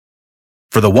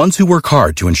For the ones who work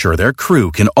hard to ensure their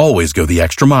crew can always go the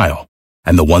extra mile,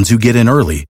 and the ones who get in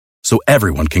early so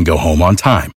everyone can go home on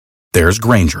time, there's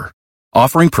Grainger,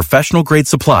 offering professional-grade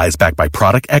supplies backed by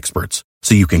product experts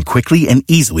so you can quickly and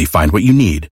easily find what you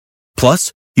need.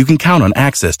 Plus, you can count on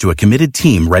access to a committed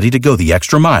team ready to go the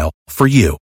extra mile for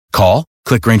you. Call,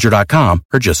 click Grainger.com,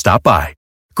 or just stop by.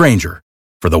 Grainger,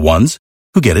 for the ones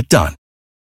who get it done.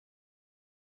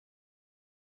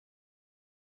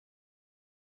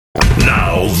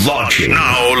 Now launching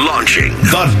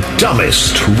the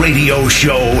dumbest radio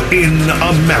show in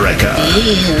America.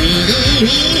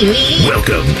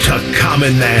 Welcome to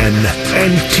Common Man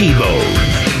and T-Bone.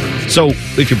 So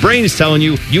if your brain is telling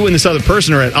you and this other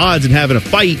person are at odds and having a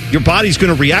fight, your body's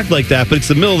going to react like that, but it's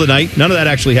the middle of the night. None of that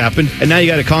actually happened. And now you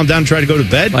got to calm down and try to go to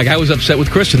bed. Like I was upset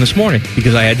with Kristen this morning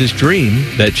because I had this dream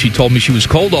that she told me she was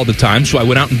cold all the time. So I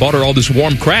went out and bought her all this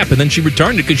warm crap, and then she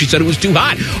returned it because she said it was too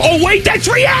hot. Oh, wait, that's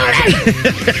reality!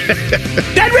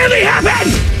 That really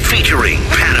happened! Featuring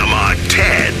Panama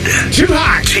Ted. Too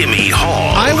hot! Timmy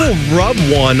Hall. I will rub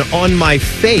one on my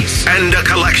face. And a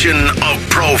collection of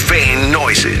profane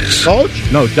noises.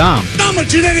 Coach? No, Dom. I'm a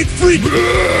genetic freak,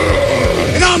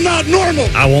 and I'm not normal.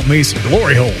 I want me some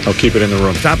glory hole. I'll keep it in the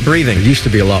room. Stop breathing. It used to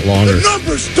be a lot longer. The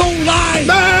numbers don't lie.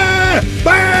 Bah!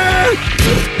 Bah!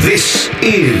 This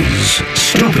is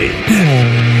Stupid.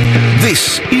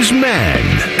 This is Man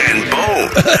and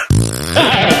Bone.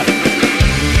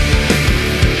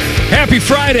 Happy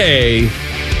Friday.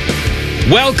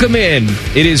 Welcome in.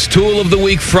 It is Tool of the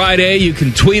Week Friday. You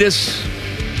can tweet us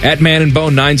at Man and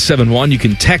Bone 971. You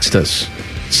can text us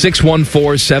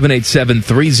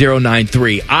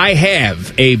 614-787-3093. I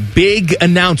have a big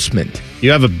announcement.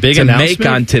 You have a big announcement to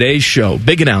make on today's show.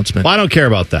 Big announcement. Well, I don't care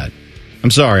about that.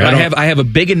 I'm sorry. I have a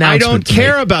big announcement. I don't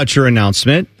care about your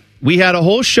announcement. We had a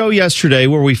whole show yesterday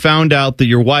where we found out that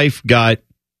your wife got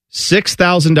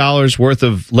 $6,000 worth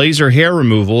of laser hair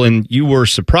removal, and you were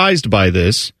surprised by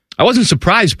this. I wasn't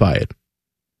surprised by it.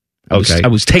 I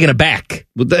was taken aback.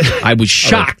 I was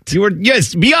shocked. You were,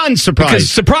 yes, beyond surprised.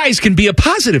 Because surprise can be a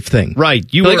positive thing. Right.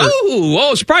 You were like,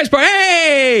 oh, surprise party.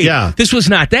 Hey! Yeah. This was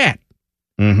not that.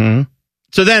 Mm-hmm.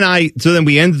 So then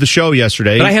we ended the show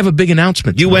yesterday. But I have a big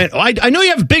announcement. You went, I know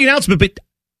you have a big announcement, but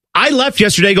I left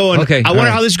yesterday going, okay, I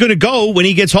wonder how this is going to go when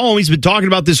he gets home. He's been talking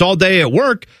about this all day at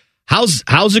work. How's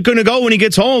it going to go when he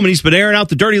gets home and he's been airing out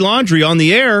the dirty laundry on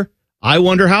the air? I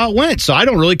wonder how it went. So I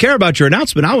don't really care about your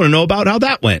announcement. I want to know about how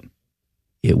that went.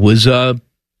 It was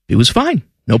fine.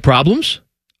 No problems.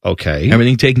 Okay.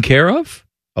 Everything taken care of.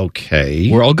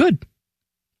 Okay. We're all good.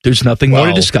 There's nothing more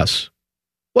to discuss.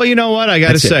 Well, you know what? I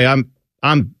got to say, I'm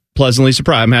pleasantly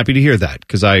surprised. I'm happy to hear that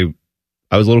because I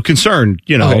was a little concerned,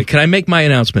 you know. Okay, can I make my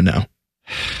announcement now?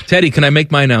 Teddy, can I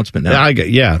make my announcement now?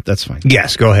 Yeah, that's fine.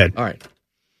 Yes, go ahead. All right.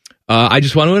 I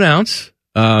just want to announce,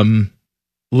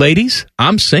 ladies,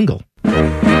 I'm single.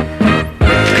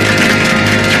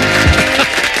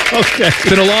 Okay. It's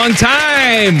been a long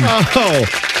time.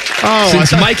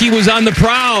 Since Mikey was on the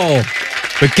prowl.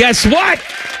 But guess what?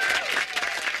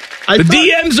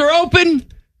 DMs are open.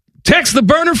 Text the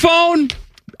burner phone.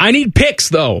 I need pics,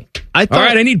 though. All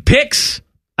right, I need pics.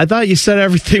 I thought you said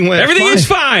everything went Everything is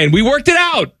fine. We worked it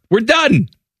out. We're done.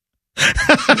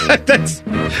 It's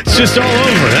just all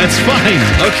over. That's fine.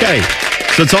 Okay.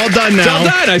 So it's all done now. It's all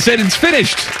done. I said it's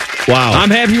finished. Wow. I'm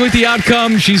happy with the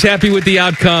outcome. She's happy with the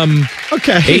outcome.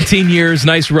 Okay. 18 years.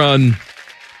 Nice run.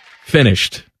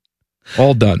 Finished.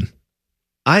 All done.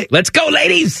 Let's go,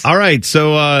 ladies. All right.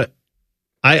 So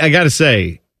I got to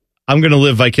say, I'm going to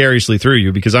live vicariously through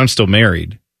you because I'm still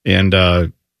married. And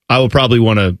I will probably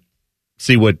want to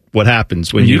see what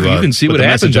happens when you can see what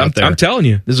happens. I'm telling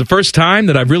you, this is the first time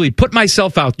that I've really put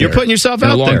myself out there. You're putting yourself out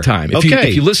there. In a long time.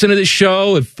 If you listen to this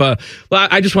show,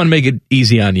 I just want to make it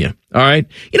easy on you. All right.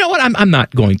 You know what? I'm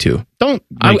not going to. Don't.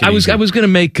 I was going to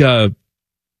make some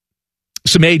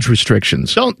age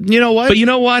restrictions. Don't. You know what? But you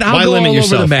know what? I'll go all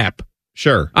over the map.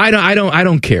 Sure. I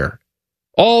don't care.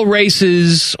 All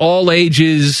races, all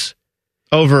ages.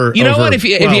 What? If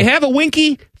you have a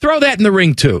winky, throw that in the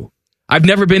ring too. I've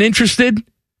never been interested,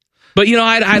 but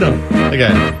I don't.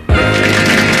 Okay.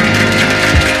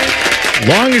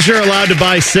 Long as you're allowed to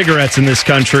buy cigarettes in this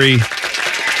country,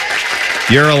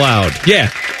 you're allowed.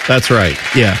 Yeah. That's right.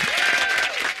 Yeah.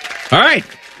 All right.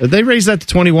 Did they raise that to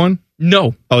 21?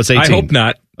 No. Oh, it's 18. I hope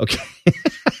not. Okay.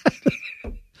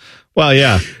 Well,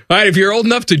 yeah. All right. If you're old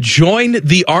enough to join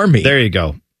the Army. There you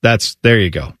go. There you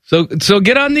go. So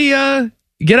get on the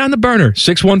burner,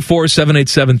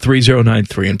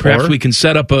 614-787-3093, and perhaps we can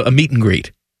set up a meet and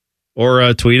greet.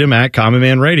 Or tweet him at Common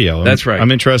Man Radio. That's right.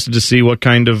 I'm interested to see what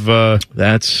kind of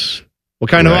offers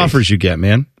you get,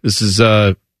 man. This is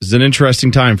This is an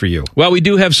interesting time for you. Well, we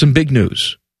do have some big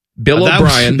news. Bill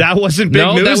O'Brien. That wasn't big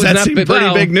news. That seemed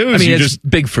pretty big news. I mean, it's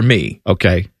big for me.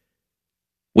 Okay.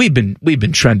 We've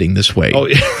been trending this way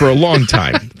for a long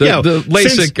time.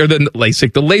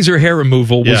 The laser hair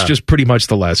removal was just pretty much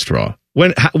the last straw.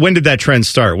 When did that trend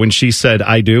start? When she said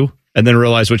 "I do" and then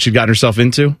realized what she'd gotten herself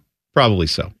into? Probably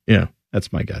so. Yeah,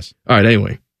 that's my guess. All right.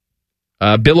 Anyway,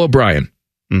 Bill O'Brien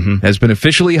has been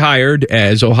officially hired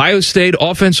as Ohio State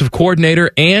offensive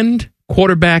coordinator and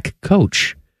quarterback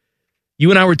coach. You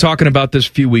and I were talking about this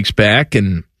a few weeks back,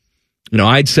 and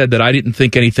I'd said that I didn't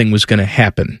think anything was going to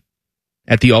happen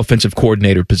at the offensive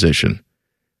coordinator position.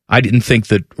 I didn't think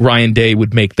that Ryan Day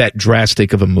would make that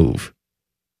drastic of a move.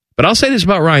 But I'll say this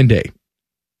about Ryan Day.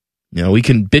 We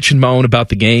can bitch and moan about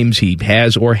the games he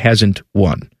has or hasn't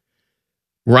won.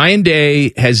 Ryan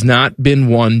Day has not been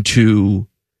one to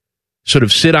sort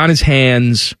of sit on his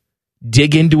hands,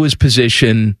 dig into his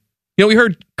position. We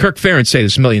heard Kirk Ferentz say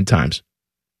this a million times.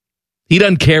 He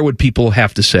doesn't care what people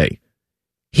have to say.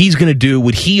 He's going to do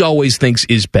what he always thinks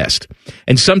is best.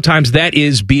 And sometimes that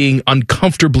is being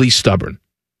uncomfortably stubborn.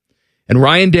 And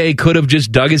Ryan Day could have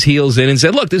just dug his heels in and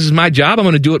said, look, this is my job. I'm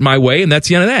going to do it my way. And that's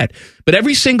the end of that. But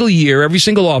every single year, every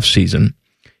single offseason,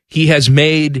 he has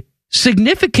made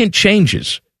significant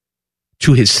changes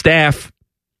to his staff,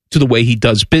 to the way he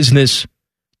does business,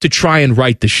 to try and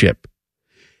right the ship.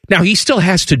 Now, he still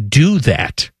has to do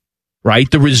that.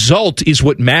 Right? The result is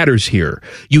what matters here.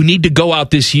 You need to go out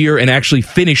this year and actually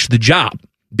finish the job.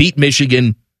 Beat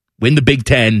Michigan, win the Big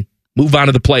Ten, move on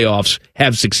to the playoffs,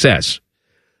 have success.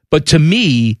 But to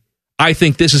me, I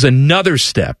think this is another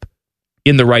step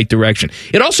in the right direction.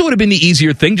 It also would have been the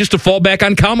easier thing just to fall back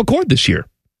on Kyle McCord this year.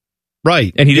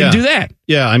 Right. And he didn't do that.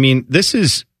 Yeah, I mean, this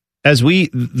is,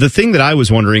 the thing that I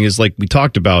was wondering is, like we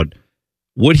talked about,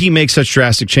 would he make such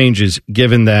drastic changes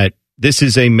given that this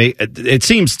is it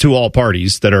seems to all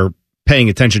parties that are paying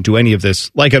attention to any of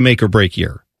this like a make or break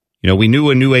year. We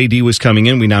knew a new AD was coming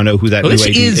in. We now know who that new AD is.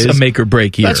 This is a make or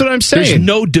break year. That's what I'm saying. There's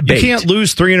no debate. You can't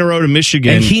lose 3 in a row to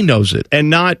Michigan. And he knows it. And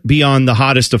not be on the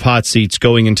hottest of hot seats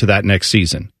going into that next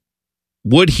season.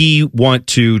 Would he want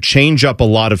to change up a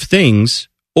lot of things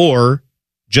or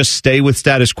just stay with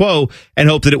status quo and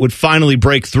hope that it would finally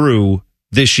break through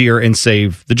this year and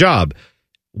save the job?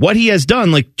 What he has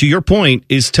done, like to your point,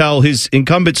 is tell his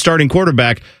incumbent starting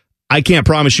quarterback, I can't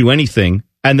promise you anything.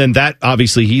 And then that,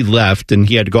 obviously, he left and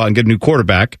he had to go out and get a new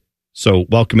quarterback. So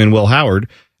welcome in Will Howard.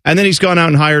 And then he's gone out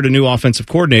and hired a new offensive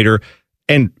coordinator.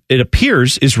 And it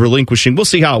appears is relinquishing. We'll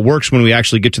see how it works when we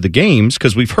actually get to the games,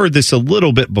 because we've heard this a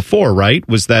little bit before, right?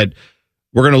 Was that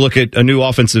we're going to look at a new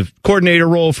offensive coordinator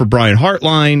role for Brian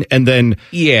Hartline. And then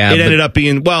it ended up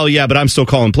being, but I'm still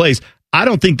calling plays. I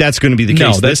don't think that's going to be the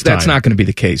case this time. That's not going to be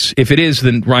the case. If it is,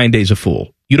 then Ryan Day's a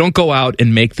fool. You don't go out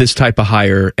and make this type of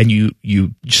hire and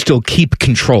you still keep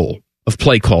control of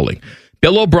play calling.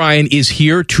 Bill O'Brien is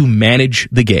here to manage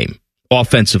the game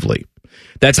offensively.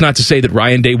 That's not to say that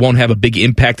Ryan Day won't have a big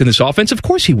impact in this offense. Of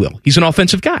course he will. He's an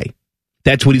offensive guy.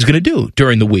 That's what he's going to do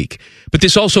during the week. But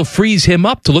this also frees him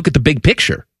up to look at the big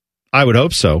picture. I would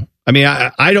hope so. I mean,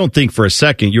 I don't think for a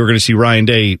second you're going to see Ryan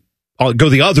Day go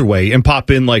the other way and pop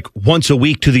in like once a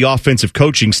week to the offensive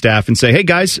coaching staff and say, hey,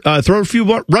 guys, throw a few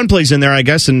run plays in there, I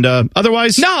guess. And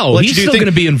otherwise, no, he's still going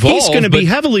to be involved. He's going to be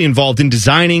heavily involved in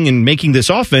designing and making this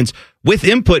offense with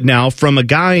input now from a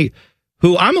guy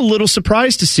who I'm a little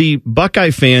surprised to see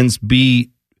Buckeye fans be.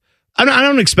 I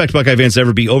don't expect Buckeye fans to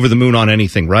ever be over the moon on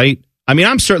anything, right? I mean,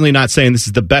 I'm certainly not saying this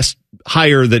is the best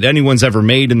hire that anyone's ever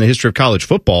made in the history of college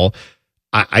football.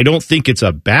 I don't think it's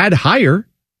a bad hire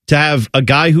to have a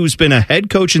guy who's been a head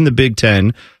coach in the Big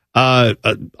Ten,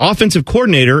 offensive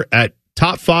coordinator at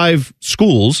top 5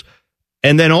 schools,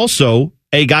 and then also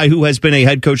a guy who has been a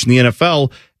head coach in the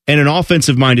NFL and an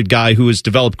offensive-minded guy who has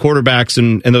developed quarterbacks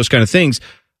and those kind of things.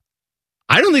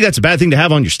 I don't think that's a bad thing to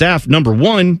have on your staff, number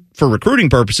one, for recruiting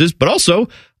purposes, but also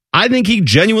I think he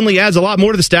genuinely adds a lot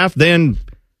more to the staff than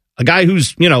a guy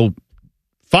who's,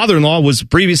 father-in-law was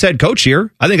previous head coach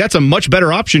here. I think that's a much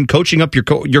better option, coaching up your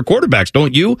quarterbacks,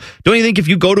 don't you? Don't you think if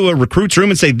you go to a recruit's room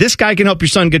and say, this guy can help your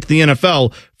son get to the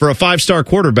NFL for a 5-star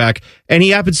quarterback, and he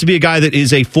happens to be a guy that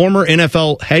is a former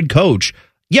NFL head coach,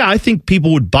 yeah, I think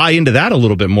people would buy into that a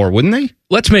little bit more, wouldn't they?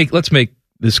 Let's make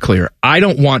this clear. I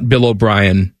don't want Bill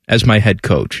O'Brien as my head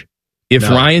coach. If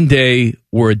Ryan Day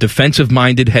were a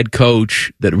defensive-minded head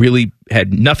coach that really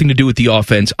had nothing to do with the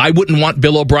offense, I wouldn't want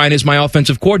Bill O'Brien as my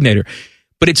offensive coordinator.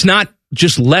 But it's not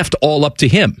just left all up to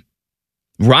him.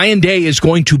 Ryan Day is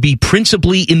going to be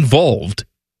principally involved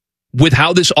with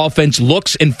how this offense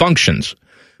looks and functions.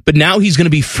 But now he's going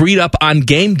to be freed up on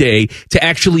game day to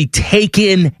actually take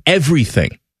in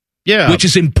everything. which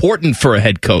is important for a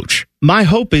head coach. My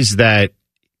hope is that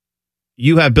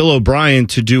you have Bill O'Brien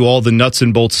to do all the nuts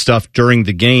and bolts stuff during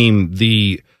the game.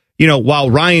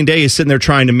 While Ryan Day is sitting there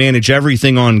trying to manage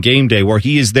everything on game day, where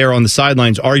he is there on the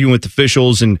sidelines arguing with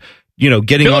officials and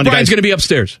getting Bill on. O'Brien's going to be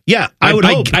upstairs. Yeah, I would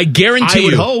hope. I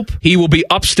guarantee he will be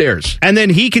upstairs. And then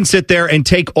he can sit there and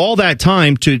take all that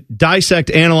time to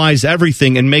dissect, analyze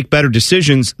everything, and make better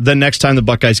decisions the next time the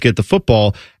Buckeyes get the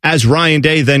football, as Ryan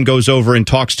Day then goes over and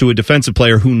talks to a defensive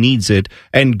player who needs it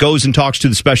and goes and talks to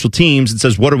the special teams and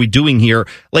says, what are we doing here?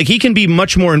 Like, he can be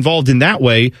much more involved in that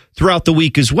way throughout the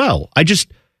week as well.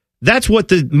 That's what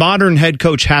the modern head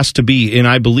coach has to be in,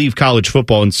 I believe, college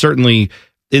football, and certainly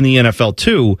in the NFL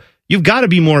too. You've got to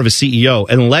be more of a CEO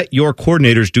and let your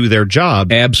coordinators do their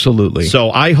job. Absolutely.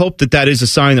 So I hope that is a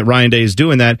sign that Ryan Day is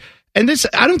doing that. And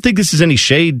I don't think this is any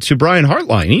shade to Brian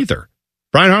Hartline either.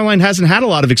 Brian Hartline hasn't had a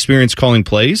lot of experience calling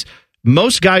plays.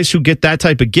 Most guys who get that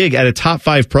type of gig at a top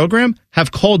 5 program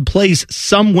have called plays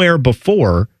somewhere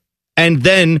before, and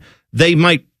then they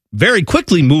might very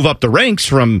quickly move up the ranks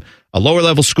from a lower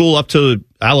level school up to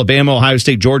Alabama, Ohio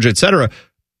State, Georgia, etc.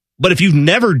 But if you've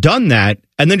never done that,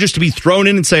 and then just to be thrown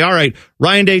in and say, all right,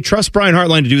 Ryan Day, trust Brian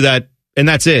Hartline to do that, and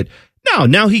that's it.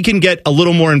 Now he can get a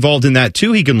little more involved in that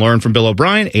too. He can learn from Bill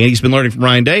O'Brien, and he's been learning from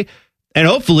Ryan Day. And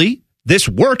hopefully this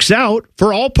works out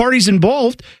for all parties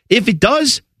involved. If it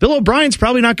does, Bill O'Brien's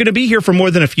probably not going to be here for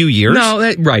more than a few years.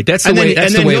 No, right. That's the way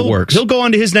it works. He'll go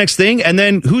on to his next thing, and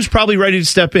then who's probably ready to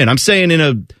step in? I'm saying in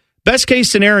a best case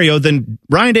scenario, then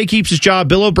Ryan Day keeps his job,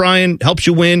 Bill O'Brien helps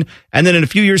you win, and then in a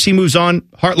few years he moves on,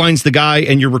 Hartline's the guy,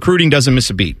 and your recruiting doesn't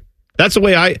miss a beat. That's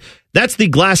the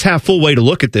glass half full way to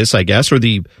look at this, I guess, or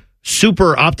the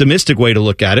super optimistic way to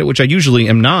look at it, which I usually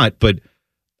am not, but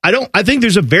I think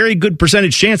there's a very good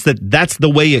percentage chance that that's the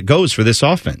way it goes for this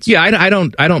offense. Yeah, I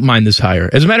don't mind this hire.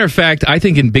 As a matter of fact, I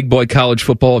think in big boy college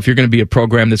football, if you're going to be a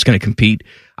program that's going to compete,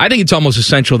 I think it's almost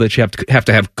essential that you have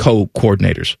to have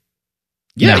co-coordinators.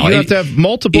 Yeah, you have to have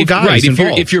multiple guys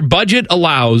involved. If your budget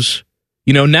allows,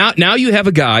 now you have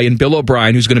a guy in Bill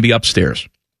O'Brien who's going to be upstairs.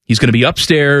 He's going to be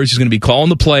upstairs. He's going to be calling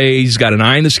the plays. He's got an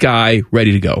eye in the sky,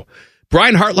 ready to go.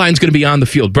 Brian Hartline's going to be on the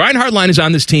field. Brian Hartline is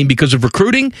on this team because of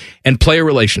recruiting and player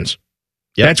relations.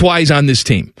 Yep. That's why he's on this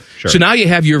team. Sure. So now you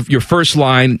have your first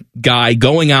line guy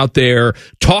going out there,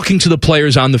 talking to the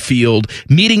players on the field,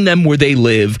 meeting them where they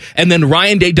live, and then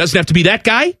Ryan Day doesn't have to be that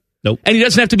guy? Nope. And he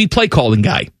doesn't have to be play calling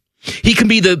guy. He can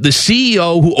be the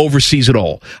CEO who oversees it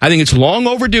all. I think it's long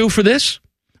overdue for this.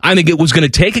 I think it was going to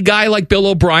take a guy like Bill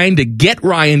O'Brien to get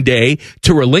Ryan Day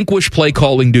to relinquish play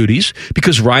calling duties,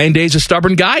 because Ryan Day's a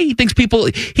stubborn guy. He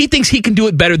thinks he can do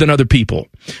it better than other people.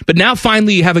 But now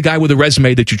finally you have a guy with a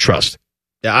resume that you trust.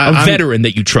 A veteran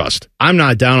that you trust. I'm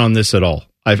not down on this at all.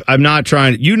 I'm not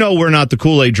trying. We're not the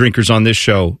Kool-Aid drinkers on this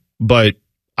show, but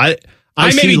I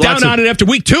may be down on it after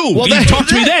week 2. Well, you talk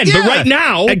to me then. Yeah. But right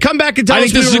now, and come back and tell us I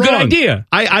think this is a good wrong. idea.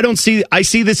 I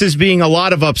see this as being a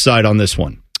lot of upside on this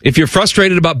one. If you're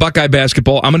frustrated about Buckeye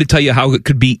basketball, I'm going to tell you how it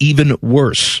could be even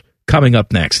worse coming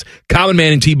up next. Common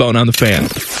Man and T-Bone on the Fan.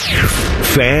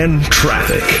 Fan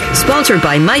Traffic. Sponsored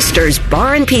by Meister's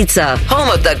Bar and Pizza, home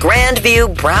of the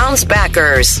Grandview Browns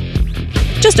backers.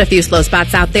 Just a few slow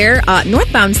spots out there.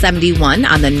 Northbound 71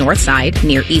 on the north side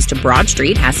near East Broad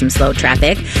Street has some slow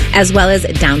traffic, as well as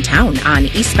downtown on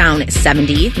eastbound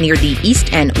 70 near the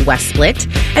east and west split.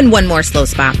 And one more slow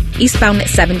spot. Eastbound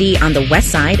 70 on the west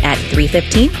side at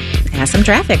 315 has some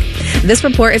traffic. This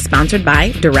report is sponsored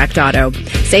by Direct Auto.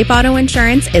 Safe Auto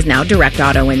Insurance is now Direct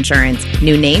Auto Insurance.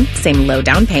 New name, same low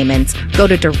down payments. Go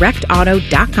to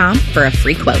directauto.com for a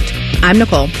free quote. I'm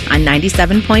Nicole on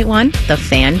 97.1 The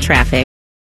Fan Traffic.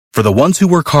 For the ones who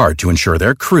work hard to ensure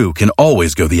their crew can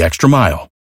always go the extra mile,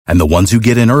 and the ones who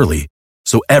get in early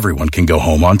so everyone can go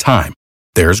home on time,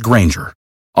 there's Grainger,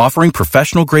 offering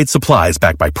professional-grade supplies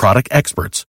backed by product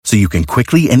experts so you can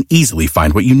quickly and easily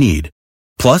find what you need.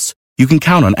 Plus, you can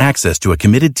count on access to a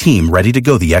committed team ready to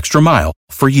go the extra mile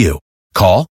for you.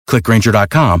 Call, click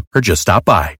Grainger.com, or just stop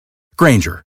by.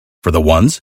 Grainger, for the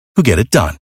ones who get it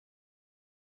done.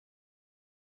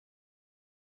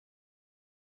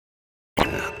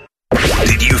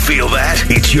 Did you feel that?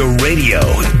 It's your radio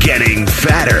getting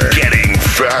fatter. Getting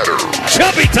fatter.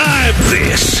 Chubby time!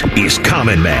 This is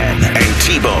Common Man and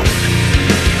T-Bone.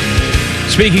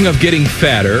 Speaking of getting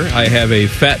fatter, I have a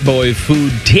Fat Boy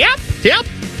food tip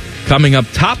coming up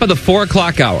top of the 4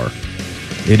 o'clock hour.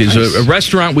 It is a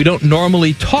restaurant we don't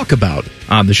normally talk about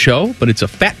on the show, but it's a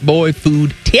Fat Boy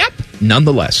food tip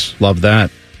nonetheless. Love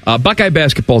that. Buckeye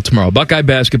basketball tomorrow. Buckeye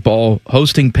basketball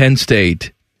hosting Penn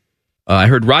State. I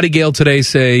heard Roddy Gale today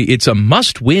say it's a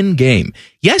must-win game.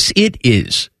 Yes, it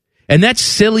is. And that's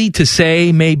silly to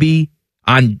say maybe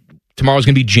on tomorrow's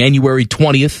going to be January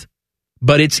 20th,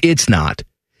 but it's not.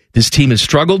 This team has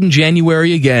struggled in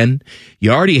January again.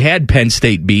 You already had Penn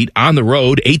State beat on the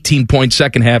road, 18-point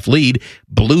second-half lead,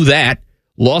 blew that,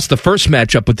 lost the first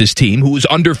matchup with this team, who was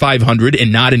under 500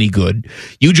 and not any good.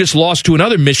 You just lost to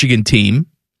another Michigan team,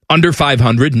 under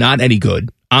 500, not any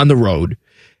good, on the road.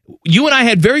 You and I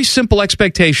had very simple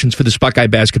expectations for this Buckeye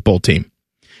basketball team.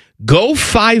 Go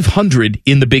 500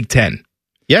 in the Big Ten.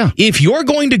 Yeah. If you're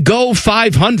going to go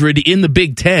 500 in the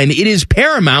Big Ten, it is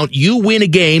paramount you win a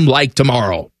game like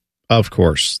tomorrow. Of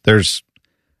course. It's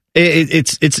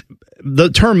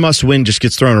the term must win just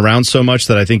gets thrown around so much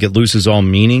that I think it loses all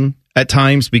meaning at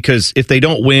times, because if they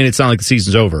don't win, it's not like the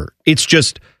season's over. It's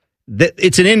just that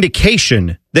it's an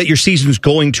indication that your season's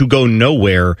going to go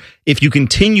nowhere if you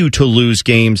continue to lose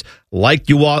games like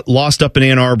you lost up in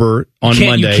Ann Arbor on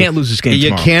Monday. You can't lose this game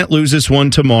tomorrow. You can't lose this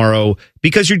one tomorrow,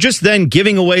 because you're just then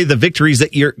giving away the victories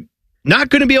that you're not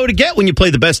going to be able to get when you play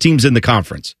the best teams in the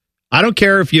conference. I don't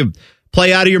care if you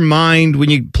play out of your mind when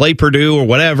you play Purdue or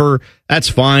whatever. That's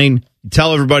fine. You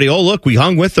tell everybody, oh, look, we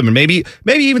hung with them, and maybe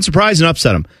even surprise and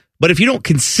upset them. But if you don't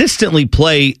consistently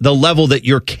play the level that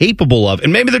you're capable of,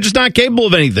 and maybe they're just not capable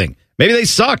of anything, maybe they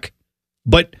suck,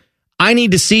 but I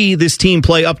need to see this team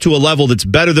play up to a level that's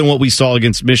better than what we saw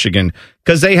against Michigan,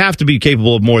 because they have to be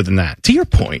capable of more than that. To your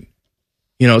point,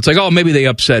 it's like, oh, maybe they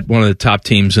upset one of the top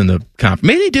teams in the conference.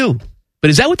 Maybe they do. But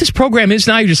is that what this program is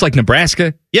now? You're just like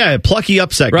Nebraska? Yeah, plucky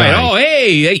upset guy. Right. Oh,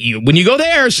 hey, when you go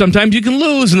there, sometimes you can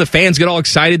lose, and the fans get all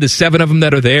excited, the 7 of them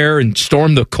that are there, and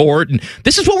storm the court, and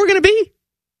this is what we're going to be?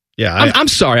 Yeah. I'm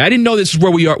sorry. I didn't know this is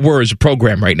where we're as a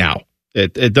program right now.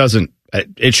 It doesn't.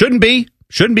 It shouldn't be.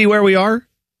 Shouldn't be where we are.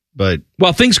 But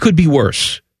well, things could be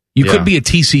worse. You could be a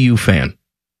TCU fan.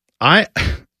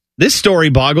 This story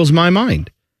boggles my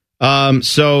mind.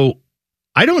 So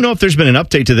I don't know if there's been an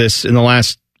update to this in the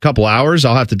last couple hours.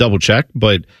 I'll have to double check.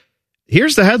 But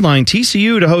here's the headline: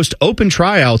 TCU to host open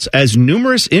tryouts as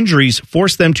numerous injuries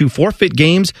force them to forfeit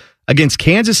games against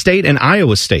Kansas State and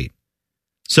Iowa State.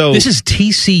 So this is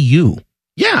TCU.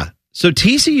 Yeah. So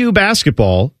TCU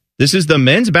basketball. This is the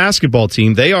men's basketball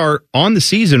team. They are on the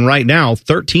season right now,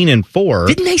 13-4.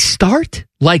 Didn't they start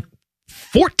like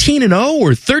 14-0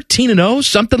 or 13-0,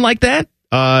 something like that?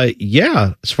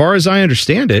 Yeah, as far as I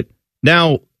understand it.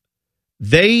 Now,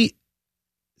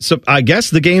 so I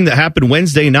guess the game that happened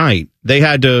Wednesday night, they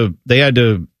had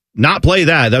to not play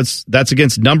that. That's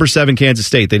against number 7 Kansas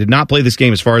State. They did not play this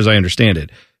game as far as I understand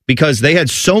it, because they had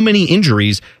so many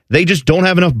injuries, they just don't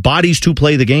have enough bodies to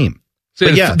play the game. So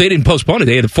they didn't postpone it.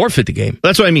 They had to forfeit the game.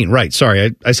 That's what I mean. Right.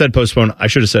 Sorry. I said postpone. I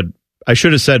should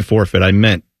have said forfeit. I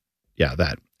meant,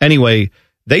 that. Anyway,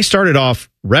 they started off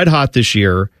red hot this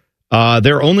year.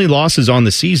 Their only losses on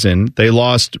the season, they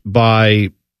lost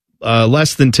by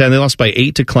less than 10. They lost by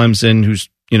 8 to Clemson, who's,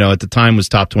 at the time was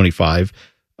top 25.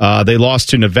 They lost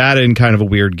to Nevada in kind of a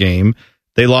weird game.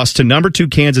 They lost to number 2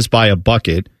 Kansas by a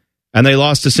bucket, and they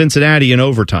lost to Cincinnati in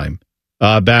overtime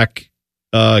back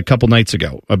a couple nights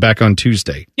ago, back on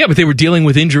Tuesday. Yeah, but they were dealing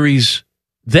with injuries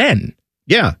then.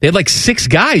 Yeah. They had like 6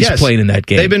 guys playing in that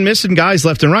game. They've been missing guys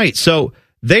left and right. So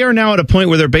they are now at a point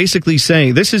where they're basically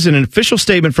saying, this is an official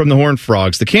statement from the Horned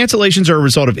Frogs. The cancellations are a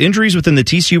result of injuries within the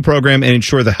TCU program and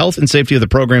ensure the health and safety of the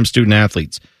program's student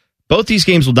athletes. Both these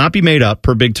games will not be made up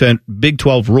per Big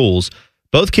 12 rules.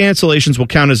 Both cancellations will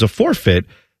count as a forfeit.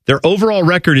 Their overall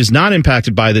record is not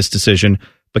impacted by this decision,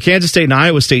 but Kansas State and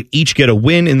Iowa State each get a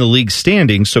win in the league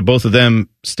standings, so both of them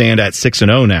stand at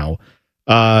 6-0 now.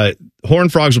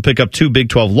 Horned Frogs will pick up 2 Big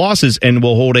 12 losses and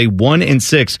will hold a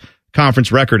 1-6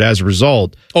 conference record as a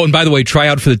result. Oh, and by the way, try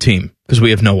out for the team, because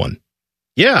we have no one.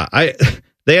 Yeah,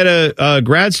 they had a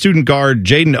grad student guard,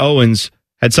 Jaden Owens,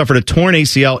 had suffered a torn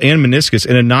ACL and meniscus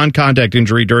in a non-contact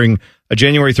injury during a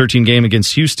January 13 game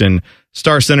against Houston.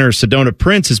 Star center Sedona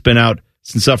Prince has been out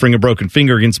since suffering a broken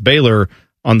finger against Baylor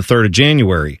on the 3rd of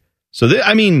January. So,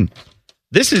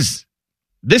 this is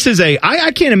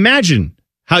I can't imagine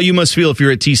how you must feel if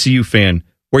you're a TCU fan,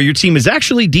 where your team is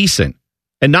actually decent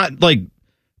and not like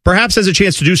perhaps has a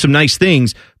chance to do some nice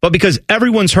things, but because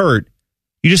everyone's hurt,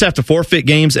 you just have to forfeit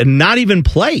games and not even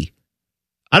play.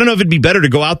 I don't know if it'd be better to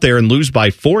go out there and lose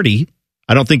by 40.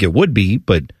 I don't think it would be,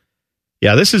 but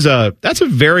yeah, that's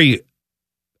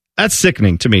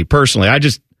sickening to me personally.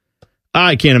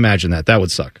 I can't imagine that. That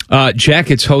would suck.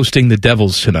 Jackets hosting the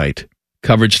Devils tonight.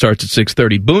 Coverage starts at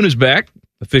 6:30. Boone is back,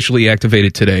 officially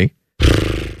activated today.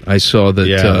 I saw that.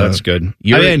 Yeah, that's good.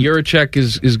 Juracek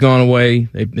is gone away.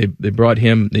 They brought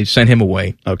him. They sent him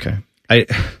away. Okay.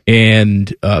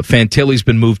 And Fantilli's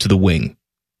been moved to the wing,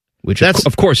 which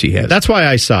of course he has. That's why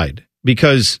I sighed,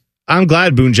 because I'm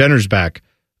glad Boone Jenner's back,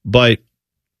 but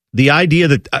the idea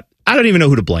that I don't even know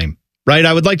who to blame, right?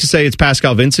 I would like to say it's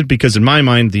Pascal Vincent because in my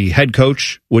mind, the head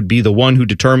coach would be the one who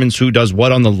determines who does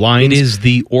what on the lines. It is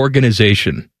the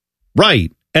organization.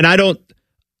 Right. And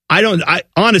I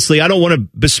honestly don't want to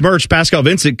besmirch Pascal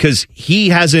Vincent because he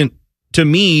hasn't, to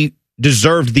me,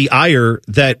 deserved the ire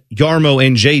that Yarmo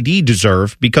and JD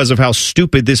deserve because of how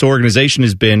stupid this organization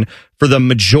has been for the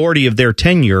majority of their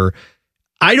tenure.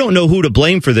 I don't know who to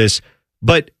blame for this,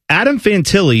 but Adam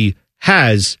Fantilli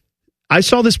has, I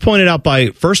saw this pointed out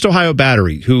by First Ohio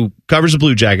Battery, who covers the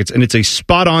Blue Jackets, and it's a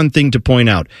spot-on thing to point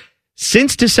out.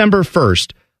 Since December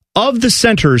 1st, of the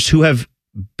centers who have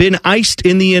been iced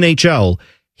in the NHL,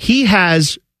 he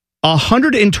has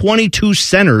 122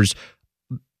 centers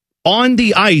on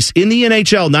the ice in the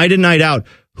NHL night in, night out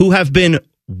who have been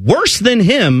worse than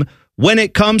him when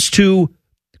it comes to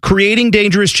creating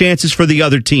dangerous chances for the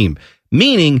other team.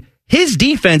 Meaning his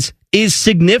defense is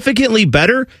significantly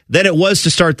better than it was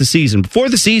to start the season. Before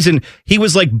the season, he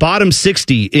was like bottom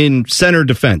 60 in center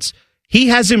defense. He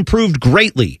has improved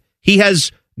greatly. He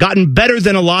has gotten better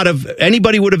than a lot of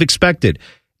anybody would have expected.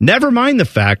 Never mind the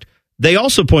fact, they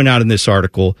also point out in this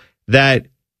article that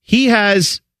he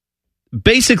has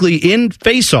basically in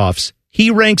faceoffs,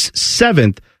 he ranks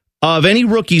 7th of any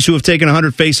rookies who have taken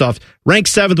 100 faceoffs,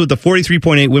 ranks 7th with a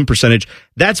 43.8 win percentage.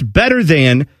 That's better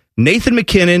than Nathan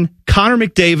McKinnon, Connor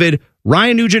McDavid,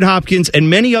 Ryan Nugent-Hopkins, and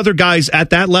many other guys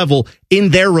at that level in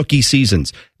their rookie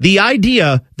seasons. The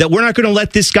idea that we're not going to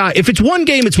let this guy, if it's one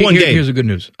game, it's one game. Here's the good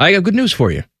news. I have good news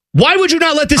for you. Why would you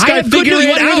not let this guy figure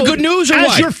it out good news or as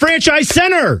what? your franchise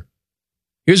center?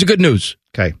 Here's the good news.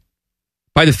 Okay.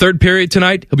 By the third period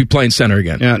tonight, he'll be playing center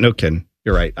again. Yeah, no kidding.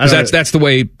 You're right. That's the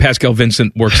way Pascal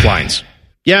Vincent works lines.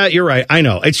 Yeah, you're right. I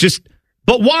know. It's just,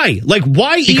 but why? Like,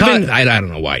 why even? I don't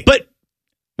know why. But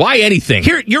why anything?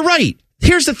 Here, you're right.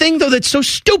 Here's the thing, though, that's so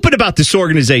stupid about this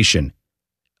organization.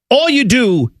 All you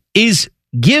do is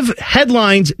give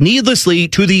headlines needlessly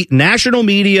to the national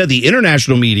media, the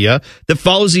international media that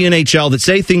follows the NHL that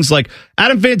say things like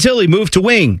Adam Fantilli moved to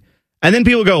wing. And then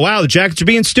people go, wow, the Jackets are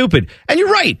being stupid. And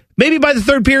you're right. Maybe by the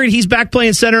third period, he's back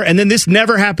playing center, and then this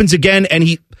never happens again. And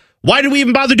why did we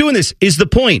even bother doing this is the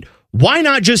point. Why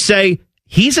not just say,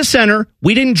 he's a center.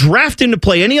 We didn't draft him to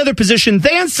play any other position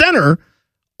than center.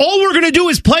 All we're going to do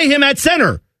is play him at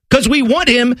center because we want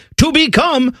him to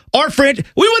become our friend.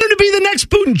 We want him to be the next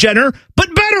Boone Jenner, but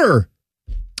better.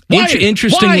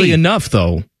 Interestingly enough,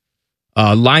 though,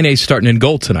 Laine's starting in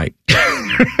goal tonight.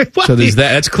 So there's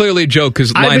that. That's clearly a joke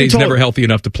because Laine's never healthy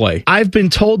enough to play. I've been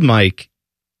told, Mike,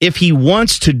 if he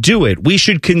wants to do it, we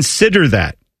should consider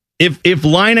that. If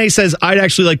Laine says, I'd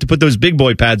actually like to put those big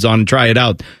boy pads on and try it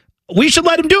out, we should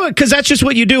let him do it because that's just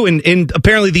what you do in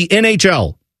apparently the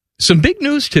NHL. Some big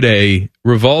news today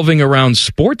revolving around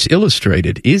Sports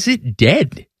Illustrated. Is it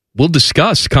dead? We'll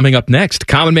discuss coming up next.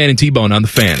 Common Man and T-Bone on the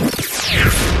Fan.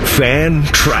 Fan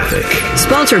Traffic.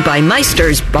 Sponsored by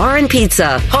Meister's Bar and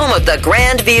Pizza, home of the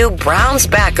Grandview Browns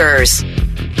backers.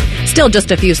 Still just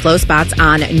a few slow spots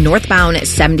on northbound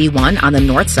 71 on the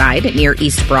north side near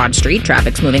East Broad Street.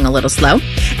 Traffic's moving a little slow.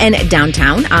 And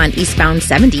downtown on eastbound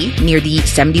 70 near the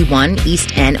 71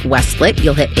 East and West Split,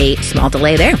 you'll hit a small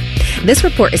delay there. This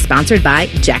report is sponsored by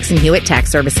Jackson Hewitt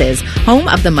Tax Services, home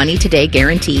of the Money Today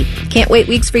Guarantee. Can't wait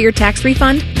weeks for your tax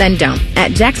refund? Then don't.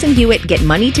 At Jackson Hewitt, get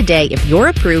money today if you're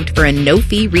approved for a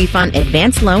no-fee refund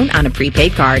advance loan on a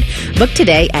prepaid card. Book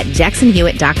today at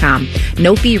jacksonhewitt.com.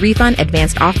 No-fee refund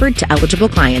advanced offered to eligible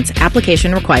clients.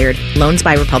 Application required. Loans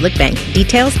by Republic Bank.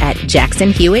 Details at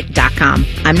jacksonhewitt.com.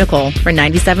 I'm Nicole for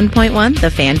 97.1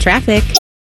 The Fan Traffic.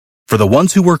 For the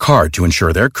ones who work hard to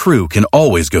ensure their crew can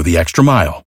always go the extra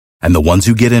mile, and the ones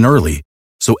who get in early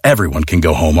so everyone can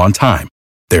go home on time,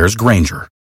 there's Grainger,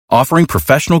 offering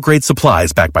professional-grade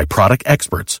supplies backed by product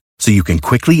experts so you can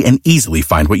quickly and easily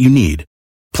find what you need.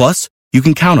 Plus, you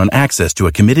can count on access to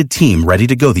a committed team ready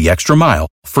to go the extra mile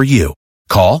for you.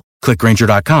 Call, click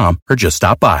Grainger.com, or just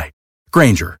stop by.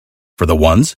 Grainger, for the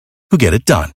ones who get it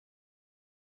done.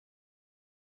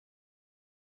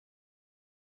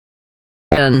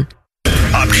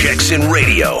 Objects in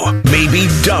radio may be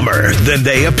dumber than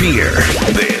they appear.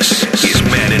 This is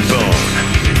Man and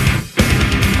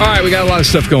Bone. All right, we got a lot of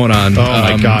stuff going on. Oh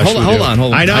my gosh! Hold on.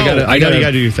 I know. I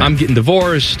gotta do your thing. I'm getting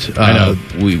divorced. I know.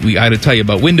 We got to tell you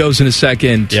about windows in a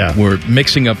second. Yeah. We're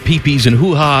mixing up peepees and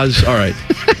hoo-has. All right.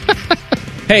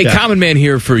 Hey, yeah. Common Man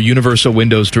here for Universal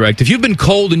Windows Direct. If you've been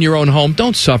cold in your own home,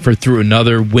 don't suffer through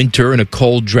another winter in a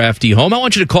cold, drafty home. I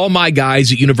want you to call my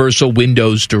guys at Universal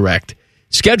Windows Direct.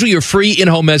 Schedule your free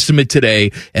in-home estimate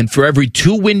today, and for every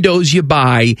 2 windows you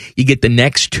buy, you get the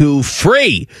next 2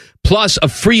 free, plus a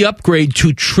free upgrade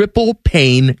to triple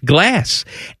pane glass.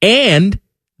 And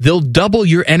they'll double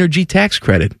your energy tax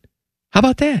credit. How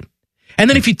about that? And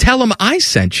then if you tell them I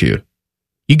sent you,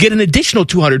 you get an additional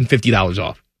 $250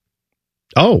 off.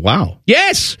 Oh, wow.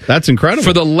 Yes. That's incredible.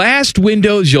 For the last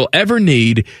windows you'll ever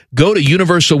need, go to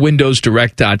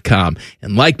universalwindowsdirect.com.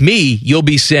 And like me, you'll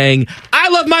be saying, I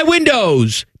love my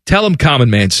windows. Tell them Common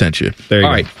Man sent you. There you go.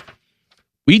 All right.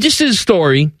 We just did a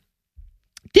story.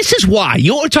 This is why.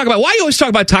 You always talk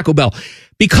about Taco Bell.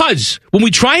 Because when we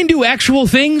try and do actual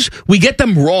things, we get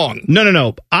them wrong.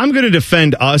 No. I'm going to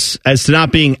defend us as to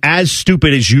not being as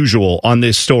stupid as usual on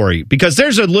this story. Because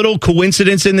there's a little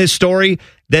coincidence in this story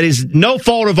that is no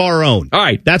fault of our own. All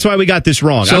right. That's why we got this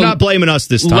wrong. So I'm not blaming us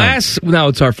this time. No,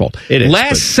 it's our fault. It is.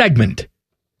 Last segment,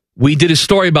 we did a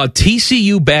story about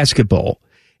TCU basketball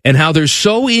and how they're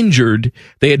so injured,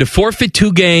 they had to forfeit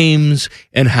 2 games,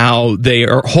 and how they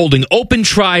are holding open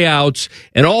tryouts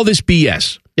and all this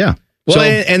BS. Yeah. Well,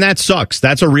 and that sucks.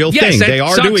 That's a real thing. They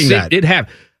are doing that.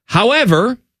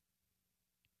 However,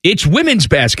 it's women's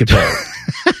basketball.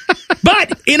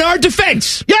 But in our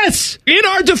defense,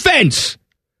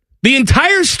 the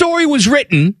entire story was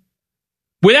written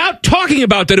without talking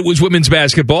about that it was women's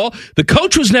basketball. The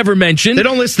coach was never mentioned. They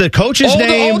don't list the coach's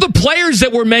name. All the players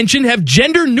that were mentioned have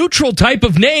gender-neutral type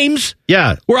of names.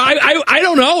 Yeah. Where I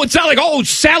don't know. It's not like,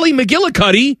 Sally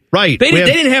McGillicuddy. Right. They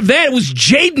didn't have that. It was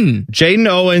Jaden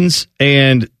Owens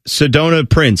and Sedona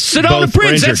Prince.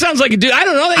 That sounds like a dude. I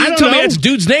don't know. You tell me that's a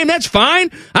dude's name. That's fine.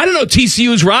 I don't know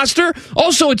TCU's roster.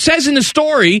 Also, it says in the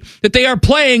story that they are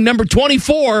playing number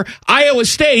 24, Iowa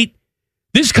State,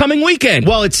 this coming weekend.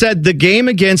 Well, it said the game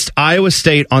against Iowa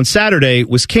State on Saturday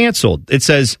was canceled. It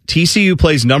says TCU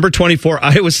plays number 24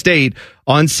 Iowa State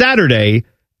on Saturday,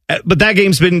 but that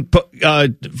game's been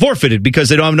forfeited because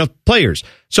they don't have enough players.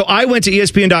 So I went to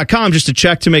ESPN.com just to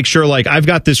check to make sure, I've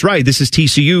got this right. This is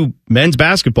TCU men's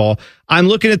basketball. I'm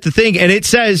looking at the thing, and it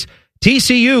says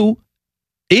TCU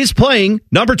is playing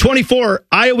number 24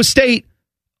 Iowa State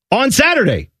on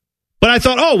Saturday. But I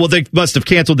thought, they must have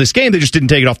canceled this game. They just didn't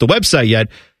take it off the website yet.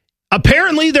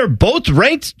 Apparently, they're both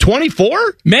ranked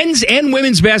 24? Men's and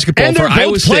women's basketball and for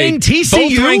Iowa playing State. TCU?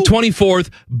 Both ranked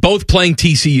 24th, both playing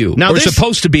TCU. Now, they're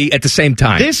supposed to be at the same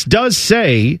time. This does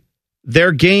say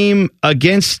their game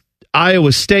against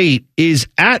Iowa State is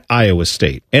at Iowa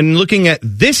State. And looking at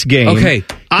this game,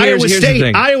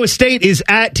 Iowa State is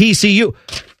at TCU.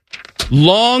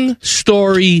 Long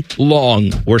story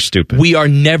long. We're stupid. We are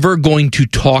never going to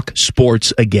talk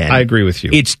sports again. I agree with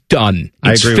you. It's done.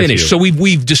 It's finished. So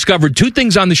we've discovered 2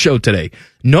 things on the show today.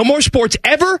 No more sports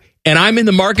ever, and I'm in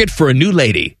the market for a new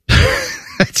lady.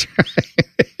 That's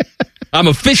right. I'm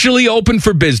officially open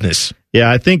for business. Yeah,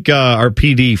 I think our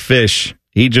PD Fish,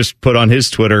 he just put on his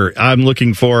Twitter, I'm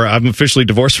officially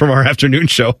divorced from our afternoon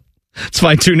show. Let's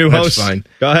find 2 new hosts. That's fine.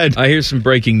 Go ahead. I hear some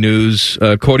breaking news.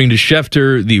 According to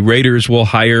Schefter, the Raiders will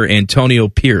hire Antonio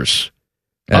Pierce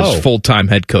as full-time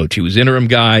head coach. He was interim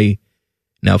guy,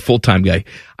 now full-time guy.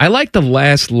 I like the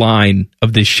last line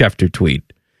of this Schefter tweet.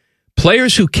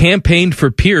 Players who campaigned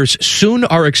for Pierce soon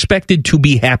are expected to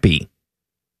be happy.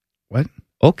 What?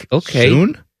 Okay.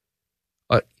 Soon?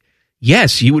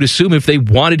 Yes, you would assume if they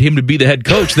wanted him to be the head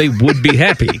coach, they would be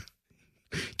happy.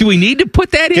 Do we need to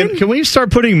put that in? Can we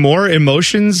start putting more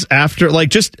emotions after, God,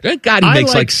 he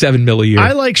makes $7 million a year.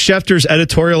 I like Schefter's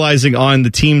editorializing on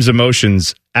the team's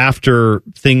emotions after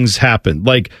things happen.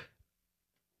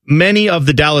 Many of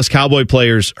the Dallas Cowboy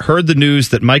players heard the news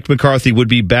that Mike McCarthy would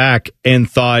be back and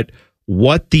thought,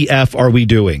 what the F are we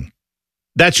doing?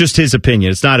 That's just his opinion.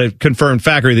 It's not a confirmed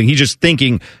fact or anything. He's just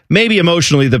thinking maybe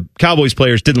emotionally the Cowboys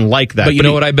players didn't like that. But you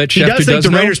know what I bet Schefter does think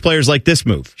the Raiders players like this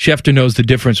move. Schefter knows the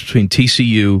difference between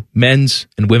TCU men's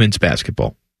and women's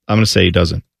basketball. I'm going to say he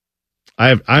doesn't.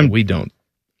 We don't.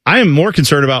 I am more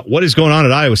concerned about what is going on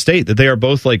at Iowa State, that they are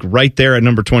both right there at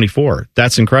number 24.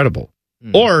 That's incredible.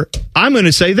 Or I'm going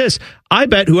to say this. I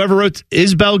bet whoever wrote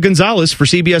Isabel Gonzalez for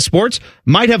CBS Sports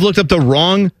might have looked up the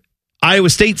wrong Iowa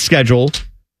State schedule.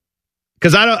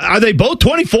 Because are they both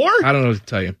 24? I don't know what to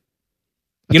tell you.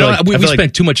 We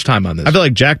spent too much time on this. I feel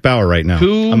like Jack Bauer right now.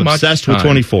 I'm obsessed with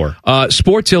 24.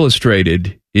 Sports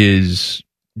Illustrated is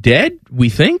dead, we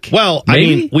think? Well, maybe?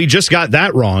 I mean, we just got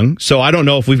that wrong, so I don't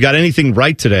know if we've got anything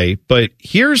right today. But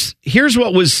here's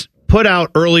what was put out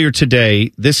earlier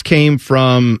today. This came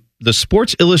from the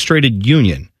Sports Illustrated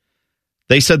Union.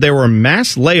 They said there were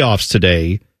mass layoffs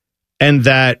today, and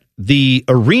that the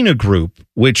Arena Group,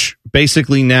 which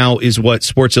basically now is what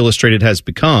Sports Illustrated has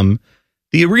become,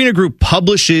 the Arena Group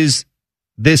publishes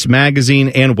this magazine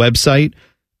and website,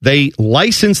 they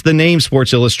licensed the name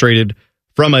Sports Illustrated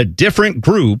from a different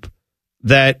group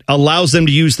that allows them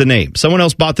to use the name. Someone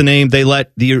else bought the name. They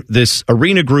let this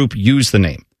arena group use the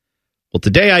name. Well,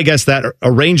 today, I guess that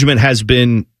arrangement has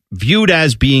been viewed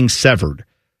as being severed.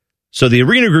 So the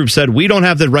arena group said, we don't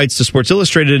have the rights to Sports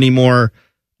Illustrated anymore.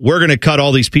 We're going to cut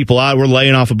all these people out. We're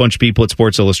laying off a bunch of people at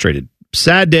Sports Illustrated.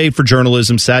 Sad day for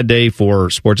journalism, sad day for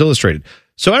Sports Illustrated.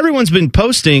 So everyone's been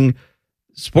posting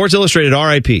Sports Illustrated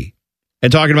RIP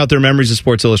and talking about their memories of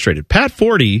Sports Illustrated. Pat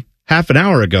Forty, half an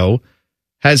hour ago,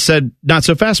 has said, not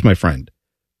so fast, my friend.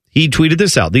 He tweeted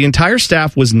this out. The entire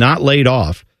staff was not laid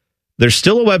off. There's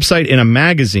still a website and a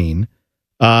magazine.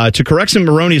 To correct some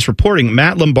erroneous reporting,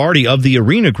 Matt Lombardi of the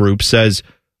Arena Group says,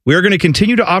 we are going to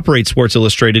continue to operate Sports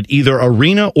Illustrated. Either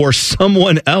Arena or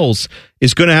someone else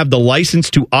is going to have the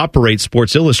license to operate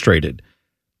Sports Illustrated.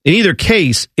 In either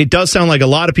case, it does sound like a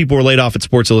lot of people were laid off at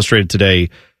Sports Illustrated today.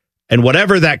 And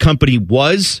whatever that company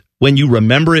was, when you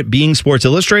remember it being Sports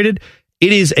Illustrated,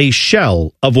 it is a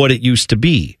shell of what it used to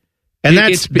be. And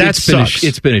it's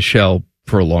been a shell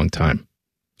for a long time.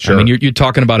 Sure. I mean, you're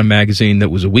talking about a magazine that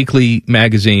was a weekly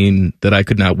magazine that I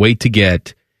could not wait to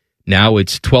get. Now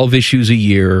it's 12 issues a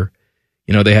year.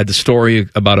 You know, they had the story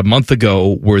about a month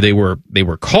ago where they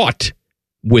were caught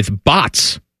with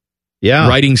bots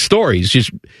writing stories,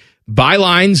 just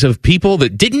bylines of people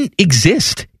that didn't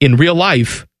exist in real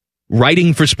life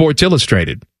writing for Sports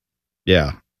Illustrated.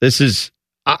 Yeah,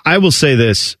 I will say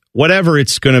this, whatever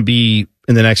it's going to be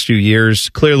in the next few years,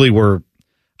 clearly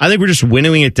I think we're just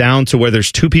winnowing it down to where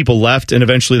there's two people left, and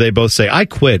eventually they both say, I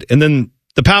quit. And then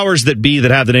the powers that be that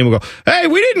have the name will go, hey,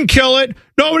 we didn't kill it.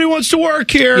 Nobody wants to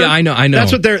work here. Yeah, I know.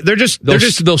 That's what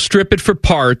they'll strip it for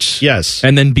parts. Yes.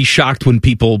 And then be shocked when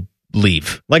people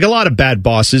leave. Like a lot of bad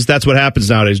bosses, that's what happens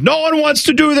nowadays. No one wants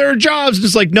to do their jobs.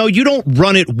 It's like, no, you don't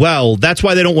run it well. That's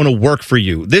why they don't want to work for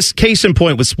you. This case in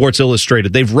point with Sports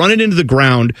Illustrated, they've run it into the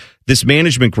ground, this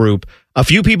management group. A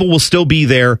few people will still be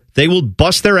there. They will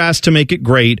bust their ass to make it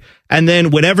great. And then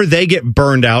whenever they get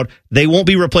burned out, they won't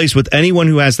be replaced with anyone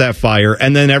who has that fire.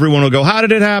 And then everyone will go, how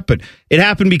did it happen? It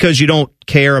happened because you don't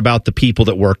care about the people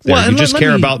that work there. You just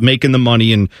care about making the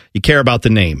money, and you care about the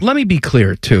name. Let me be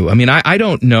clear, too. I mean, I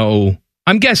don't know.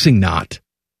 I'm guessing not,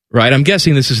 right? I'm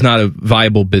guessing this is not a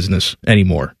viable business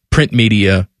anymore. Print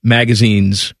media,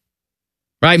 magazines,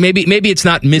 right? Maybe it's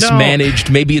not mismanaged.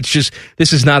 No. Maybe it's just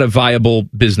this is not a viable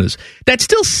business. That's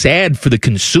still sad for the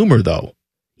consumer, though.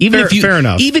 Fair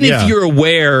enough. Even if you're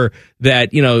aware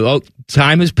that,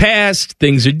 time has passed,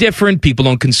 things are different, people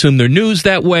don't consume their news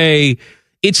that way.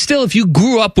 It's still, if you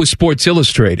grew up with Sports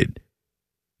Illustrated,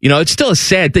 it's still a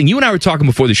sad thing. You and I were talking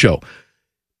before the show.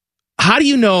 How do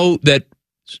you know that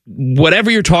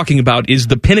whatever you're talking about is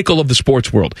the pinnacle of the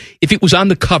sports world? If it was on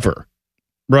the cover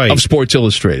of Sports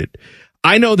Illustrated.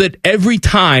 I know that every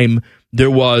time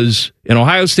there was an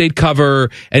Ohio State cover,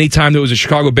 anytime there was a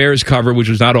Chicago Bears cover, which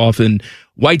was not often,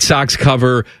 White Sox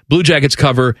cover, Blue Jackets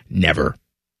cover, never.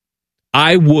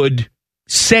 I would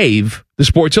save the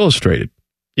Sports Illustrated.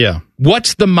 Yeah.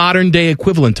 What's the modern day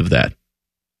equivalent of that?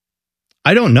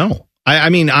 I don't know.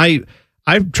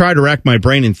 I've tried to rack my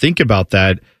brain and think about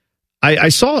that. I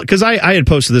saw, because I had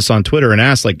posted this on Twitter and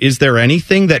asked, is there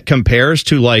anything that compares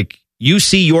to, you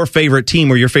see your favorite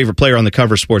team or your favorite player on the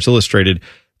cover of Sports Illustrated?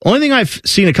 The only thing I've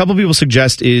seen a couple people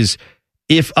suggest is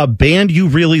if a band you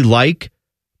really like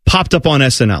popped up on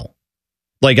SNL,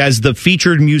 as the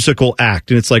featured musical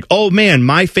act, and it's like, oh man,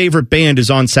 my favorite band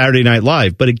is on Saturday Night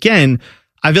Live. But again,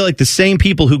 I feel like the same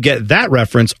people who get that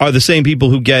reference are the same people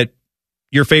who get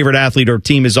your favorite athlete or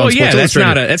team is on Sports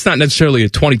Illustrated. That's not necessarily a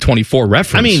 2024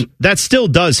 reference. I mean, that still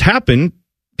does happen.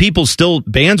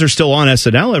 Bands are still on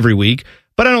SNL every week,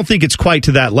 but I don't think it's quite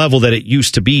to that level that it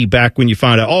used to be back when you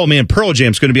found out, oh man, Pearl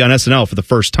Jam's going to be on SNL for the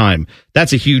first time.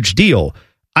 That's a huge deal.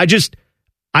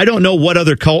 I don't know what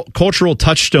other cultural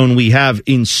touchstone we have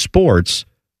in sports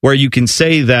where you can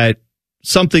say that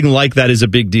something like that is a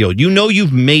big deal.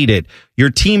 You've made it. Your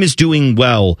team is doing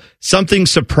well. Something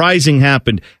surprising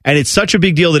happened, and it's such a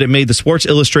big deal that it made the Sports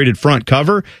Illustrated front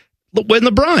cover. When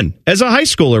LeBron, as a high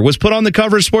schooler, was put on the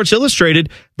cover of Sports Illustrated,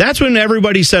 that's when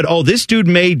everybody said, oh, this dude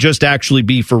may just actually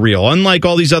be for real. Unlike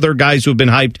all these other guys who have been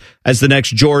hyped as the next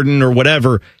Jordan or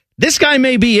whatever, this guy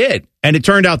may be it. And it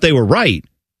turned out they were right.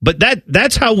 But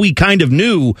that's how we kind of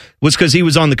knew, was because he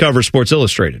was on the cover of Sports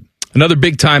Illustrated. Another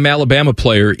big-time Alabama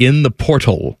player in the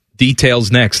portal. Details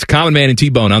next. Common Man and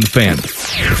T-Bone on the Fan.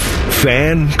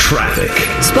 Fan Traffic.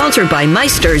 Sponsored by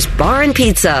Meister's Bar and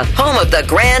Pizza, home of the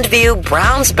Grandview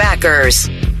Browns backers.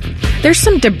 There's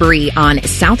some debris on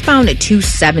southbound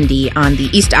 270 on the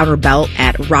East Outer Belt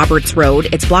at Roberts Road.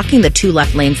 It's blocking the 2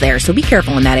 left lanes there, so be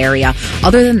careful in that area.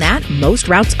 Other than that, most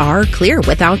routes are clear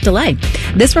without delay.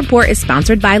 This report is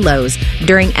sponsored by Lowe's.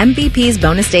 During MVP's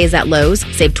bonus days at Lowe's,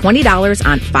 save $20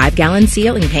 on 5-gallon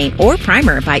ceiling paint or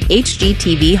primer by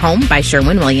HGTV Home by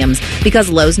Sherwin-Williams. Because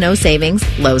Lowe's knows savings,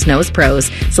 Lowe's knows pros.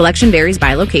 Selection varies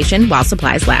by location while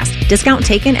supplies last. Discount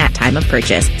taken at time of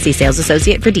purchase. See sales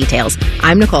associate for details.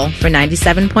 I'm Nicole for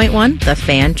 97.1 The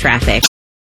Fan Traffic.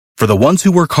 For the ones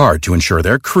who work hard to ensure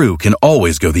their crew can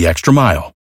always go the extra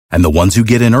mile, and the ones who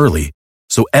get in early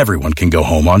so everyone can go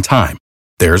home on time,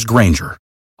 there's Grainger,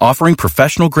 offering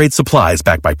professional-grade supplies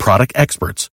backed by product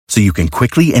experts so you can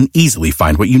quickly and easily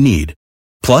find what you need.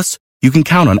 Plus, you can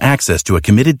count on access to a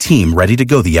committed team ready to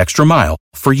go the extra mile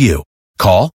for you.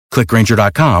 Call, click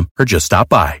Grainger.com, or just stop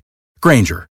by.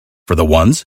 Grainger, for the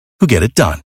ones who get it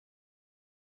done.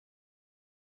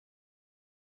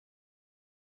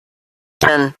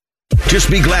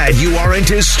 Just be glad you aren't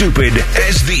as stupid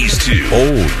as these two.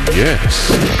 Oh, yes.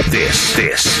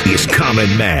 This is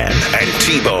Common Man and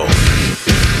T-Bone.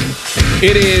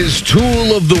 It is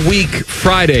Tool of the Week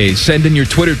Friday. Send in your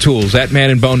Twitter tools at Man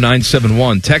and Bone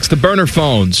 971. Text the burner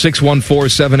phone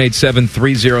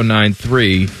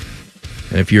 614-787-3093.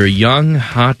 And if you're a young,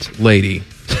 hot lady,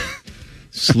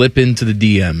 slip into the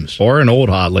DMs. Or an old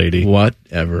hot lady.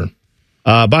 Whatever.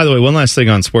 By the way, one last thing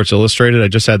on Sports Illustrated. I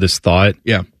just had this thought.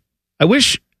 Yeah. I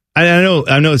wish, I know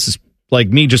this is like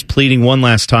me just pleading one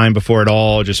last time before it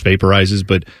all just vaporizes,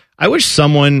 but I wish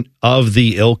someone of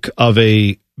the ilk of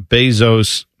a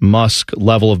Bezos, Musk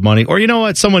level of money, or you know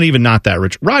what, someone even not that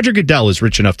rich. Roger Goodell is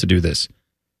rich enough to do this.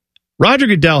 Roger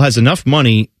Goodell has enough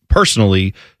money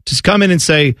personally to come in and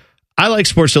say, I like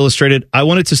Sports Illustrated. I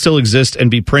want it to still exist and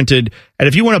be printed. And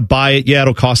if you want to buy it, yeah,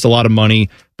 it'll cost a lot of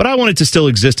money, but I want it to still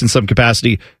exist in some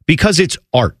capacity because it's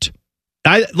art.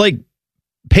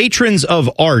 Patrons of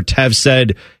art have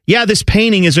said, yeah, this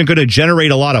painting isn't going to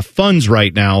generate a lot of funds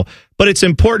right now, but it's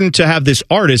important to have this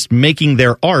artist making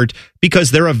their art because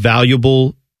they're a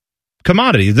valuable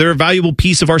commodity. They're a valuable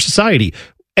piece of our society.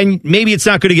 And maybe it's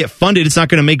not going to get funded. It's not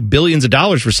going to make billions of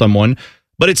dollars for someone,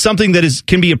 but it's something that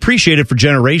can be appreciated for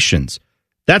generations.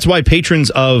 That's why patrons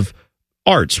of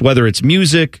arts, whether it's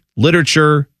music,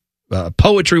 literature,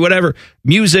 poetry, whatever,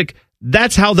 music,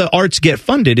 that's how the arts get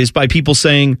funded, is by people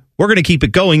saying, we're going to keep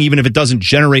it going even if it doesn't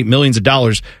generate millions of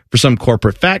dollars for some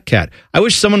corporate fat cat. I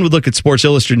wish someone would look at Sports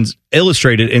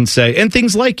Illustrated and say, and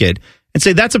things like it, and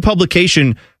say that's a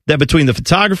publication that between the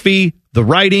photography, the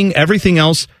writing, everything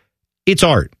else, it's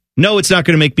art. No, it's not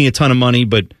going to make me a ton of money,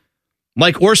 but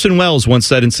like Orson Welles once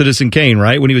said in Citizen Kane,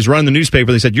 right? When he was running the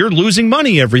newspaper, they said, you're losing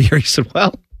money every year. He said,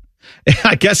 well,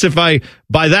 I guess by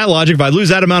that logic, if I lose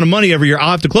that amount of money every year,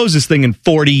 I'll have to close this thing in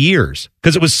 40 years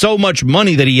because it was so much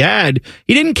money that he had.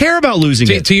 He didn't care about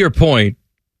losing it. To your point,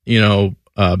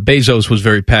 Bezos was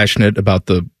very passionate about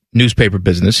the newspaper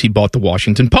business. He bought the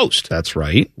Washington Post. That's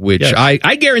right. Which yes.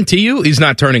 I guarantee you is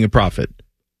not turning a profit.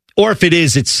 Or if it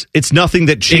is, it's nothing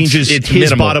that changes it's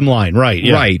his minimal. Bottom line. Right.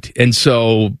 Yeah. Right. And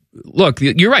so, look,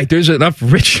 you're right. There's enough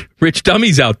rich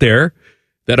dummies out there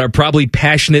that are probably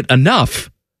passionate enough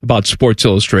about Sports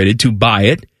Illustrated to buy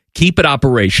it, keep it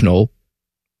operational,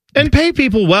 and pay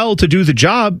people well to do the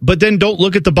job, but then don't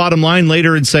look at the bottom line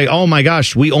later and say, oh my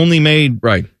gosh, we only made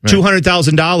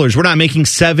 $200,000. We're not making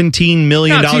 $17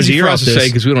 million a year off this.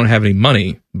 Because we don't have any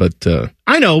money, but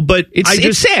I know, but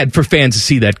it's sad for fans to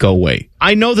see that go away.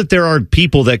 I know that there are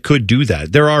people that could do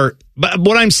that. But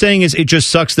what I'm saying is it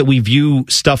just sucks that we view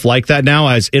stuff like that now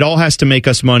as it all has to make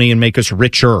us money and make us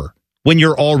richer. When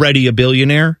you're already a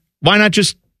billionaire, why not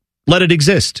just let it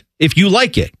exist? If you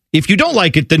like it. If you don't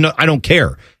like it, then I don't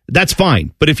care. That's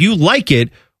fine. But if you like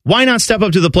it, why not step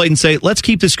up to the plate and say, let's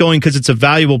keep this going because it's a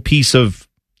valuable piece of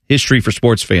history for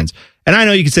sports fans. And I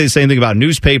know you can say the same thing about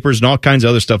newspapers and all kinds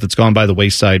of other stuff that's gone by the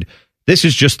wayside. This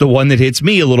is just the one that hits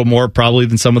me a little more probably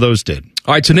than some of those did.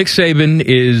 All right, so Nick Saban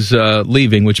is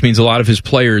leaving, which means a lot of his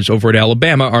players over at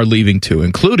Alabama are leaving too,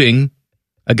 including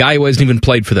a guy who hasn't even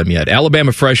played for them yet.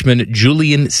 Alabama freshman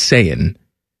Julian Sayin,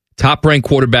 top-ranked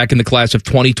quarterback in the class of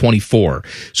 2024.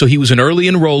 So he was an early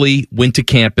enrollee, went to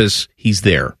campus. He's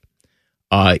there.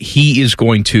 He is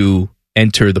going to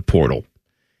enter the portal.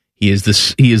 He is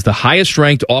the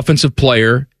highest-ranked offensive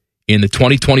player in the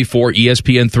 2024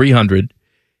 ESPN 300.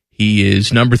 He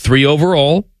is number 3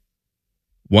 overall,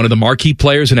 one of the marquee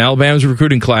players in Alabama's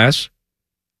recruiting class.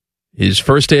 His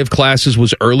first day of classes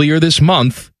was earlier this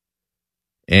month,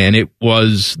 and it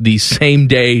was the same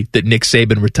day that Nick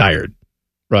Saban retired.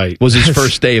 Right. Was his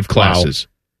first day of classes.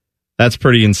 Wow. That's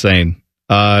pretty insane.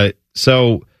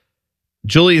 So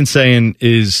Julian Sayin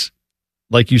is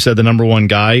like you said, the number one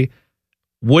guy,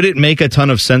 would it make a ton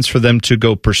of sense for them to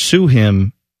go pursue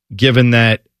him, given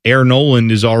that Air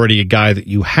Noland is already a guy that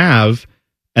you have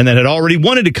and that had already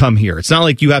wanted to come here? It's not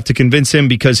like you have to convince him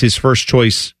because his first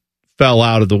choice fell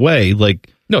out of the way.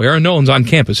 No, Aaron Nolan's on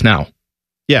campus now.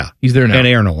 Yeah. He's there now. And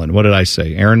Aaron Noland. What did I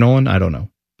say? Aaron Noland? I don't know.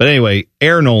 But anyway,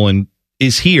 Aaron Noland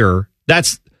is here.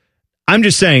 I'm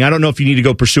just saying, I don't know if you need to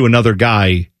go pursue another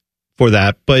guy for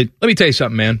that, but let me tell you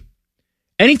something, man.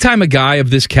 Anytime a guy of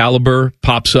this caliber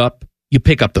pops up, you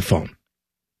pick up the phone.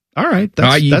 All right.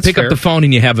 You pick up the phone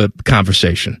and you have a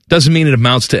conversation. Doesn't mean it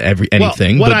amounts to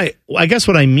anything. I guess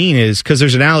what I mean is because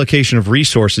there's an allocation of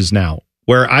resources now,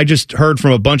 where I just heard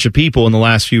from a bunch of people in the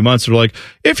last few months that are like,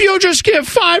 if you just give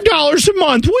 $5 a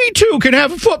month, we too can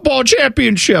have a football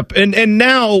championship. And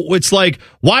now it's like,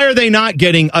 why are they not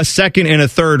getting a second and a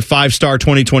third 5-star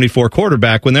 2024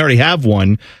 quarterback when they already have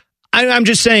one? I'm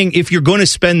just saying, if you're going to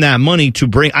spend that money to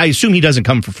bring, I assume he doesn't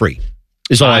come for free.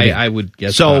 Is all I would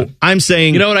guess. So I'm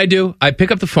saying, you know what I do? I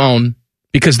pick up the phone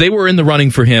because they were in the running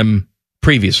for him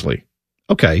previously.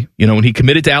 Okay. When he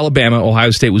committed to Alabama,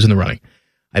 Ohio State was in the running.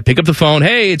 I pick up the phone.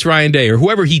 Hey, it's Ryan Day, or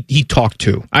whoever he talked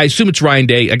to. I assume it's Ryan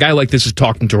Day. A guy like this is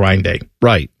talking to Ryan Day.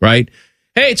 Right. Hey,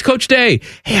 it's Coach Day.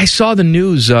 Hey, I saw the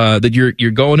news that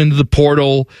you're going into the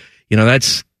portal.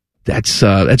 That's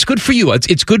good for you.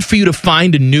 It's good for you to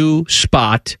find a new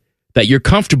spot that you're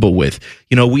comfortable with.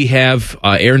 We have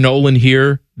Air Noland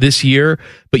here this year,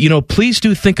 but please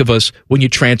do think of us when you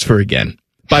transfer again.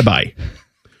 Bye-bye.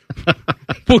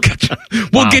 We'll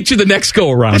get you the next go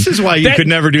around. This is why you could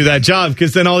never do that job,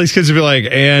 because then all these kids would be like,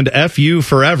 and F you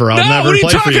forever. I'll never play for you.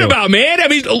 What are you talking about, man? I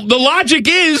mean, the logic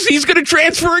is he's going to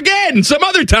transfer again some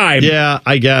other time. Yeah,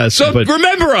 I guess. So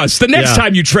remember us the next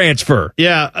time you transfer.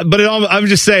 Yeah, but I'm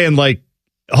just saying,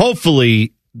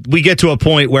 hopefully we get to a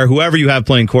point where whoever you have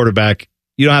playing quarterback,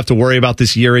 you don't have to worry about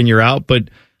this year in, year out. But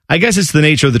I guess it's the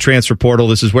nature of the transfer portal.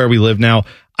 This is where we live now.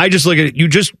 I just look at it. You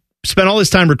just spent all this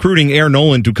time recruiting Air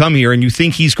Noland to come here, and you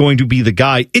think he's going to be the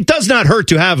guy. It does not hurt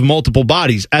to have multiple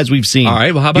bodies, as we've seen. All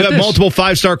right, well, how about you have multiple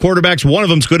 5-star quarterbacks. One of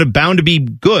them's bound to be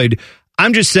good.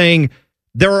 I'm just saying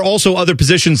there are also other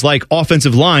positions like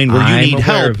offensive line where you need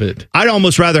help. I'd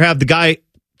almost rather have the guy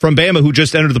from Bama who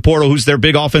just entered the portal, who's their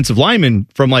big offensive lineman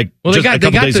from a couple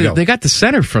days ago. They got the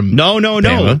center from No.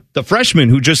 The freshman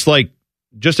who just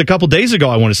a couple days ago,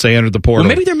 I want to say, entered the portal. Well,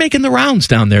 maybe they're making the rounds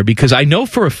down there, because I know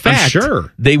for a fact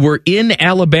they were in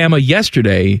Alabama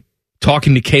yesterday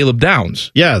talking to Caleb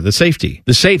Downs. Yeah, the safety.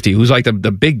 Who's like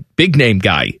the big name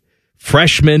guy.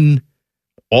 Freshman,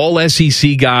 all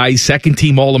SEC guy, second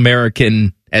team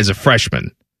All-American as a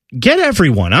freshman. Get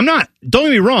everyone. Don't get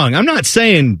me wrong. I'm not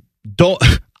saying don't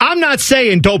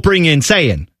bring in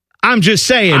saying. I'm just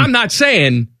saying. I'm not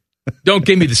saying don't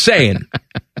give me the saying.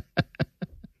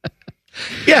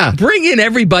 Yeah. Bring in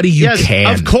everybody you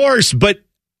can. Of course, but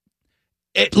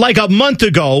like a month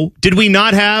ago, did we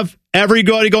not have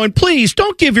everybody going, please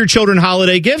don't give your children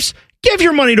holiday gifts. Give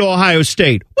your money to Ohio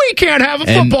State. We can't have a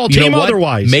football team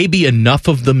otherwise. Maybe enough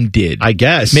of them did. I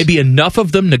guess. Maybe enough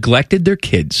of them neglected their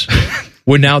kids,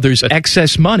 where now there's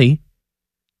excess money.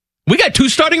 We got 2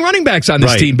 starting running backs on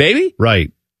this team, baby.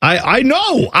 Right. I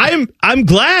know. I'm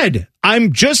glad.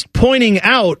 I'm just pointing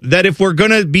out that if we're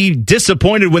going to be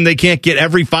disappointed when they can't get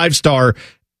every 5-star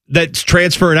that's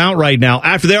transferring out right now,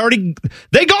 after they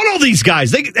got all these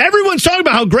guys. Everyone's talking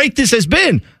about how great this has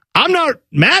been. I'm not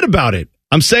mad about it.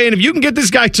 I'm saying if you can get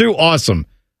this guy too, awesome.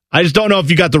 I just don't know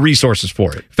if you got the resources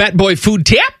for it. Fat Boy Food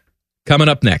Tip coming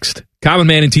up next. Common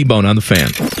Man and T-Bone on the Fan.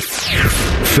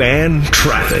 Fan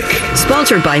Traffic.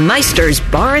 Sponsored by Meister's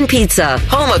Bar and Pizza,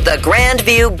 home of the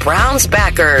Grandview Browns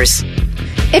backers.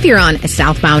 If you're on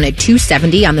southbound at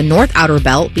 270 on the North Outer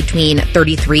Belt between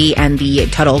 33 and the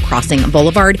Tuttle Crossing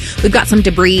Boulevard, we've got some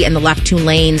debris in the left 2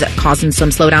 lanes causing some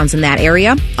slowdowns in that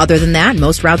area. Other than that,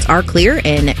 most routes are clear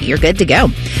and you're good to go.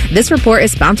 This report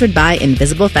is sponsored by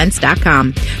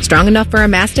InvisibleFence.com. Strong enough for a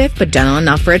Mastiff, but gentle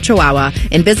enough for a Chihuahua.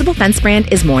 Invisible Fence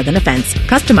brand is more than a fence.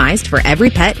 Customized for every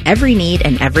pet, every need,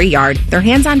 and every yard. Their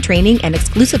hands-on training and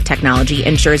exclusive technology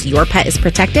ensures your pet is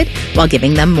protected while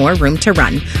giving them more room to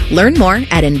run. Learn more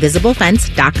at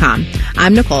InvisibleFence.com.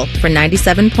 I'm Nicole for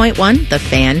 97.1 The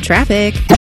Fan Traffic.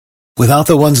 Without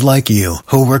the ones like you,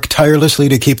 who work tirelessly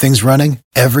to keep things running,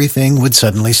 everything would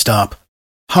suddenly stop.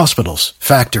 Hospitals,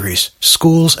 factories,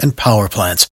 schools, and power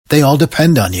plants, they all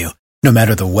depend on you. No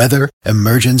matter the weather,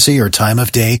 emergency, or time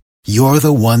of day, you're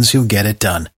the ones who get it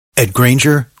done. At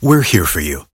Grainger, we're here for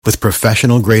you with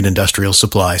professional-grade industrial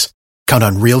supplies. Count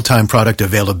on real-time product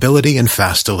availability and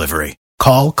fast delivery.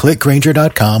 Call, click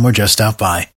Grainger.com, or just stop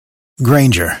by.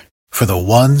 Grainger, for the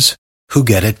ones who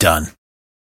get it done.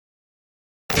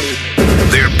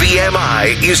 Their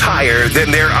BMI is higher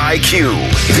than their IQ.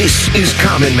 This is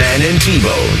Common Man and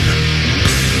T-Bone.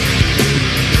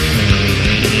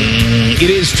 It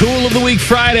is Tool of the Week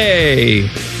Friday.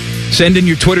 Send in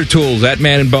your Twitter tools at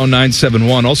Man and Bone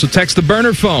 971. Also text the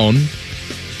burner phone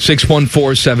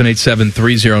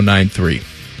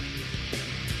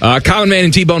 614-787-3093. Common Man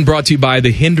and T-Bone brought to you by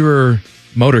the Hinderer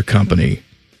Motor Company.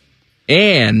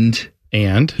 And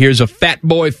here's a Fat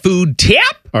Boy food tip.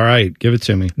 All right, give it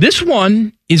to me. This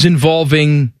one is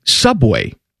involving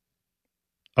Subway.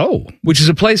 Oh. Which is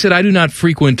a place that I do not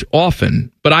frequent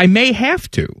often, but I may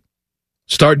have to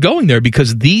start going there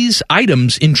because these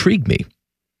items intrigue me.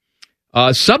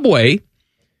 Subway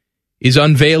is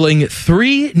unveiling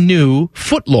 3 new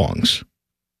footlongs.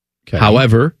 Okay.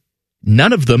 However,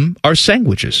 none of them are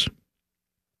sandwiches.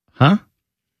 Huh?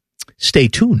 Stay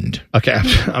tuned. Okay,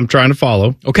 I'm trying to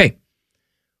follow. Okay.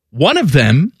 One of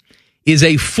them is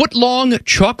a footlong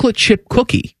chocolate chip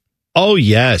cookie. Oh,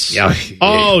 yes.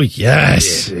 Oh,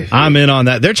 yes. I'm in on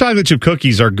that. Their chocolate chip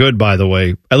cookies are good, by the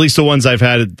way. At least the ones I've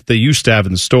had, they used to have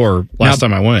in the store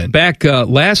time I went. Back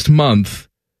last month,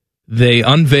 they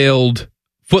unveiled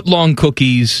footlong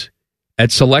cookies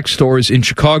at select stores in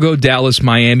Chicago, Dallas,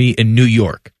 Miami, and New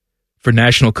York for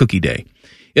National Cookie Day.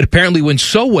 It apparently went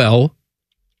so well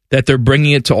that they're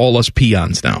bringing it to all us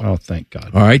peons now. Oh, thank God.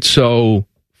 All right, so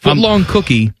footlong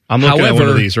cookie. I'm looking however, at one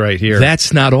of these right here.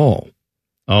 That's not all.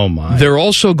 Oh, my. They're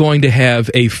also going to have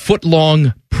a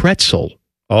footlong pretzel.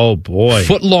 Oh, boy.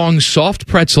 Footlong soft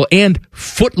pretzel and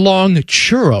footlong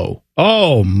churro.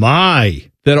 Oh, my.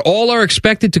 That all are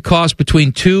expected to cost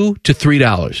between $2 to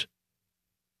 $3.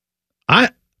 I'm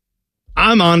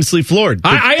honestly floored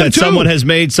I am that too. someone has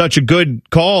made such a good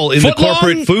call in the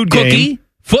corporate food cookie, game.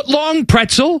 Footlong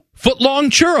pretzel, footlong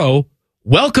churro.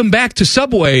 Welcome back to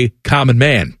Subway, Common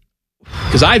Man.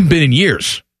 Because I haven't been in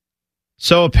years.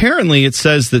 So apparently it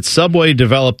says that Subway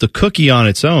developed the cookie on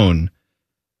its own,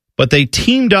 but they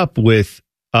teamed up with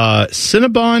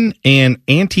Cinnabon and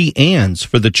Auntie Anne's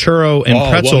for the churro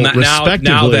and pretzel, respectively.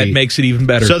 Now that makes it even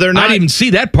better. So they're not, I didn't even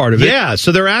see that part of it. Yeah,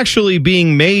 so they're actually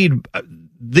being made.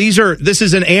 This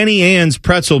is an Auntie Anne's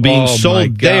pretzel being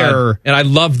sold there, and I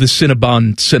love the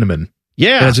Cinnabon cinnamon.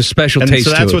 Yeah, it has a special taste.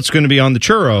 So that's to it. what's going to be on the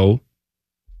churro.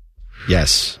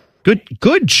 Yes, good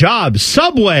job,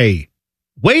 Subway.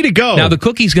 Way to go! Now the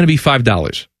cookie's going to be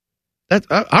 $5. That's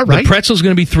all right. The pretzel's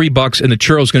going to be $3, and the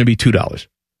churro's going to be $2.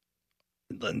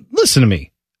 Listen to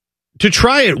me. To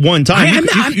try it one time,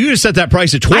 you just set that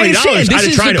price at $20. This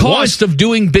is the cost of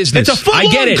doing business. It's a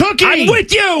footlong cookie. I'm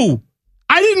with you.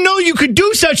 I didn't know you could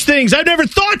do such things. I've never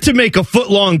thought to make a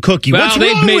footlong cookie. Well, What's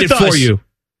they've wrong made with it us? for you.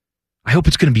 I hope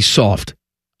it's going to be soft.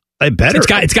 I better.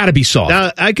 It's got to be soft.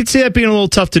 Now, I could see that being a little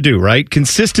tough to do, right?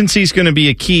 Consistency is going to be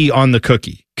a key on the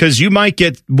cookie because you might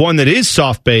get one that is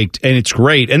soft baked and it's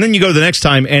great, and then you go the next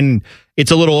time and it's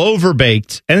a little over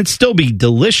baked and it'd still be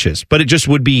delicious, but it just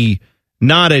would be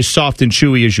not as soft and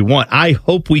chewy as you want. I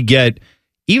hope we get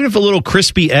even if a little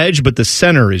crispy edge, but the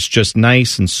center is just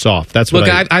nice and soft. That's what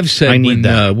I've said. I need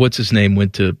that. What's his name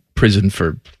went to prison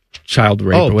for child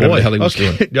rape or whatever the hell he was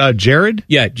doing. Jared?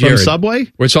 Yeah, Jared. From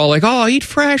Subway? Where it's all like, oh, eat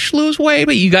fresh, lose weight,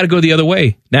 but you got to go the other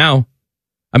way now.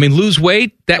 I mean, lose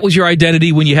weight, that was your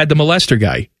identity when you had the molester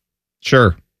guy.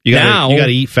 Sure. You got to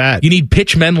eat fat. You need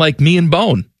pitch men like me and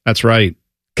Bone. That's right.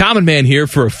 Common Man here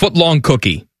for a footlong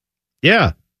cookie.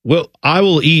 Yeah. Well, I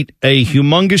will eat a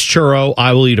humongous churro.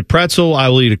 I will eat a pretzel. I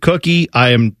will eat a cookie.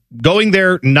 I am going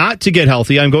there not to get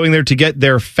healthy. I'm going there to get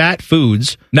their fat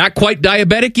foods. Not quite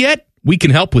diabetic yet? We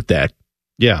can help with that.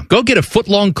 Yeah. Go get a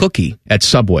footlong cookie at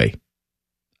Subway.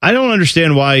 I don't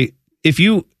understand why, if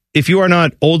you are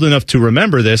not old enough to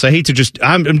remember this, I hate to just,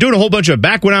 I'm doing a whole bunch of,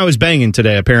 back when I was banging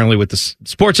today, apparently, with the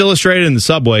Sports Illustrated and the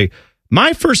Subway.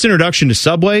 My first introduction to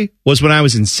Subway was when I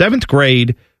was in 7th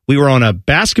grade. We were on a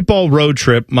basketball road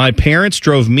trip. My parents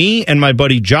drove me and my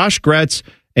buddy Josh Gretz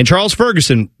and Charles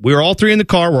Ferguson. We were all three in the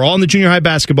car. We're all on the junior high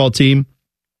basketball team.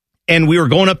 And we were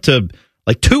going up to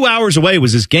like 2 hours away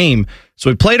was this game. So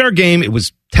we played our game. It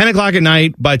was 10 o'clock at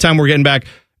night. By the time we were getting back,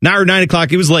 9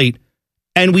 o'clock, it was late.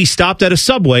 And we stopped at a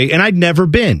Subway, and I'd never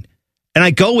been. And I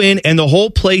go in, and the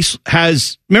whole place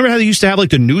has, remember how they used to have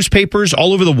like the newspapers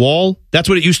all over the wall? That's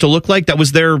what it used to look like. That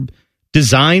was their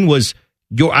design was,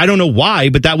 I don't know why,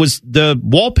 but that was the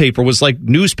wallpaper was like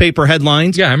newspaper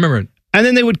headlines. Yeah, I remember it. And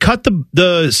then they would cut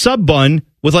the sub bun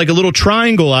with like a little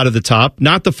triangle out of the top,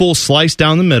 not the full slice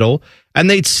down the middle. And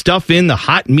they'd stuff in the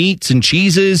hot meats and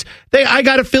cheeses. I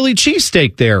got a Philly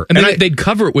cheesesteak there. And then they'd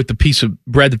cover it with the piece of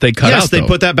bread that they cut out. Yes, they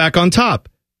put that back on top.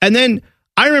 And then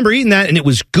I remember eating that, and it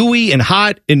was gooey and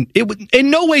hot. And it in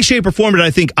no way, shape, or form did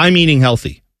I think I'm eating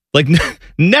healthy. Like,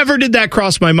 never did that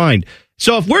cross my mind.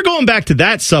 So if we're going back to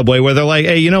that Subway where they're like,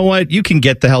 hey, you know what? You can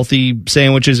get the healthy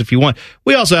sandwiches if you want.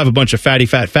 We also have a bunch of fatty,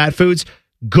 fat foods.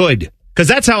 Good. Because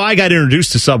that's how I got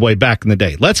introduced to Subway back in the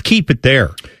day. Let's keep it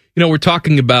there. You know, we're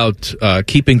talking about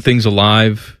keeping things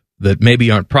alive that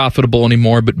maybe aren't profitable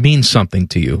anymore, but mean something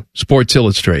to you. Sports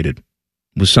Illustrated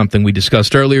was something we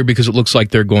discussed earlier because it looks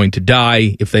like they're going to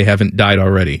die if they haven't died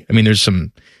already. I mean, there's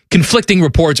some conflicting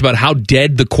reports about how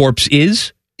dead the corpse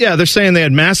is. Yeah, they're saying they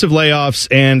had massive layoffs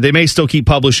and they may still keep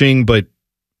publishing, but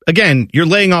again, you're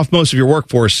laying off most of your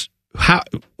workforce. How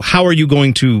are you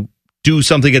going to do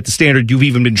something at the standard you've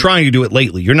even been trying to do it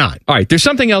lately? You're not. All right, there's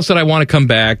something else that I want to come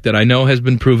back that I know has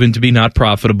been proven to be not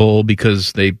profitable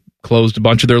because they closed a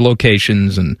bunch of their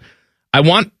locations, and I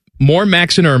want more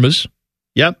Max and Irma's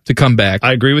to come back.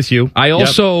 I agree with you. I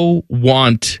also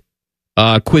want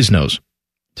Quiznos.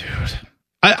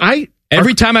 Dude.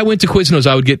 Every time I went to Quiznos,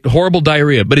 I would get horrible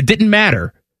diarrhea, but it didn't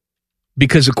matter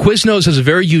because a Quiznos has a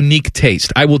very unique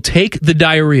taste. I will take the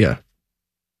diarrhea.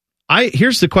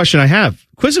 Here's the question I have.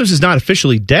 Quiznos is not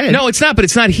officially dead. No, it's not, but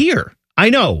it's not here. I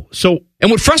know.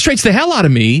 And what frustrates the hell out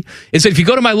of me is that if you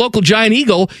go to my local Giant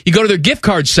Eagle, you go to their gift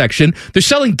cards section, they're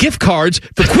selling gift cards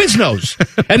for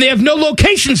Quiznos, and they have no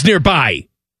locations nearby.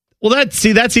 Well, that's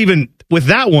even, with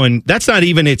that one, that's not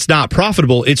even, it's not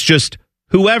profitable. It's just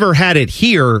whoever had it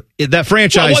here, that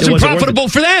franchise. Well, it wasn't profitable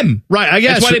for them. Right, I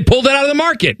guess. That's why they pulled it out of the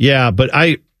market. Yeah, but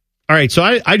all right, so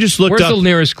I just looked up. Where's the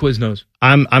nearest Quiznos?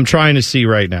 I'm trying to see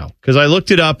right now because I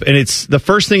looked it up and it's the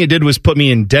first thing it did was put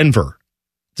me in Denver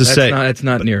that's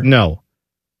not near. No.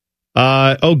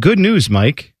 Good news,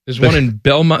 Mike. There's one in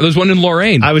Belmont. There's one in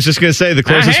Lorraine. I was just going to say the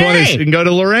closest one is you can go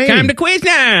to Lorraine. Come to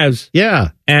Quiznos. Yeah.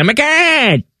 Oh my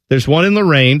God. There's one in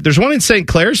Lorraine. There's one in St.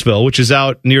 Clairsville, which is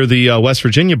out near the West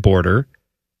Virginia border.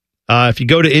 If you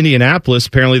go to Indianapolis,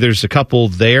 apparently there's a couple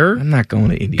there. I'm not going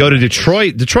to Indianapolis. Go to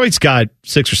Detroit. Detroit's got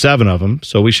 6 or 7 of them,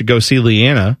 so we should go see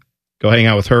Leanna. Go hang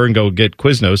out with her and go get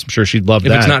Quiznos. I'm sure she'd love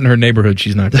that. If it's not in her neighborhood,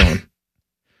 she's not going.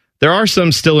 There are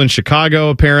some still in Chicago,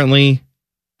 apparently.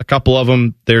 A couple of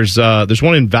them. There's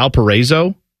one in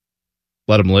Valparaiso.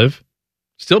 Let them live.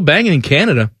 Still banging in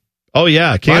Canada. Oh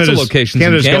yeah, Lots of locations.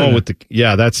 Canada's in Canada. going with the.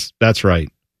 Yeah, that's right.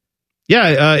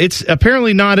 Yeah, it's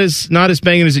apparently not as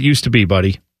banging as it used to be,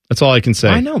 buddy. That's all I can say.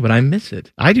 I know, but I miss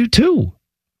it. I do too.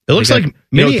 It looks like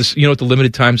you know what the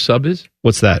limited time sub is?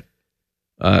 What's that?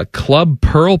 Club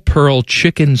Pearl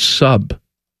Chicken Sub.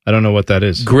 I don't know what that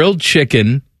is. Grilled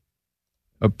chicken.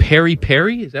 A peri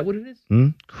peri? Is that what it is?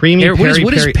 Creamy peri peri.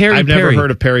 What is peri I've never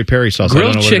heard of peri peri sauce. Grilled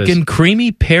I don't know chicken, what it is.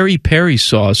 creamy peri peri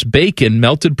sauce, bacon,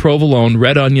 melted provolone,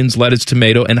 red onions, lettuce,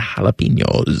 tomato, and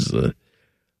jalapenos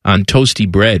on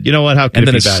toasty bread. You know what? How could and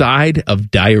it then be a bad? side of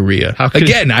diarrhea.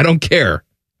 Again, I don't care.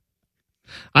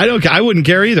 I wouldn't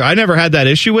care either. I never had that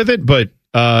issue with it, but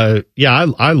I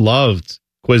loved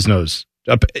Quiznos.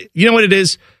 You know what it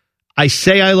is? I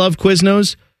say I love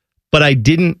Quiznos, but I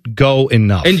didn't go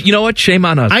enough. And you know what? Shame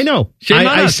on us. I know. Shame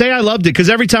on us. I say I loved it because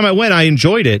every time I went, I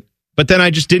enjoyed it, but then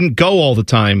I just didn't go all the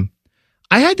time.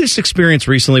 I had this experience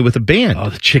recently with a band. Oh,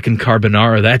 the chicken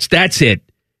carbonara. That's it.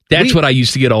 That's what I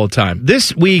used to get all the time.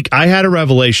 This week, I had a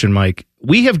revelation, Mike.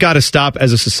 We have got to stop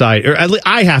as a society, or at least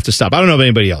I have to stop. I don't know about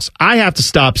anybody else. I have to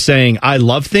stop saying I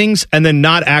love things and then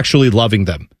not actually loving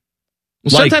them.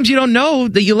 Well, sometimes you don't know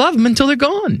that you love them until they're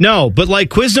gone. No, but like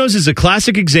Quiznos is a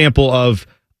classic example of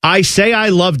I say I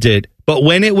loved it, but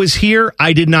when it was here,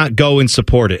 I did not go and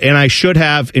support it. And I should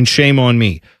have, and shame on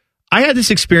me. I had this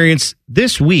experience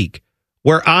this week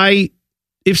where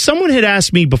if someone had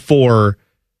asked me before,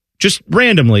 just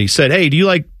randomly said, hey, do you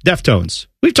like Deftones?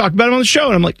 We've talked about them on the show.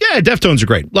 And I'm like, yeah, Deftones are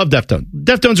great. Love Deftones.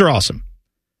 Deftones are awesome.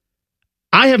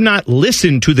 I have not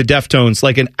listened to the Deftones,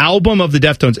 like an album of the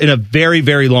Deftones, in a very,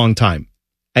 very long time.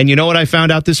 And you know what I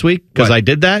found out this week? Because I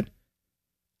did that.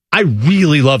 I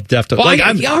really love Deftones.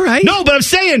 Well, all right. No, but I'm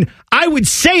saying I would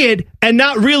say it and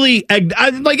not really.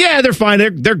 They're fine.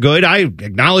 They're good. I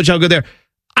acknowledge how good they are.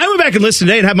 I went back and listened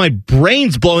today and had my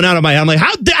brains blown out of my head. I'm like,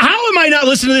 how am I not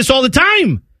listening to this all the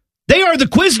time? They are the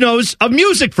Quiznos of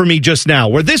music for me just now.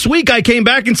 Where this week I came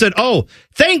back and said, oh,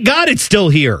 thank God it's still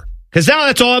here. Because now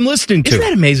that's all I'm listening to. Isn't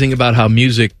that amazing about how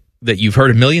music that you've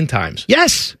heard a million times?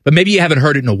 Yes. But maybe you haven't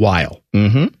heard it in a while.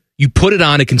 Mm-hmm. You put it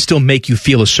on, it can still make you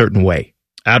feel a certain way.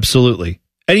 Absolutely.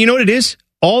 And you know what it is?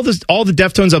 All the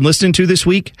Deftones I'm listening to this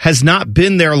week has not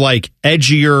been their like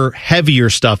edgier, heavier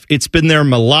stuff. It's been their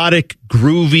melodic,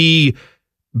 groovy,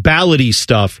 ballady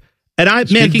stuff. And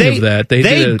Speaking of that,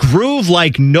 they groove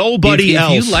like nobody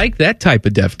else. If you like that type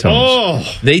of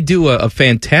Deftones, they do a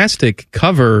fantastic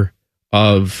cover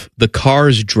of The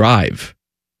Cars Drive.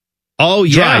 Oh,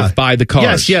 yeah. Drive by the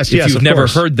Cars. Yes. If you've never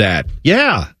heard that.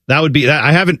 Yeah. That would be that.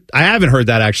 I haven't heard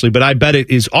that actually, but I bet it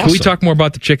is awesome. Can we talk more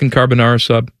about the chicken carbonara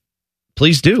sub?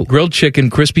 Please do. Grilled chicken,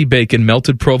 crispy bacon,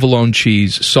 melted provolone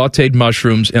cheese, sautéed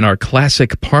mushrooms, and our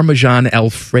classic Parmesan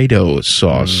Alfredo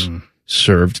sauce.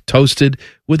 Served toasted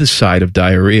with a side of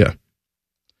diarrhea.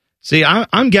 See,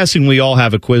 I'm guessing we all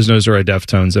have a Quiznos or a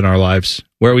Deftones in our lives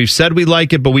where we've said we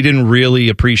like it, but we didn't really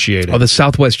appreciate it. Oh, the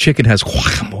Southwest chicken has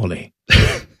guacamole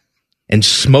and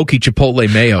smoky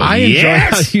chipotle mayo. I enjoy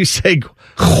how you say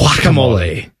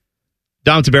guacamole.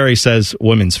 Dom Taberry says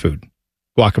women's food.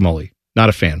 Guacamole. Not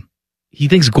a fan. He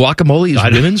thinks guacamole is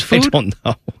women's food? I don't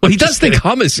know. Well, he does think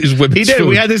hummus is women's food. He did.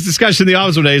 We had this discussion in the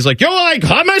office one day. He's like, you like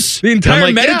hummus? The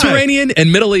entire Mediterranean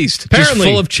and Middle East. Apparently. Just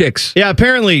full of chicks. Yeah,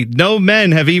 apparently no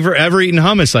men have ever eaten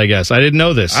hummus, I guess. I didn't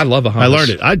know this. I love a hummus. I learned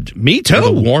it. Me too.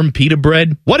 The warm pita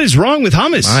bread. What is wrong with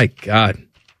hummus? My God.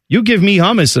 You give me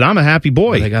hummus and I'm a happy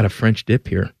boy. They got a French dip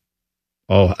here.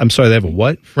 Oh, I'm sorry. They have a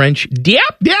what? French dip.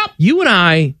 Yep. You and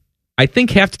I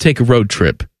think, have to take a road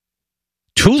trip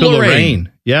to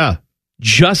Lorraine. Yeah.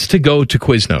 Just to go to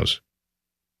Quiznos.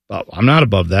 Oh, I'm not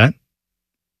above that.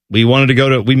 We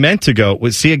meant to go.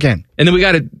 See again. And then we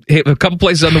got to hit a couple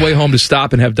places on the way home to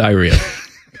stop and have diarrhea.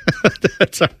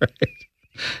 That's all right.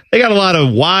 They got a lot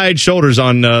of wide shoulders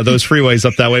on those freeways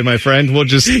up that way, my friend. We'll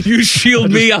just... You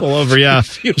shield me up. Pull over, yeah.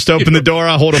 Just open the door.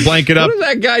 I'll hold a blanket up. What is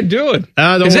that guy doing?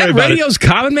 Is that Radio's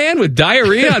Common Man with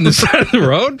diarrhea on the side of the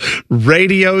road?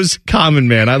 Radio's Common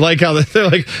Man. I like how they're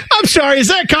like, I'm sorry, is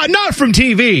that not from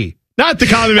TV? Not the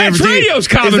Common Man. That's Radio's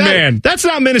Common Man. That's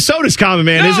not Minnesota's Common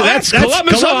Man, is it? That's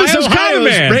Columbus, Ohio's Common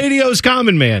Man. Radio's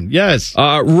Common Man, yes.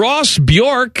 Ross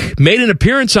Bjork made an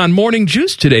appearance on Morning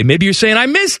Juice today. Maybe you're saying, I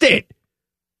missed it.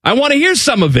 I want to hear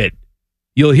some of it.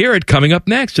 You'll hear it coming up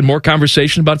next, and more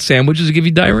conversation about sandwiches that give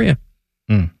you diarrhea.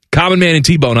 Common Man and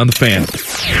T-Bone on the Fan.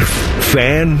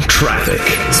 Fan Traffic.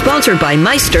 Sponsored by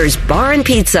Meister's Bar and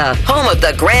Pizza, home of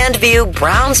the Grandview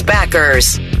Browns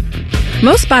backers.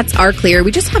 Most spots are clear.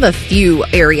 We just have a few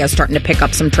areas starting to pick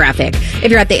up some traffic. If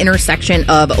you're at the intersection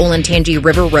of Olentangy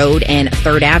River Road and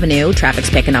 3rd Avenue, traffic's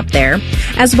picking up there,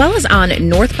 as well as on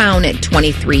northbound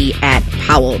 23 at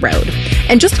Powell Road.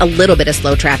 And just a little bit of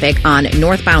slow traffic on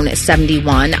northbound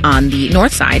 71 on the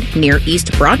north side near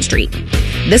East Broad Street.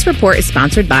 This report is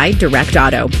sponsored by Direct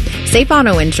Auto. Safe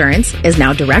Auto Insurance is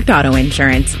now Direct Auto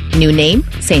Insurance. New name,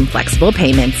 same flexible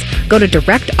payments. Go to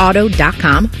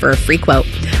directauto.com for a free quote.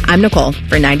 I'm Nicole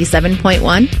for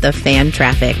 97.1 The Fan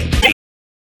Traffic.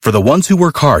 For the ones who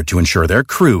work hard to ensure their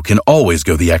crew can always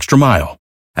go the extra mile,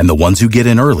 and the ones who get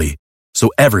in early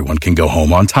so everyone can go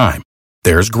home on time,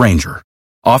 there's Grainger,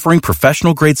 offering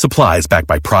professional-grade supplies backed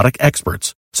by product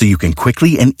experts so you can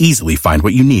quickly and easily find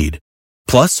what you need.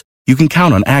 Plus, you can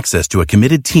count on access to a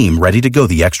committed team ready to go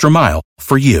the extra mile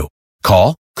for you.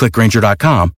 Call, click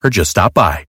Grainger.com, or just stop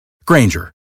by.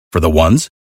 Grainger, for the ones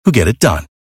who get it done.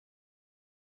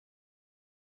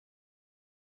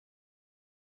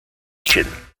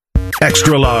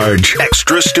 Extra large,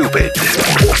 extra stupid.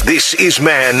 This is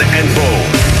Man and Bone.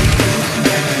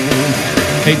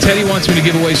 Hey, Teddy wants me to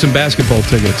give away some basketball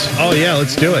tickets. Oh, yeah,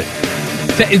 let's do it.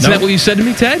 Is that what you said to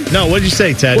me, Ted? No, what did you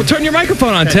say, Ted? Well, turn your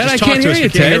microphone on, Ted. I can't hear you,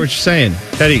 Ted. I can't hear what you're saying.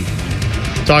 Teddy,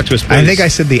 talk to us, please. I think I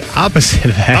said the opposite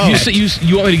of that.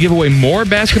 You want me to give away more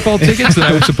basketball tickets than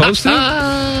I was supposed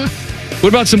to? What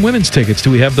about some women's tickets?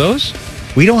 Do we have those?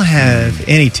 We don't have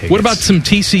any tickets. What about some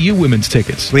TCU women's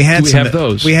tickets? Do we have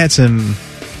those? We had some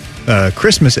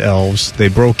Christmas elves. They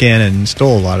broke in and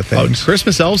stole a lot of things. Oh,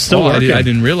 Christmas elves still working? I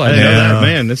didn't realize that. Know that.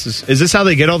 Man, is this how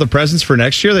they get all the presents for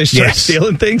next year? They start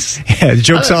stealing things? Yeah, the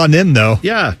joke's on them, though.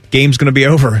 Yeah. Game's going to be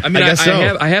over. I mean, I guess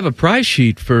so. I have a prize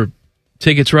sheet for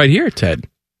tickets right here, Ted.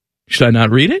 Should I not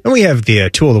read it? And we have the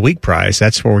Tool of the Week prize.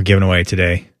 That's what we're giving away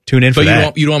today. Tune in for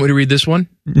that. You don't want me to read this one?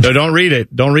 No, don't read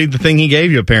it. Don't read the thing he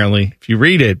gave you, apparently. If you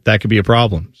read it, that could be a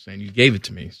problem. Saying you gave it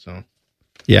to me, so.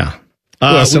 Yeah.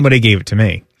 Well, somebody gave it to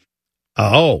me.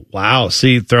 Oh, wow.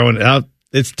 See, throwing it out.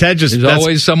 It's Ted just... There's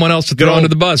always someone else to throw under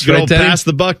the bus, right, Ted? Pass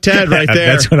the buck, Ted, right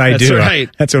there. That's what I do. Right.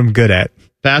 That's what I'm good at.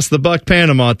 Pass the buck,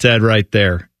 Panama, Ted, right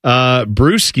there.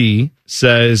 Brewski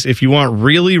says, if you want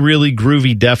really, really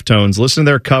groovy Deftones, listen to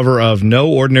their cover of No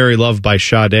Ordinary Love by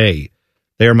Sade.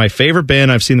 They are my favorite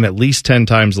band. I've seen them at least 10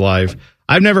 times live.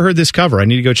 I've never heard this cover. I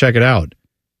need to go check it out.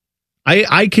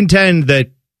 I contend that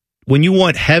when you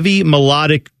want heavy,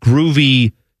 melodic,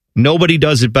 groovy, nobody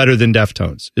does it better than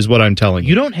Deftones, is what I'm telling you.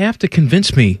 You don't have to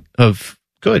convince me of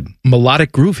good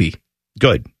melodic groovy.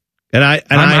 Good. And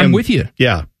I'm with you.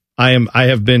 Yeah. I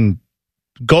have been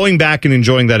going back and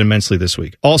enjoying that immensely this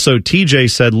week. Also,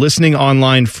 TJ said, listening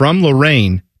online from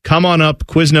Lorraine, come on up,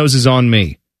 Quiznos is on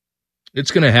me. It's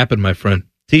going to happen, my friend.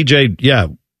 TJ, yeah.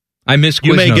 I miss Quiznos.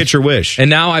 You may get your wish. And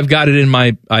now I've got it in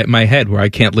my head where I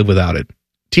can't live without it.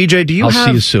 TJ, I'll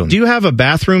see you soon. Do you have a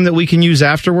bathroom that we can use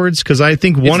afterwards? Because I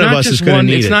think one of us is going to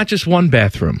need it. It's not just one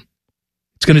bathroom.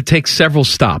 It's going to take several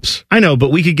stops. I know,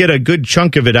 but we could get a good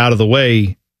chunk of it out of the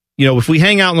way. You know, if we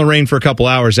hang out in Lorraine for a couple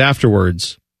hours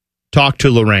afterwards, talk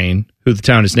to Lorraine, who the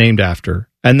town is named after,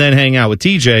 and then hang out with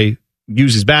TJ,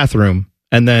 use his bathroom,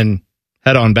 and then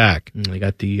head on back. They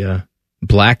got the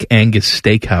Black Angus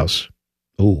Steakhouse.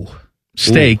 Ooh.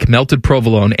 Steak, melted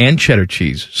provolone, and cheddar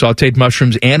cheese, sautéed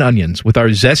mushrooms and onions with our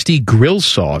zesty grill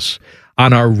sauce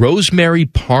on our rosemary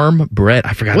parm bread.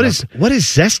 I forgot what is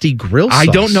zesty grill sauce? I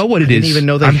don't know what it is. I didn't even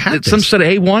know they had it's some sort of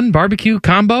A1 barbecue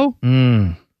combo.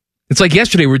 It's like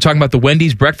yesterday we were talking about the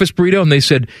Wendy's breakfast burrito, and they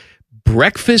said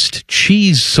breakfast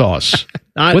cheese sauce.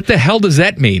 What the hell does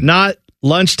that mean? Not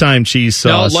lunchtime cheese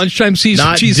sauce. No, lunchtime cheese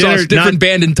sauce, different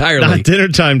band entirely. Not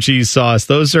dinnertime cheese sauce.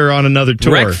 Those are on another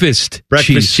tour. Breakfast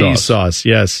cheese sauce.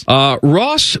 Yes.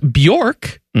 Ross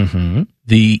Bjork,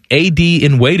 the AD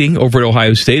in waiting over at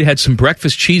Ohio State, had some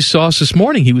breakfast cheese sauce this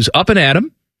morning. He was up and at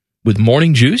 'em with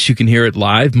Morning Juice. You can hear it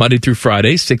live Monday through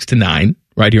Friday, 6 to 9,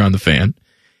 right here on The Fan.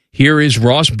 Here is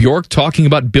Ross Bjork talking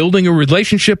about building a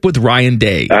relationship with Ryan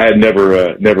Day. I had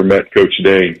never met Coach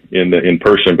Day in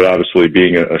person, but obviously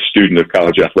being a student of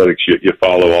college athletics, you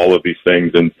follow all of these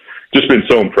things, and just been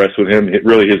so impressed with him.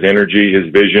 Really, his energy,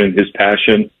 his vision, his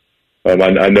passion.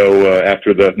 I know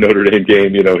after the Notre Dame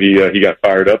game, he got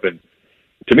fired up, and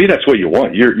to me, that's what you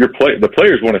want. The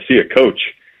players want to see a coach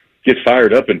get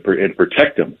fired up and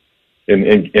protect them.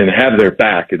 And have their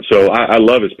back. And so I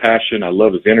love his passion. I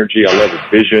love his energy. I love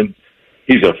his vision.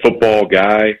 He's a football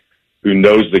guy who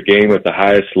knows the game at the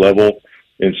highest level.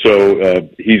 And so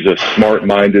he's a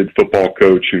smart-minded football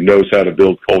coach who knows how to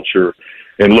build culture.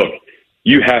 And look,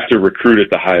 you have to recruit at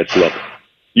the highest level.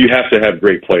 You have to have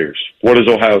great players. What does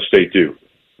Ohio State do?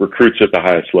 Recruits at the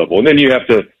highest level. And then you have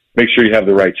to make sure you have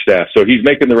the right staff. So he's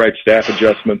making the right staff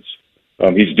adjustments.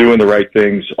 He's doing the right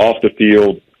things off the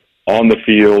field, on the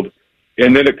field.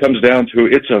 And then it comes down to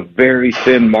it's a very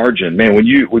thin margin, man. When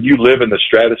you live in the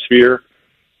stratosphere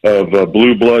of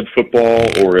blue blood football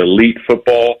or elite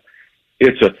football,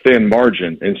 it's a thin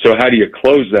margin. And so, how do you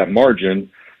close that margin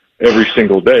every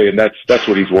single day? And that's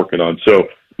what he's working on. So,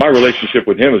 my relationship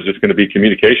with him is just going to be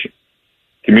communication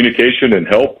and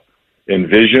help, and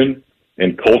vision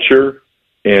and culture,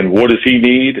 and what does he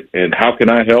need, and how can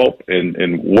I help,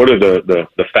 and what are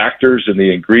the factors and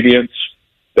the ingredients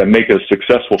that make a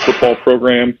successful football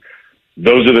program.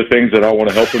 Those are the things that I want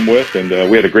to help him with. And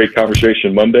we had a great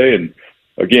conversation Monday. And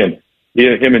again,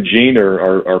 him and Gene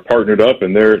are partnered up,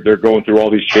 and they're going through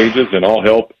all these changes, and I'll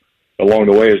help along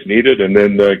the way as needed, and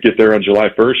then get there on July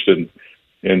 1st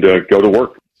and go to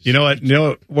work. You know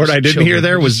what word I didn't hear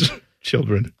there was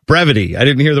children. Brevity. I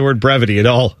didn't hear the word brevity at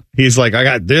all. He's like, I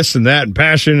got this and that and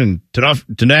passion and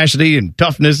tenacity and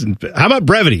toughness. And how about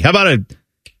brevity? How about a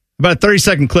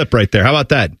 30-second clip right there. How about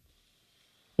that? What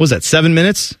was that, 7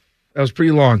 minutes? That was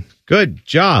pretty long. Good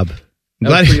job.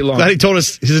 Glad he told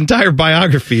us his entire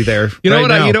biography there. You know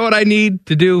what I need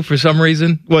to do for some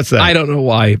reason? What's that? I don't know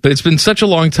why, but it's been such a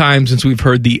long time since we've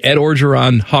heard the Ed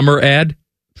Orgeron Hummer ad.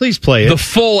 Please play it. The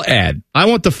full ad. I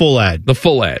want the full ad. The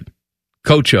full ad.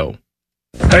 Coach O.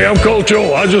 Hey, I'm Coach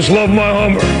O. I just love my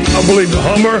Hummer. I believe the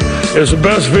Hummer is the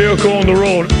best vehicle on the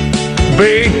road.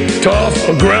 Big, tough,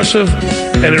 aggressive,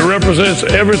 and it represents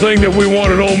everything that we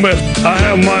want at Ole Miss. I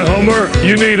have my Hummer.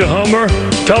 You need a Hummer.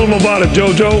 Tell them about it,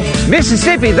 JoJo.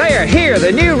 Mississippi, they are here.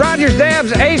 The new Rogers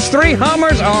Dabbs H3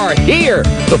 Hummers are here.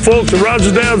 The folks at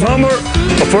Rogers Dabbs Hummer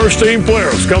are first-team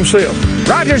players. Come see them.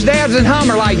 Rogers Dabbs and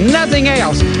Hummer like nothing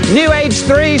else. New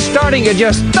H3 starting at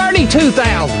just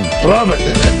 $32,000. Love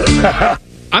it.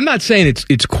 I'm not saying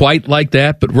it's quite like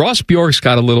that, but Ross Bjork's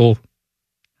got a little...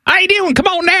 How you doing? Come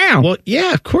on now. Well,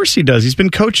 yeah, of course he does. He's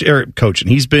been coaching.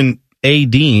 He's been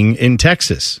ADing in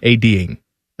Texas. ADing.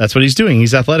 That's what he's doing.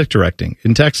 He's athletic directing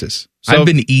in Texas. So, I've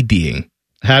been EDing.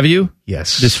 Have you?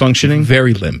 Yes. Dysfunctioning?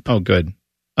 Very limp. Oh, good.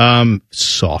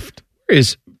 Soft. Where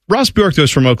is Ross Bjork?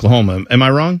 Goes from Oklahoma. Am I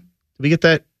wrong? Did we get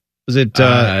that? Was it?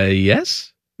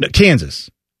 Yes. No, Kansas.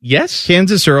 Yes.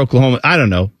 Kansas or Oklahoma? I don't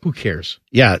know. Who cares?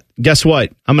 Yeah. Guess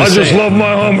what? I just love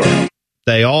my Hummer.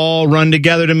 They all run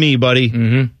together to me, buddy.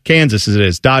 Mm-hmm. Kansas as it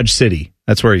is. Dodge City.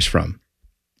 That's where he's from.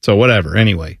 So whatever.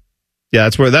 Anyway. Yeah,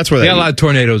 that's where they got a lot of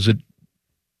tornadoes at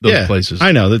those places.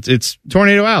 I know. It's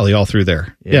Tornado Alley all through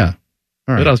there. Yeah.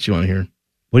 All right. What else do you want to hear?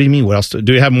 What do you mean? What else?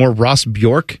 Do you have more Ross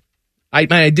Bjork? I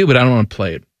do, but I don't want to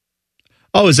play it.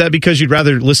 Oh, is that because you'd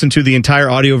rather listen to the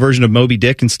entire audio version of Moby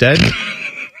Dick instead?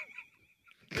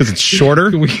 Because it's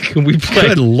shorter? Can we play?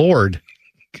 Good Lord.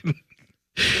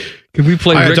 Can we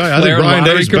play Ric Flair? I think Ryan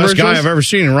Day is the best guy commercials? I've ever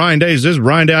seen. And Ryan Day is this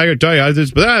Ryan Day. I got to tell you,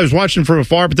 but I was watching him from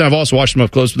afar, but then I've also watched him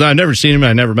up close. But I've never seen him, and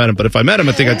I never met him. But if I met him,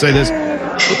 I think I'd say this.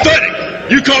 Pathetic!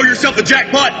 You call yourself a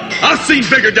jackpot? I've seen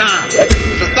bigger dimes.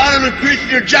 The thought of increasing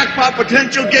your jackpot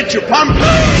potential gets you pumped.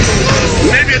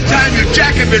 Maybe it's time you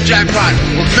jack up your jackpot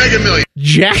with Mega Million.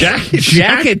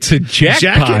 Jacket to jackpot.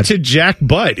 Jacket to jack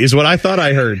butt is what I thought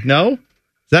I heard. No? Is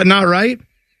that not right?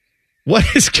 What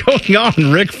is going on,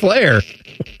 Ric Flair?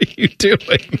 What are you doing?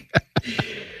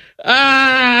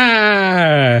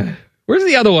 Where's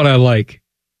the other one I like?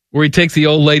 Where he takes the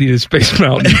old lady to Space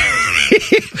Mountain.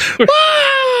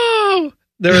 Whoa!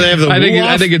 There they have the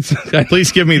I think it's.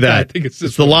 Please give me that. I think it's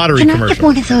the lottery Can commercial. I get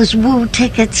one of those woo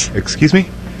tickets? Excuse me?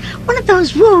 One of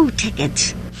those woo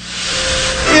tickets.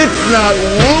 It's not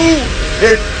woo,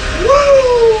 it's woo!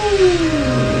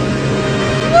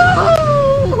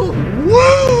 Woo!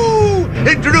 Woo!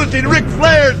 Introducing Ric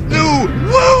Flair's new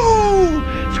woo!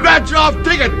 Scratch-off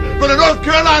ticket for the North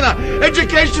Carolina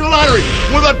Educational Lottery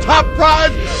with a top prize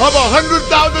of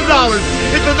 $100,000.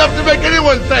 It's enough to make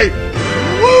anyone say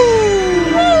woo!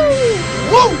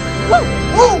 Woo! Woo!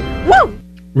 Woo! Woo!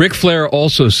 Ric Flair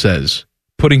also says,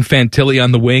 putting Fantilli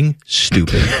on the wing,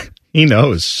 stupid. He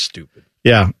knows. Stupid.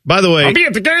 Yeah. By the way, I'll be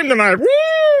at the game tonight.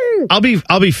 Woo! I'll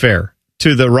be fair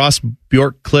to the Ross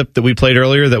Bjork clip that we played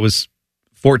earlier that was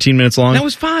 14 minutes long. That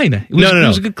was fine. It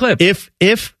was a good clip. If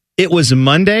it was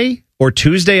Monday or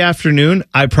Tuesday afternoon,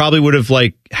 I probably would have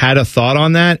had a thought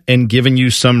on that and given you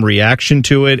some reaction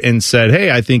to it and said,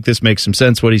 hey, I think this makes some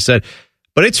sense what he said.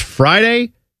 But it's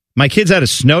Friday. My kids had a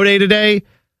snow day today.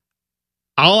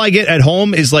 All I get at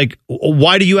home is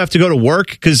why do you have to go to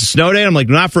work? Because it's snow day. I'm like,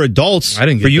 not for adults. I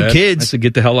didn't get for you that. kids. I said,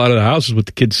 get the hell out of the house is what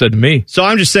the kids said to me. So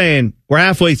I'm just saying, we're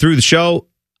halfway through the show.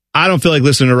 I don't feel like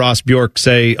listening to Ross Bjork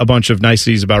say a bunch of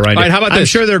niceties about Ryan Day. All right, how about I'm this?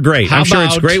 sure they're great. I'm sure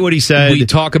it's great what he said. We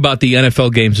talk about the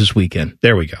NFL games this weekend.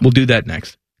 There we go. We'll do that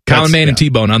next. Colin Man and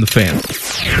T-Bone on the Fan.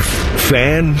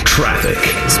 Fan traffic.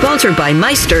 Sponsored by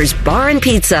Meister's Bar and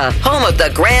Pizza, home of the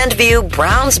Grandview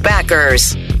Browns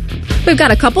backers. We've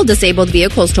got a couple disabled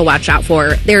vehicles to watch out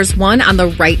for. There's one on the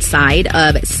right side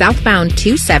of southbound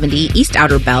 270 East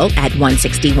Outer Belt at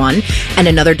 161, and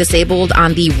another disabled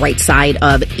on the right side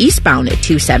of eastbound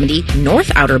 270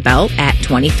 North Outer Belt at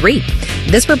 23.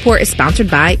 This report is sponsored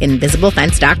by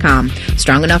InvisibleFence.com.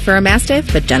 Strong enough for a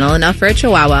Mastiff, but gentle enough for a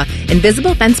Chihuahua.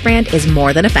 Invisible Fence brand is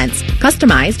more than a fence.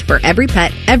 Customized for every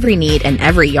pet, every need, and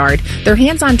every yard. Their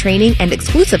hands-on training and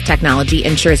exclusive technology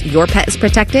ensures your pet is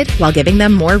protected while giving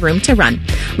them more room to run.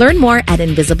 Learn more at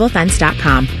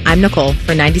InvisibleFence.com. I'm Nicole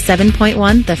for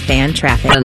 97.1 The Fan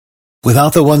Traffic.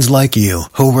 Without the ones like you,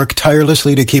 who work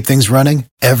tirelessly to keep things running,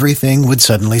 everything would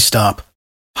suddenly stop.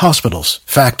 Hospitals,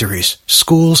 factories,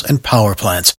 schools, and power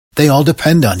plants, they all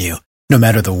depend on you. No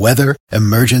matter the weather,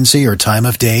 emergency, or time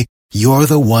of day, you're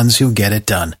the ones who get it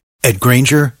done. At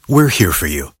Grainger, we're here for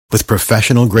you with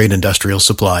professional-grade industrial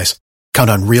supplies. Count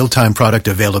on real-time product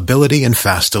availability and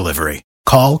fast delivery.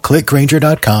 Call,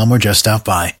 clickgrainger.com, or just stop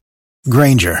by.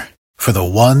 Grainger, for the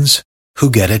ones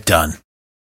who get it done.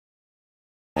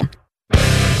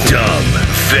 Dumb.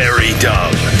 Very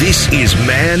dumb. This is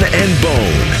Man and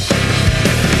Bone.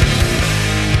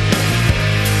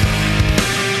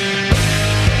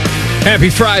 Happy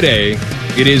Friday.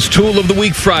 It is Tool of the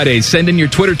Week Friday. Send in your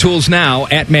Twitter tools now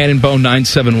at Man and Bone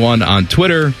 971 on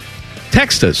Twitter.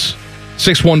 Text us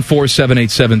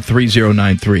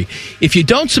 614-787-3093. If you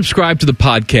don't subscribe to the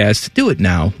podcast, do it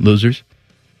now, losers.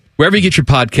 Wherever you get your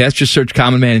podcast, just search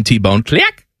Common Man and T-Bone.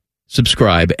 Click.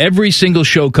 Subscribe. Every single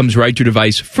show comes right to your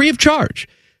device free of charge.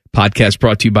 Podcast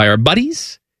brought to you by our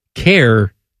buddies,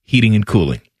 Care Heating and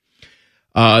Cooling.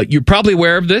 You're probably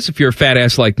aware of this if you're a fat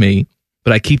ass like me,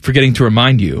 but I keep forgetting to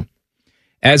remind you.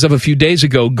 As of a few days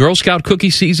ago, Girl Scout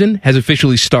cookie season has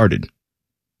officially started.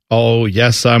 Oh,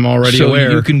 yes, I'm already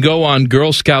aware. So you can go on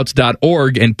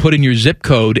girlscouts.org and put in your zip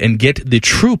code and get the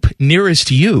troop nearest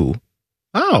you.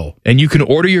 Oh. And you can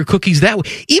order your cookies that way.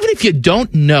 Even if you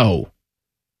don't know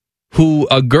who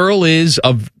a girl is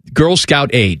of Girl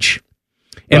Scout age.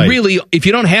 And really, if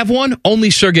you don't have one, only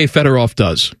Sergei Fedorov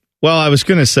does. Well, I was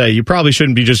going to say, you probably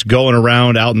shouldn't be just going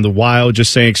around out in the wild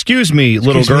just saying, excuse me,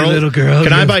 little girl,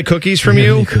 can I buy cookies from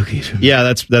you? Cookies from you?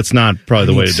 Yeah, that's not probably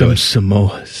the way to do it. Some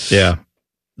Samoas. Yeah.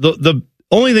 The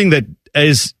only thing that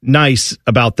is nice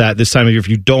about that this time of year, if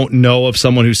you don't know of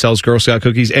someone who sells Girl Scout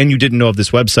cookies and you didn't know of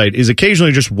this website, is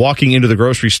occasionally just walking into the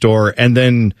grocery store and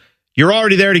then you're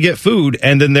already there to get food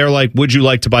and then they're like, would you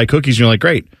like to buy cookies? And you're like,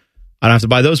 great. I don't have to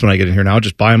buy those when I get in here now. I'll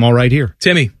just buy them all right here.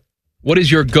 Timmy, what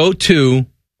is your go-to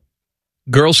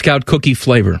Girl Scout cookie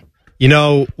flavor? You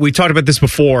know, we talked about this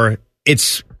before.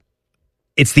 It's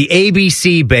It's the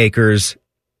ABC Bakers.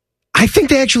 I think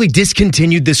they actually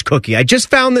discontinued this cookie. I just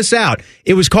found this out.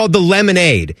 It was called the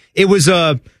Lemonade. It was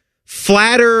a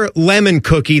flatter lemon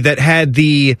cookie that had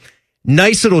the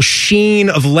nice little sheen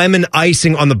of lemon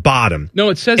icing on the bottom. No,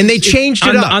 it says... And they changed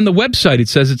it up. On the website, it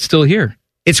says it's still here.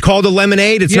 It's called a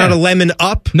lemonade? It's not a lemon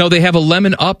up? No, they have a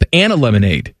lemon up and a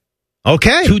lemonade.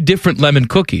 Okay. 2 different lemon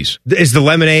cookies. Is the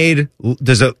lemonade,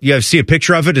 you see a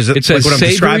picture of it? Is it says like what I'm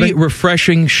savory, describing?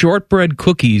 refreshing shortbread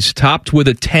cookies topped with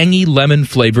a tangy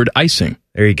lemon-flavored icing.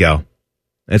 There you go.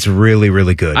 That's really,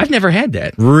 really good. I've never had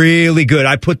that. Really good.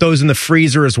 I put those in the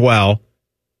freezer as well,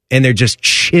 and they're just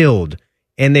chilled.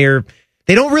 And they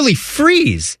don't really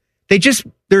freeze.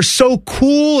 They're so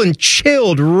cool and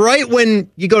chilled right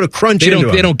when you go to crunch into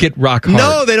them. They don't get rock hard.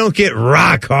 No, they don't get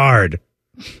rock hard.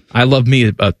 I love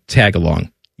me a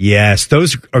tag-along. Yes,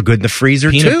 those are good in the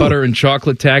freezer, Peanut too. butter and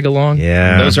chocolate tag-along.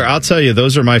 Yeah. I'll tell you,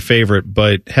 those are my favorite.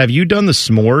 But have you done the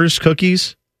s'mores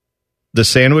cookies? The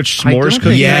sandwich s'mores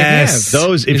cookies? Yes.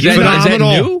 Those, is that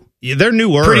new? Yeah, they're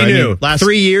newer. Pretty new. Last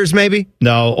 3 years, maybe?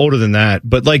 No, older than that.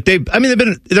 But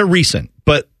they're recent.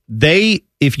 But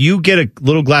if you get a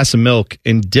little glass of milk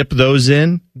and dip those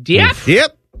in. Yep.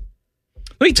 Yep.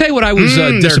 Let me tell you what I was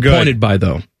disappointed by,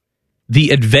 though. The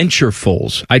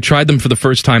Adventurefuls. I tried them for the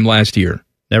first time last year.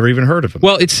 Never even heard of them.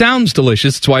 Well, it sounds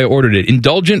delicious. That's why I ordered it.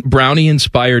 Indulgent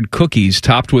brownie-inspired cookies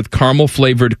topped with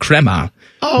caramel-flavored crema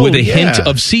with a hint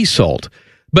of sea salt.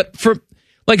 But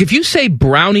if you say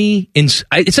brownie,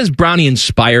 it says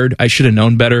brownie-inspired. I should have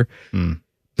known better.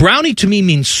 Brownie to me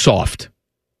means soft.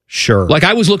 Sure. Like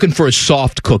I was looking for a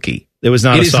soft cookie. It was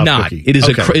not a soft cookie. It is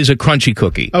a crunchy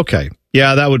cookie. Okay.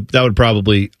 Yeah, that would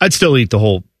probably... I'd still eat the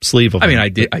whole sleeve of them. I mean, I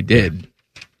did.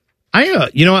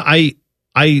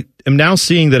 I am now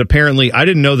seeing that apparently I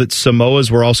didn't know that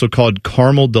Samoas were also called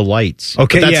Caramel Delights.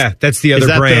 Okay, that's the other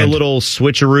brand. Is that the little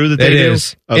switcheroo that they do? It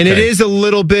is. Okay. And it is a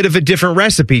little bit of a different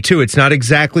recipe, too. It's not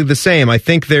exactly the same. I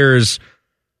think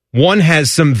one has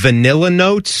some vanilla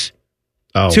notes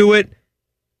to it.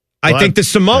 I think the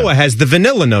Samoa has the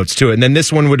vanilla notes to it, and then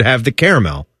this one would have the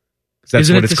caramel. That's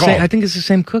what it's called. I think it's the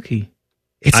same cookie.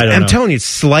 I'm telling you, it's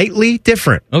slightly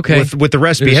different. Okay, with the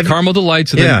recipe. There's Caramel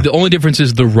Delights. And the only difference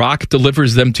is The Rock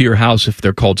delivers them to your house if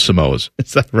they're called Samoas.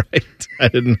 Is that right? I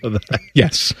didn't know that.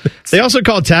 Yes. They also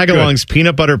call tagalongs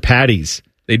peanut butter patties.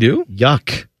 They do?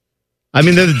 Yuck. I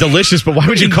mean, they're delicious, but why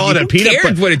would you call it a peanut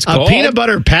butter? What it's called? A peanut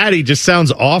butter patty just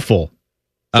sounds awful.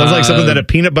 Sounds like something that a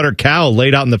peanut butter cow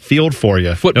laid out in the field for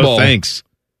you. Football. No thanks.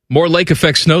 More lake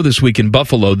effect snow this week in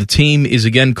Buffalo. The team is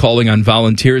again calling on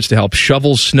volunteers to help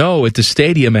shovel snow at the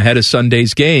stadium ahead of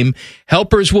Sunday's game.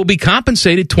 Helpers will be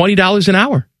compensated $20 an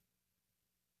hour.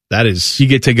 You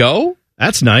get to go.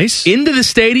 That's nice. Into the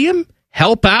stadium,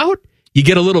 help out. You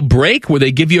get a little break where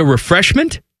they give you a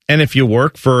refreshment. And if you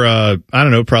work for,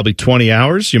 probably 20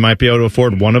 hours, you might be able to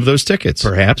afford one of those tickets.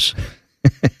 Perhaps.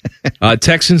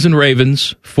 Texans and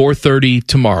Ravens, 4:30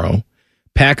 tomorrow.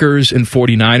 Packers and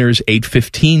 49ers,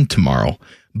 8:15 tomorrow.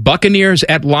 Buccaneers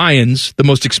at Lions, the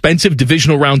most expensive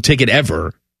divisional round ticket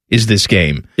ever, is this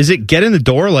game. Is it get in the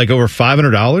door like over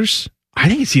 $500? I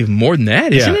think it's even more than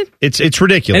that, isn't it? It's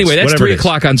ridiculous. Anyway, that's 3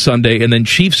 o'clock on Sunday, and then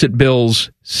Chiefs at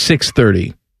Bills,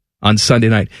 6:30 on Sunday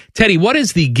night. Teddy, what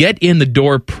is the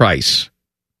get-in-the-door price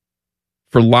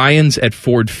for Lions at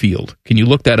Ford Field? Can you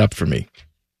look that up for me?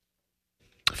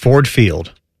 Ford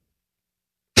Field.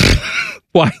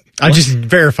 Why? I'm just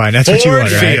verifying. That's what you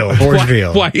want, right? Ford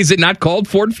Field. Why is it not called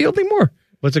Ford Field anymore?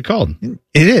 What's it called? It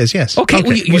is, yes. Okay.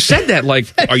 Well, you said that like,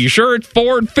 are you sure it's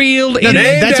Ford Field? No,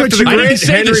 that's what you didn't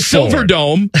say the Silver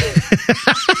Dome.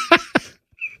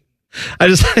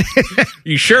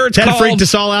 You sure it's Ted called freaked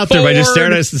us all out there by just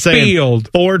staring at us and saying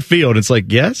Ford Field. It's like,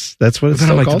 yes, that's what it's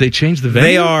called. Did they change the venue?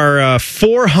 They are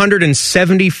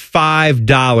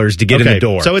 $475 to get in the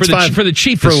door. So it's for the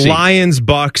cheapest for seat. Lions,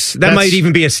 Bucks. That might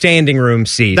even be a standing room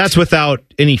seat. That's without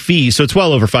any fees, so it's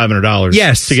well over $500.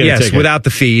 Yes, to get a ticket. Without the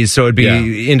fees, so it'd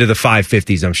be into the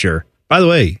 550s, I'm sure. By the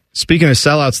way, speaking of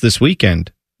sellouts this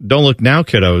weekend, don't look now,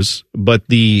 kiddos, but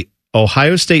the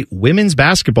Ohio State women's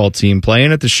basketball team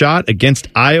playing at the Shot against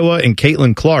Iowa and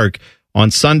Caitlin Clark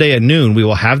on Sunday at noon. We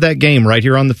will have that game right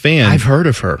here on the Fan. I've heard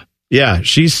of her. Yeah,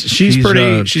 she's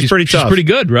pretty tough. She's pretty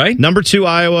good, right? Number 2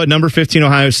 Iowa, number 15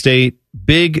 Ohio State.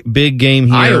 Big game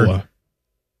here. Iowa.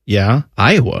 Yeah,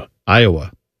 Iowa.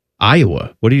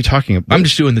 What are you talking about? I'm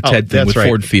just doing the TED thing with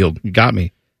Ford Field. You got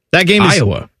me. That game is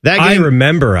Iowa. That game, I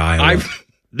remember Iowa.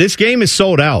 This game is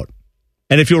sold out,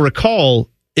 and if you'll recall,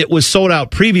 it was sold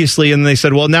out previously, and they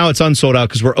said, well, now it's unsold out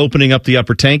because we're opening up the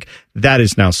upper tank. That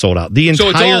is now sold out.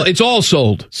 So it's all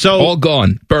sold. So all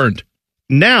gone, burned.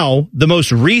 now, the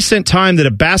most recent time that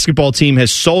a basketball team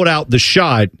has sold out the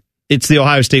shot, it's the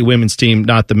Ohio State women's team,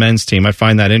 not the men's team. I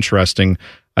find that interesting.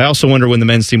 I also wonder when the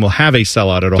men's team will have a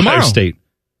sellout at Ohio State.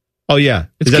 Oh, yeah.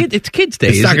 It's Kids Day.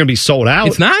 It's not going to be sold out.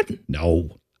 It's not?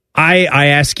 No. I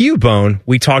ask you, Bone.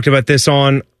 We talked about this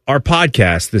on our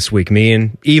podcast this week, me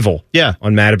and Evil. Yeah.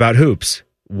 On Mad About Hoops.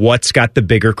 What's got the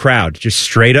bigger crowd? Just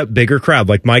straight up bigger crowd.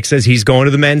 Like Mike says, he's going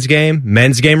to the men's game or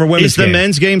women's game. Is the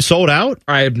men's game sold out?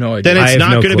 I have no idea. Then it's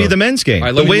not going to be the men's game.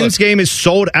 The women's game is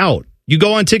sold out. You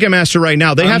go on Ticketmaster right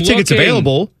now. They have tickets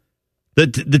available. The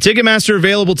Ticketmaster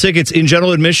available tickets in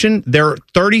general admission, they're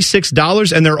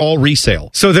 $36 and they're all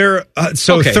resale. So they're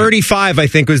 $35, I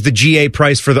think, was the GA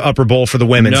price for the upper bowl for the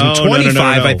women's. No, and $25,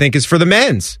 I think, is for the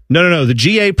men's. No. The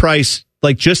GA price,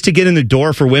 like just to get in the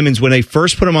door for women's, when they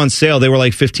first put them on sale, they were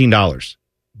like $15.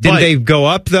 Didn't they go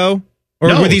up though? Or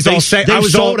no, were these all set? They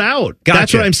sold out. Gotcha.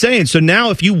 That's what I'm saying. So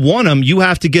now if you want them, you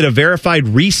have to get a verified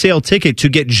resale ticket to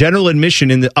get general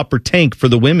admission in the upper tank for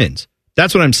the women's.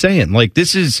 That's what I'm saying. Like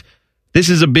this is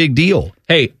a big deal.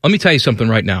 Hey, let me tell you something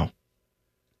right now.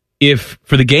 If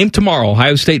for the game tomorrow,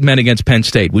 Ohio State men against Penn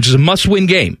State, which is a must-win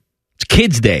game, it's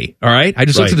Kids Day, all right? I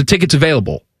just looked at the tickets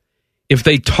available. If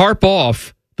they tarp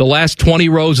off the last 20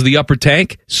 rows of the upper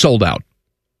tank, sold out.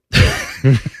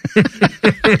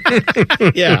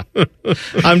 Yeah.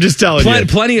 I'm just telling you.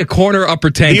 Plenty of corner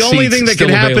upper tank The only seats thing that can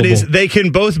happen is they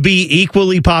can both be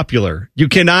equally popular. You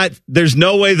cannot, there's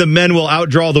no way the men will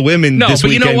outdraw the women this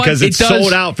weekend because it's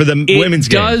sold out for the women's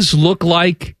game. It does look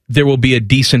like there will be a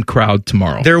decent crowd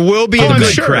tomorrow. There will be a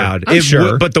good crowd.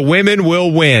 But the women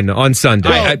will win on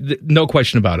Sunday. No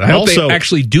question about it. I hope they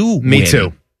actually do win. Me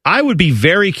too. I would be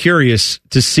very curious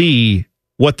to see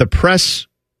what the press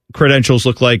credentials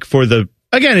look like for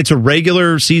again, it's a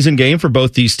regular season game for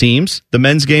both these teams, the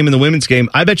men's game and the women's game.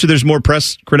 I bet you there's more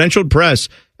credentialed press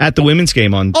at the women's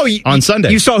game on Sunday.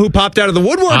 You saw who popped out of the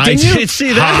woodwork, didn't you? I did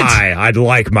see that. Hi, I'd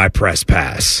like my press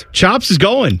pass. Chops is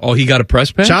going. Oh, he got a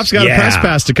press pass? Chops got a press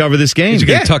pass to cover this game. Is he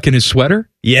going to tuck in his sweater?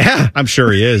 Yeah. I'm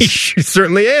sure he is. He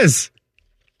certainly is.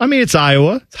 I mean, it's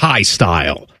Iowa. It's high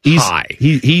style.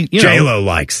 J-Lo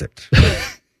likes it.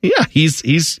 Yeah,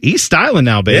 he's styling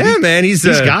now, baby. Yeah, man, he's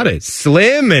got it.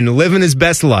 Slim and living his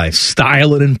best life.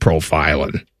 Styling and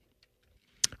profiling.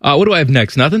 What do I have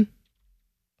next? Nothing?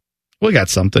 We got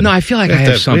something. No, I feel like I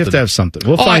have something. We have to have something.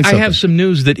 We'll find something. I have some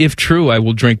news that if true, I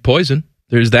will drink poison.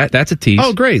 There's that. That's a tease.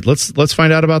 Oh, great. Let's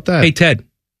find out about that. Hey, Ted.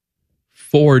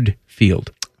 Ford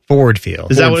Field. Ford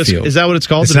Field. Is that what it's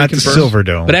called? It's not the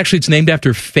Silverdome. But actually, it's named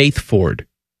after Faith Ford.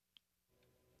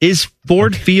 Is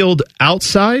Ford Field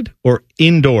outside or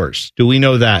indoors? Do we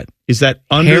know that? Is that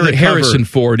under the cover? Harrison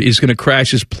Ford is going to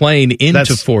crash his plane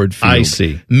into Ford Field. I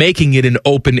see. Making it an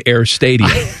open-air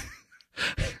stadium.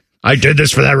 I did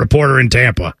this for that reporter in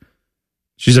Tampa.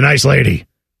 She's a nice lady.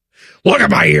 Look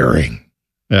at my earring.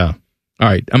 Yeah. All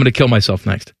right, I'm going to kill myself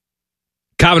next.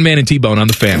 Common Man and T-Bone on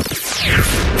the Fan.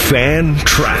 Fan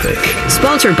Traffic.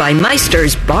 Sponsored by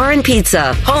Meister's Bar and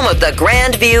Pizza, home of the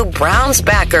Grandview Browns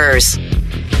backers.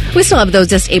 We still have those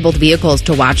disabled vehicles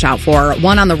to watch out for.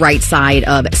 One on the right side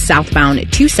of southbound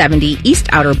 270 East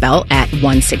Outer Belt at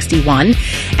 161.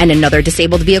 And another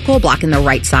disabled vehicle blocking the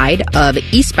right side of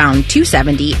eastbound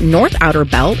 270 North Outer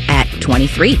Belt at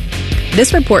 23.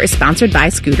 This report is sponsored by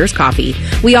Scooters Coffee.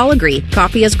 We all agree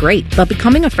coffee is great, but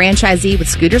becoming a franchisee with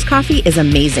Scooters Coffee is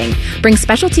amazing. Bring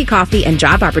specialty coffee and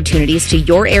job opportunities to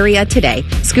your area today.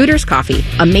 Scooters Coffee.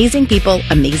 Amazing people,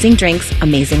 amazing drinks,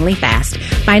 amazingly fast.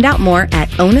 Find out more at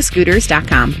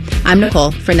ownascooters.com. I'm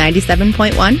Nicole for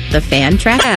 97.1 The Fan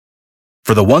Traffic.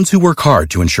 For the ones who work hard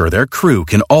to ensure their crew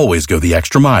can always go the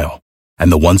extra mile, and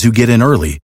the ones who get in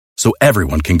early so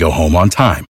everyone can go home on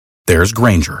time, there's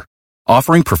Grainger,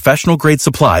 offering professional-grade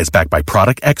supplies backed by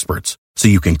product experts so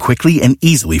you can quickly and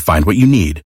easily find what you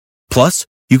need. Plus,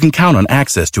 you can count on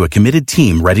access to a committed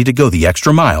team ready to go the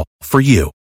extra mile for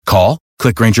you. Call,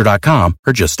 click Grainger.com,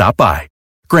 or just stop by.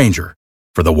 Grainger,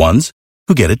 for the ones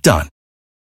who get it done.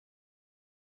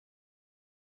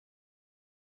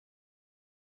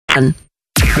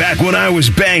 Back when I was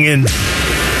banging,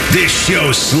 this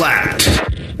show slapped.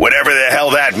 Whatever the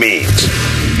hell that means.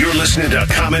 You're listening to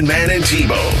Common Man and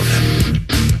T-Bone.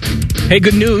 Hey,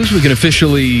 good news. We can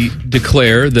officially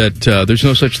declare that there's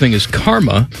no such thing as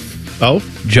karma. Oh?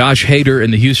 Josh Hader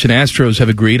and the Houston Astros have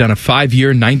agreed on a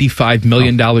 5-year, $95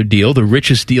 million deal, the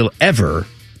richest deal ever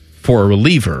for a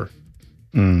reliever.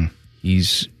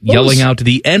 He's yelling out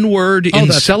the N-word in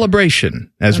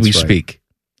celebration as we speak.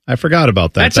 I forgot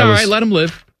about that. That's all right. Let him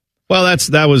live. Well,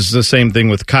 that was the same thing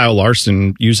with Kyle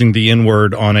Larson using the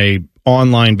N-word on a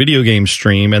online video game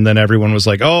stream, and then everyone was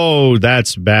like, "Oh,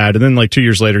 that's bad." And then, like 2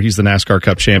 years later, he's the NASCAR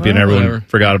Cup champion. Everyone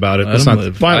forgot about it.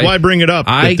 Why bring it up?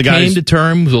 I came to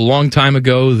terms a long time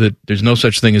ago that there's no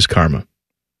such thing as karma.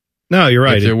 No, you're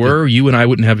right. If there were, you and I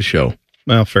wouldn't have a show.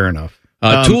 Well, fair enough.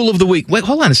 Tool of the week. Wait,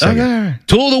 hold on a second. Okay.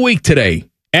 Tool of the week today.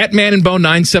 At Man and Bone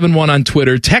 971 on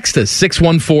Twitter. Text us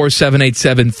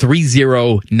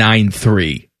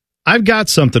 614-787-3093. I've got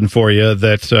something for you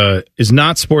that is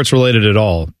not sports related at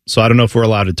all. So I don't know if we're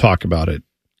allowed to talk about it,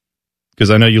 because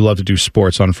I know you love to do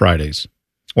sports on Fridays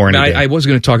or any day. I was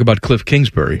going to talk about Cliff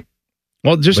Kingsbury.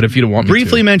 Well, just but if you don't want me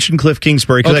briefly to. mention Cliff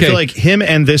Kingsbury, because I feel like him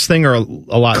and this thing are a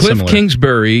lot similar. Cliff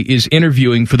Kingsbury is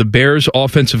interviewing for the Bears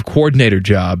offensive coordinator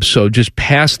job, so just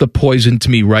pass the poison to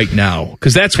me right now,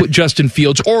 because that's what Justin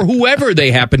Fields or whoever they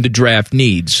happen to draft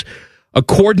needs. A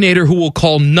coordinator who will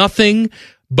call nothing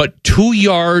but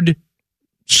 2-yard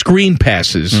screen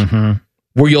passes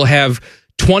where you'll have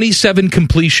 27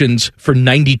 completions for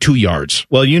 92 yards.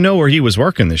 Well, you know where he was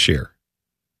working this year.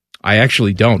 I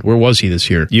actually don't. Where was he this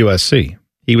year? USC.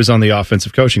 He was on the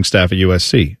offensive coaching staff at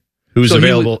USC. Who's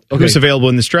available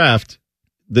in this draft?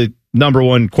 The number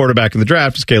one quarterback in the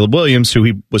draft is Caleb Williams, who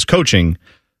he was coaching.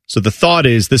 So the thought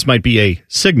is this might be a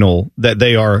signal that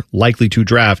they are likely to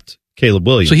draft Caleb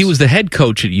Williams. So he was the head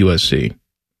coach at USC?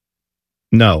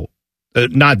 No.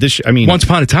 Not this. I mean, once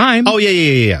upon a time. Oh,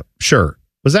 yeah. Sure.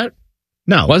 Was that?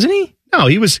 No. Wasn't he? No,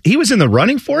 he was in the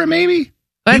running for it, maybe?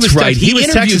 That's right. He was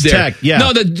Texas Tech. Yeah.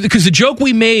 No, because the joke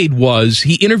we made was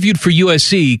he interviewed for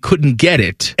USC, couldn't get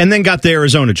it, and then got the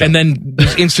Arizona job, and then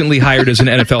was instantly hired as an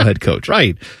NFL head coach.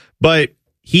 Right. But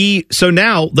so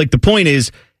now, like, the point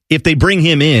is, if they bring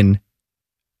him in,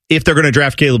 if they're going to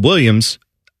draft Caleb Williams,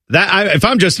 if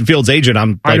I'm Justin Fields' agent,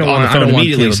 I'm like on the phone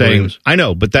immediately saying, I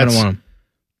know, but that's. I don't want him.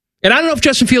 And I don't know if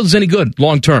Justin Fields is any good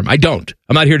long term. I don't.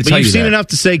 I'm not here to tell you that. You've seen enough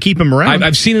to say keep him around.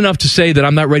 I've seen enough to say that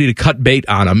I'm not ready to cut bait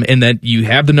on him, and that you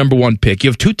have the number 1 pick. You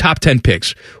have 2 top 10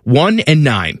 picks, 1 and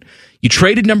 9. You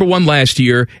traded number 1 last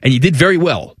year, and you did very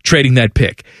well trading that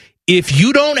pick. If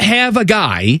you don't have a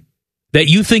guy that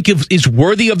you think is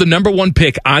worthy of the number 1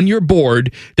 pick on your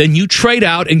board, then you trade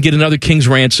out and get another king's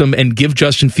ransom and give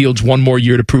Justin Fields 1 more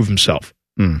year to prove himself.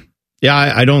 Yeah,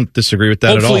 I don't disagree with that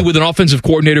at all. Hopefully with an offensive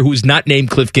coordinator who is not named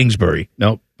Cliff Kingsbury.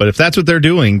 No, but if that's what they're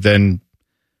doing, then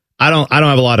I don't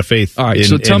have a lot of faith. All right,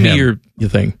 so tell me your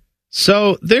thing.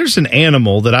 So there's an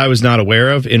animal that I was not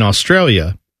aware of in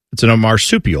Australia. It's a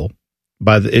marsupial.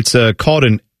 It's called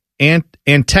an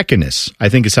antechinus, I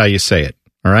think is how you say it.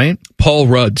 All right? Paul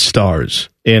Rudd stars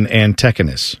in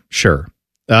Antechinus, sure.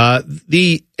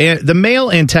 The male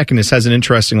antechinus has an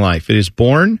interesting life. It is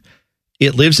born...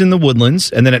 It lives in the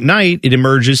woodlands, and then at night, it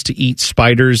emerges to eat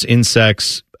spiders,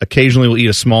 insects, occasionally will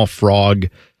eat a small frog.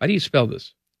 How do you spell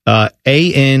this?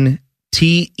 Antechinus.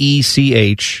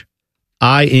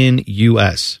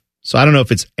 So I don't know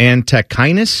if it's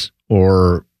antechinus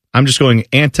or I'm just going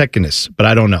antechinus, but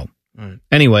I don't know. Right.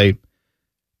 Anyway,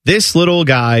 this little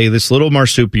guy, this little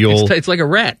marsupial. It's like a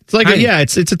rat. It's like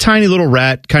it's a tiny little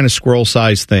rat, kind of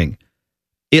squirrel-sized thing.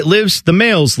 The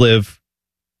males live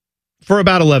for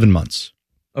about 11 months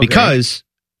because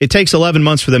it takes 11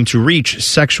 months for them to reach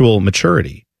sexual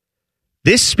maturity.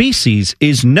 This species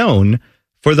is known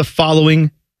for the following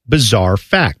bizarre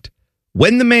fact.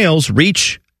 When the males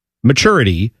reach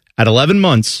maturity at 11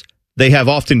 months, they have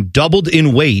often doubled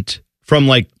in weight from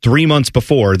like 3 months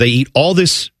before. They eat all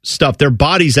this stuff. Their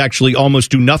bodies actually almost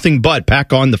do nothing but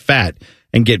pack on the fat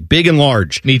and get big and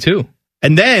large. Me too.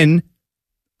 And then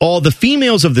all the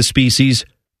females of the species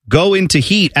go into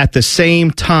heat at the same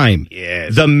time.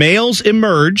 Yes. The males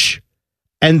emerge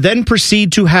and then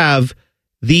proceed to have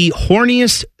the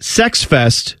horniest sex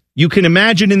fest you can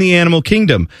imagine in the animal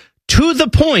kingdom, to the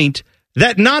point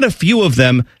that not a few of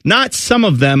them, not some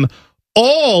of them,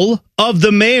 all of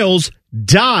the males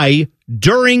die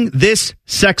during this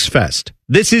sex fest.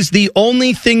 This is the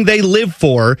only thing they live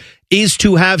for, is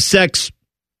to have sex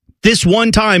this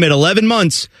one time at 11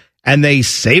 months, and they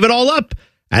save it all up.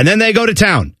 And then they go to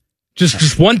town.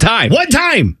 Just one time. One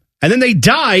time. And then they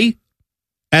die.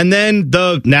 And then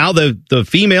the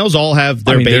females all have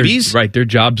their babies. Right. Their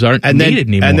jobs aren't needed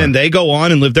anymore. And then they go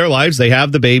on and live their lives. They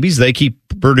have the babies. They keep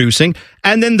producing.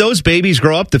 And then those babies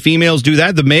grow up. The females do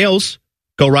that. The males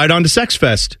go right on to Sex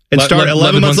Fest and start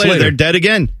 11 months later. They're dead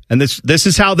again. And this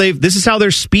is how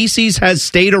their species has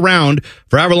stayed around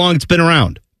for however long it's been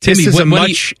around. Timmy,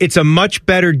 it's a much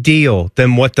better deal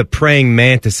than what the praying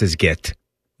mantises get.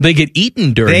 They get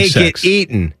eaten during sex. They get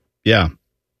eaten. Yeah.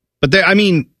 But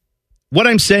what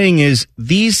I'm saying is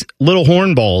these little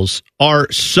hornballs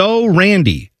are so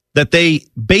randy that they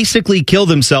basically kill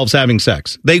themselves having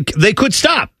sex. They could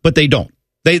stop, but they don't.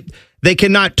 They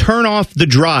cannot turn off the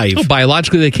drive. Oh,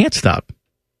 biologically, they can't stop.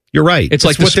 You're right. It's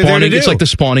like the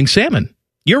spawning salmon.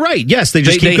 You're right. Yes, they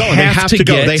just keep going. They have to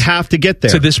go. They have to get there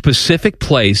to this specific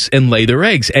place and lay their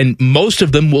eggs. And most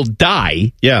of them will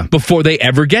die before they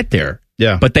ever get there.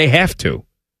 Yeah. But they have to.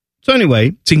 So anyway,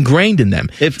 it's ingrained in them.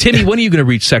 Timmy, when are you going to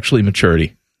reach sexually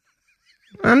maturity?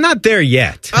 I'm not there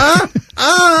yet.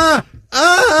 I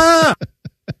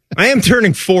am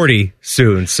turning 40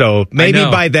 soon, so maybe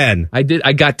by then. I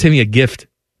got Timmy a gift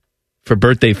for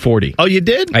birthday 40. Oh, you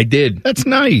did? I did. That's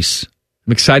nice.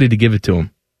 I'm excited to give it to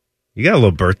him. You got a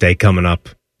little birthday coming up.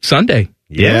 Sunday.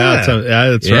 Yeah,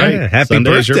 that's right. Happy Sunday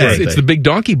birthday. It's the big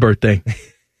donkey birthday.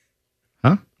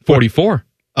 Huh? 44.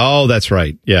 Oh, that's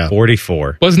right. Yeah.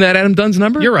 44. Wasn't that Adam Dunn's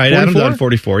number? You're right. 44? Adam Dunn,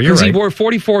 44. You're right. Because he wore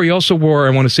 44. He also wore, I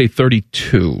want to say,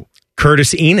 32.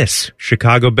 Curtis Enos,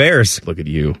 Chicago Bears. Look at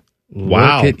you.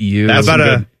 Wow. Look at you. How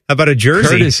about a jersey?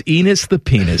 Curtis Enos the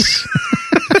penis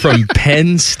from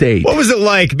Penn State. What was it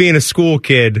like being a school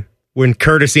kid when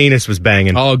Curtis Enos was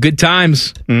banging? Oh, good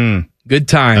times. Good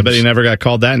times. I bet he never got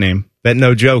called that name. Bet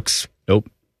no jokes. Nope.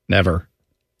 Never.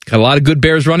 Got a lot of good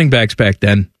Bears running backs back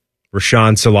then.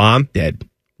 Rashawn Salam. Dead.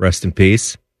 Rest in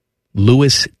peace.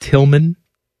 Lewis Tillman.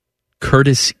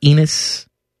 Curtis Enos.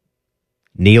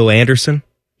 Neil Anderson.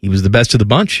 He was the best of the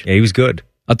bunch. Yeah, he was good.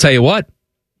 I'll tell you what.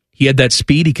 He had that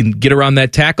speed. He can get around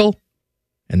that tackle.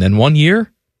 And then 1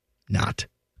 year, not.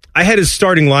 I had his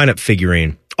starting lineup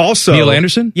figurine. Also, Neil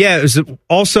Anderson? Yeah, it was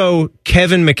also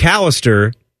Kevin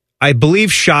McAllister, I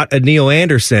believe, shot a Neil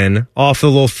Anderson off the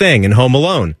little thing in Home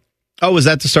Alone. Oh, was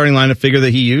that the starting lineup figure that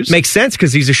he used? Makes sense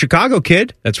because he's a Chicago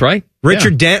kid. That's right.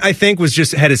 Richard Dent, I think,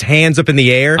 had his hands up in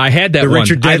the air. I had that the one.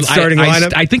 Richard Dent starting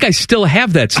lineup. I think I still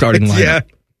have that starting lineup. Yeah.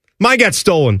 Mine got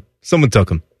stolen. Someone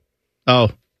took him. Oh,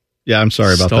 yeah, I'm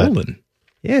sorry about that. Stolen?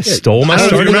 Yeah, stole my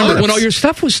starting lineup. When all your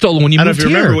stuff was stolen when you moved here. I don't know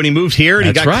if you remember when he moved here and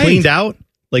he got cleaned out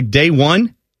like day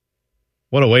one.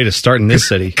 What a way to start in this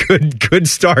city. Good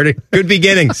starting. Good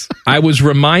beginnings. I was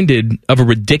reminded of a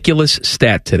ridiculous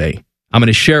stat today. I'm going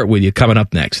to share it with you coming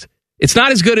up next. It's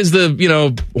not as good as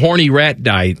the, horny rat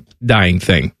dying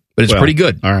thing, but it's pretty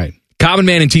good. All right. Common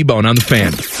Man and T-Bone on the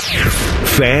Fan.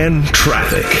 Fan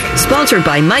Traffic. Sponsored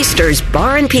by Meister's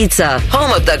Bar and Pizza,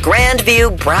 home of the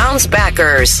Grandview Browns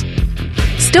backers.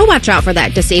 Still watch out for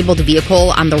that disabled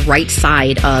vehicle on the right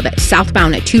side of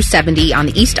southbound at 270 on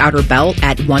the East Outer Belt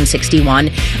at 161.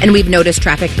 And we've noticed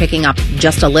traffic picking up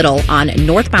just a little on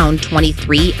northbound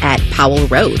 23 at Powell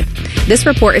Road. This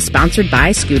report is sponsored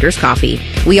by Scooters Coffee.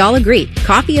 We all agree,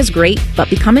 coffee is great, but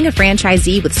becoming a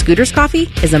franchisee with Scooters Coffee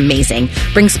is amazing.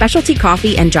 Bring specialty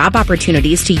coffee and job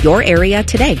opportunities to your area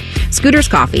today. Scooters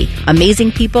Coffee.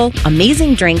 Amazing people,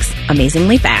 amazing drinks,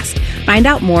 amazingly fast. Find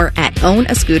out more at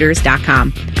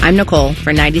ownascooters.com. I'm Nicole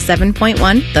for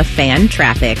 97.1 The Fan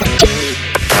Traffic.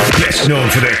 Best known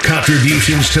for their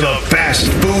contributions to the fast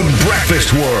food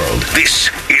breakfast world. This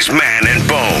is Man and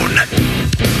Bone.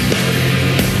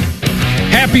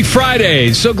 Happy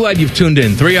Friday. So glad you've tuned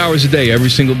in. 3 hours a day, every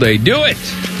single day. Do it.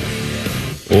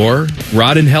 Or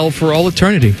rot in hell for all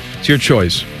eternity. It's your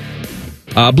choice.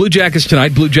 Blue Jackets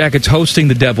tonight. Blue Jackets hosting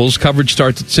the Devils. Coverage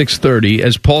starts at 6:30.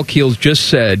 As Paul Keels just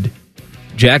said,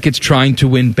 Jackets trying to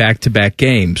win back-to-back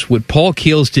games. What Paul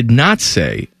Keels did not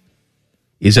say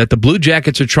is that the Blue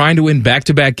Jackets are trying to win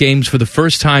back-to-back games for the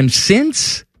first time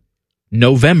since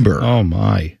November. Oh,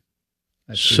 my.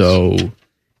 So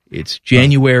it's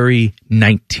January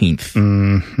 19th.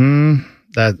 Mm-hmm.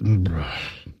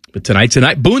 But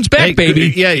tonight, Boone's back,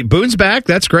 baby. Yeah, Boone's back.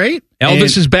 That's great.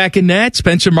 Elvis is back in net.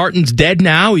 Spencer Martin's dead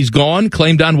now. He's gone,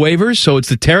 claimed on waivers. So it's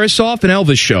the Tarasoff and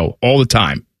Elvis show all the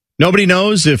time. Nobody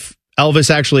knows if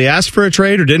Elvis actually asked for a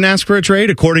trade or didn't ask for a trade,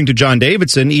 according to John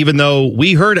Davidson, even though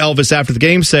we heard Elvis after the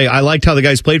game say, I liked how the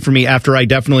guys played for me after I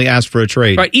definitely asked for a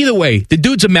trade. Right. Either way, the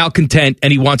dude's a malcontent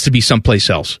and he wants to be someplace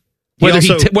else.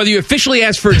 Whether you officially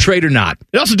asked for a trade or not.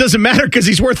 It also doesn't matter because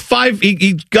he's worth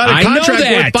he got a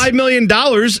contract worth $5 million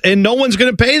and no one's going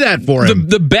to pay that for him.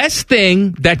 The best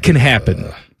thing that can happen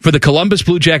for the Columbus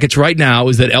Blue Jackets right now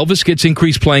is that Elvis gets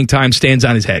increased playing time, stands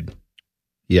on his head.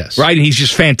 Yes. Right? And he's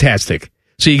just fantastic.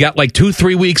 So you got like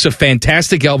 2-3 weeks of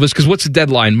fantastic Elvis, because what's the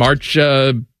deadline? March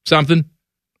something?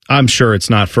 I'm sure it's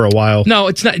not for a while. No,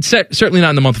 it's not. It's certainly not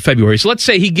in the month of February. So let's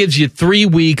say he gives you 3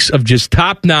 weeks of just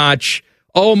top-notch,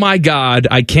 oh my God,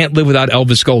 I can't live without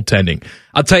Elvis goaltending.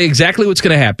 I'll tell you exactly what's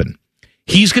going to happen.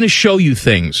 He's going to show you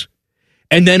things.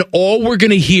 And then all we're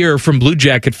going to hear from Blue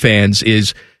Jacket fans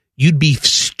is, you'd be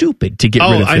stupid to get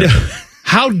rid of him. I know.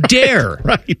 How dare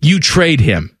you trade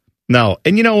him? No.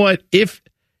 And you know what? If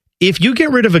you get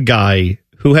rid of a guy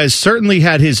who has certainly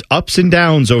had his ups and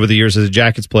downs over the years as a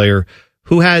Jackets player,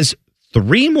 who has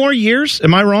 3 more years,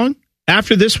 am I wrong,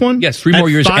 after this one? Yes, 3 more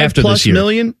years after this year. $5+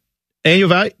 million annual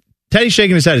value. Teddy's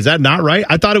shaking his head. Is that not right?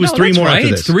 I thought it was 3 more after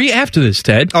this. It's 3 after this,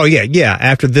 Ted. Oh, yeah,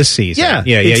 after this season. Yeah,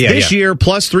 it's this year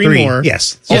plus 3 more.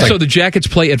 Yes. Also, the Jackets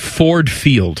play at Ford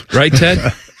Field, right,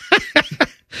 Ted?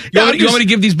 You want me to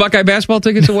give these Buckeye basketball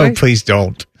tickets away? No, please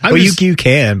don't. You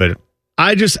can, but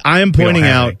I am pointing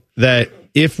out that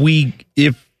if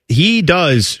he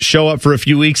does show up for a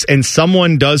few weeks and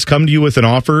someone does come to you with an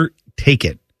offer, take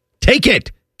it. Take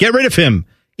it. Get rid of him.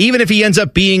 Even if he ends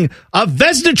up being a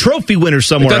Vezina Trophy winner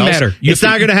somewhere else. It doesn't matter. It's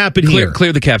not going to happen here.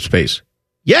 Clear the cap space.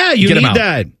 Yeah, you need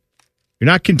that. You're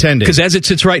not contending. Because as it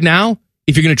sits right now,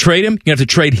 if you're going to trade him, you have to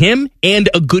trade him and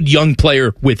a good young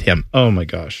player with him. Oh, my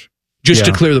gosh. Just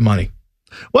to clear the money.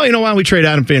 Well, you know why we trade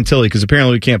Adam Fantilli? Because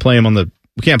apparently we can't play him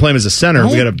as a center.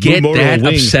 We got to get that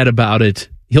upset about it.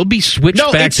 He'll be switched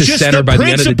back to center by the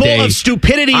end of the day. It's just the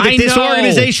principle of stupidity that this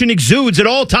organization exudes at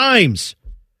all times.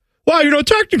 Well,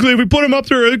 technically, if we put him up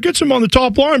there, it gets him on the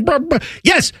top line. Blah, blah.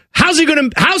 Yes. How's he going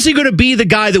to be the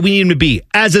guy that we need him to be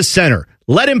as a center?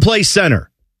 Let him play center.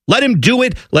 Let him do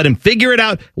it. Let him figure it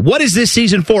out. What is this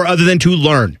season for other than to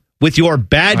learn with your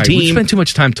bad team? We spent too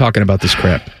much time talking about this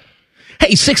crap.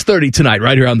 Hey, 6:30 tonight,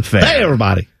 right here on the Fan. Hey,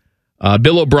 everybody.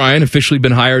 Bill O'Brien officially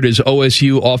been hired as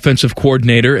OSU offensive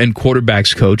coordinator and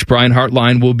quarterbacks coach. Brian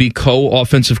Hartline will be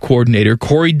co-offensive coordinator.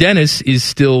 Corey Dennis is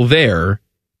still there,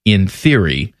 in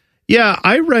theory. Yeah,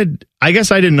 I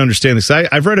guess I didn't understand this.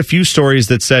 I've read a few stories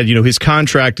that said, his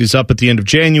contract is up at the end of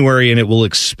January and it will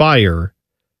expire.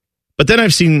 But then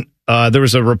I've seen there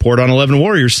was a report on 11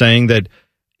 Warriors saying that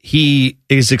he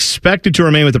is expected to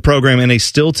remain with the program in a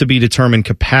still to be determined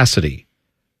capacity.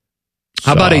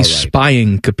 How about a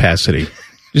spying capacity?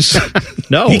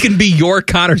 No. He can be your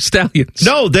Connor Stallions.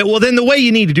 No, then the way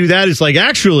you need to do that is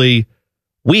actually,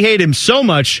 we hate him so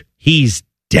much, he's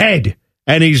dead.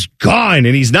 And he's gone,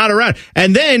 and he's not around.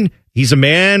 And then he's a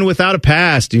man without a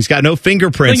past. He's got no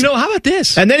fingerprints. How about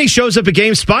this? And then he shows up at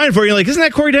game spying for you. You're like, isn't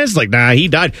that Corey Dennis? Like, nah, he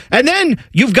died. And then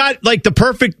you've got the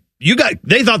perfect.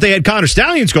 They thought they had Connor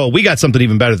Stallions goal. We got something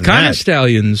even better than that. Connor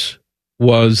Stallions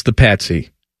was the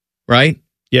patsy, right?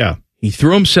 Yeah. He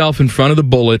threw himself in front of the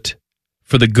bullet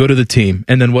for the good of the team.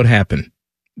 And then what happened?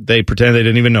 They pretended they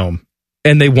didn't even know him.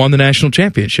 And they won the national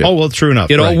championship. Oh, well, true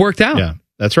enough. It all worked out. Yeah,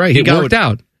 that's right. It worked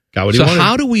out. Got what he wanted. So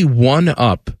how do we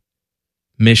one-up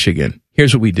Michigan?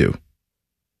 Here's what we do.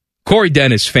 Corey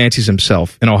Dennis fancies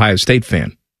himself an Ohio State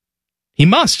fan. He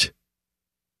must.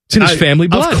 It's in his family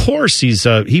blood. Of course, he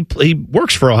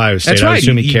works for Ohio State. That's right. I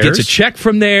assume he cares. Gets a check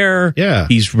from there. Yeah.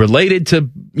 He's related to,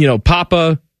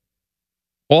 Papa.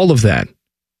 All of that.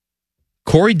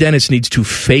 Corey Dennis needs to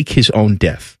fake his own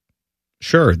death.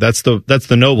 Sure, that's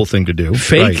the noble thing to do.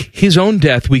 Fake his own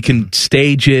death. We can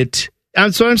stage it.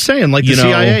 That's what I'm saying. Like the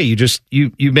CIA,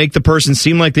 you make the person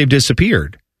seem like they've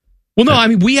disappeared. Well, no, I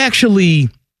mean we get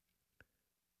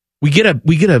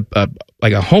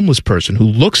a homeless person who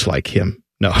looks like him.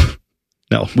 No,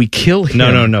 we kill him.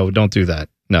 No, don't do that.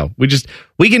 No, we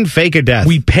can fake a death.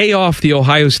 We pay off the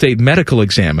Ohio State medical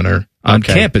examiner on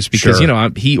campus because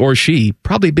he or she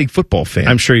probably a big football fan.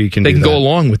 I'm sure you can. They can go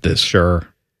along with this. Sure.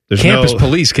 Campus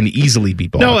police can easily be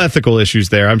bought. No ethical issues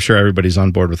there. I'm sure everybody's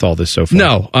on board with all this so far.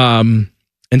 No.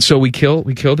 And so we kill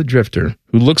the drifter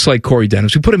who looks like Corey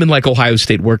Dennis. We put him in Ohio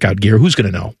State workout gear. Who's going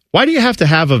to know? Why do you have to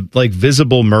have a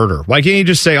visible murder? Why can't you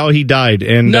just say, "Oh, he died"?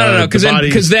 And no,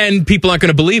 because then people aren't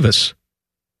going to believe us.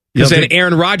 Because then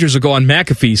Aaron Rodgers will go on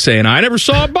McAfee saying, "I never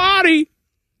saw a body."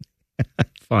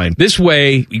 Fine. This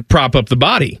way, you prop up the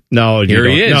body. No, here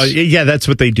he is. No, yeah, that's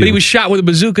what they do. But he was shot with a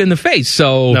bazooka in the face.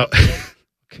 So. No.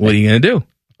 What are you going to do?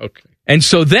 Okay. And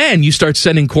so then you start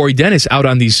sending Corey Dennis out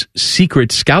on these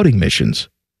secret scouting missions.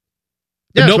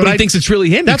 Yeah, nobody thinks it's really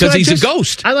him because he's a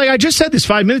ghost. I just said this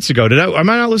 5 minutes ago. Am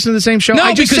I not listening to the same show?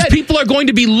 No, because people are going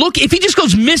to be looking. If he just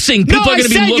goes missing, people are going to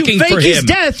be looking for him. You fake his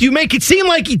death. You make it seem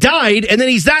like he died, and then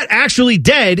he's not actually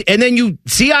dead, and then you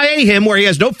CIA him where he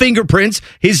has no fingerprints.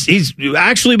 He's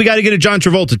actually, we got to get a John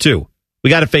Travolta too. We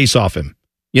got to face off him.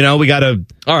 We got to...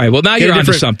 All right, well, now you're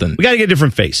onto something. We got to get a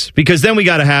different face, because then we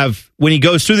got to have, when he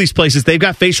goes through these places, they've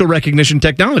got facial recognition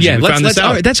technology. Yeah,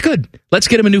 all right, that's good. Let's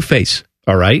get him a new face.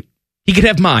 All right. He could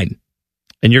have mine.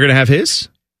 And you're going to have his?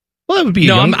 Well, that would be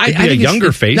a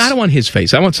younger face. No, I don't want his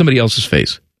face. I want somebody else's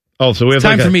face. Oh, so we have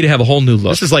time for me to have a whole new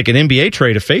look. This is like an NBA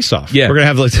trade of face-off. Yeah. We're going to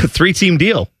have a 3-team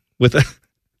deal with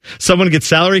someone gets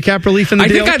salary cap relief in the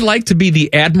deal. I think I'd like to be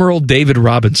the Admiral David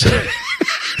Robinson.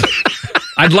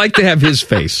 I'd like to have his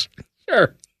face.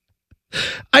 Sure.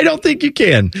 I don't think you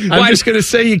can. I'm just going to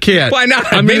say you can't. Why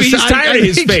not? Maybe he's tired of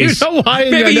his face. You know why?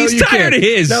 Maybe he's tired of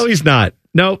his. No, he's not.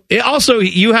 No. Also,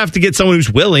 you have to get someone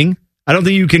who's willing. I don't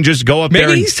think you can just go up there.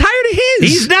 Maybe he's tired of his.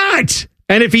 He's not.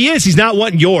 And if he is, he's not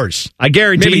wanting yours. I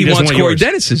guarantee Maybe he he doesn't wants want Corey yours.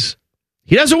 Dennis's.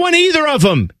 He doesn't want either of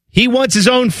them. He wants his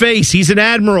own face. He's an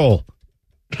admiral.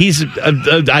 He's,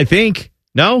 I think.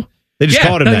 No? They just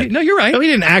called him that. No, you're right. No, he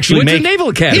didn't actually make the Naval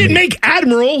Academy. He didn't make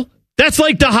admiral. That's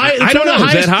like the high. I don't know. The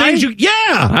Is that high?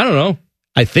 yeah. I don't know.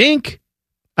 I think.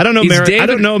 I don't know. I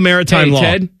don't know maritime law.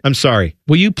 Ted, I'm sorry.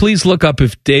 Will you please look up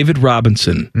if David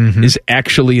Robinson is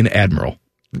actually an admiral?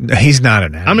 He's not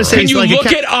an admiral. I'm going to say. Can you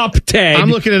look it up, Ted? I'm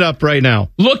looking it up right now.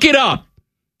 Look it up.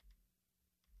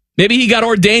 Maybe he got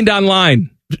ordained online.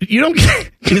 You don't.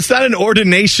 It's not an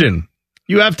ordination.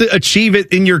 You have to achieve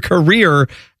it in your career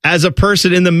as a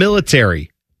person in the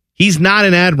military. He's not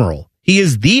an admiral. He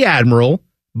is the admiral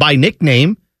by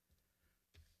nickname.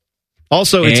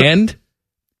 Also, and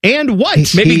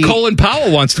what? Maybe Colin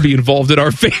Powell wants to be involved in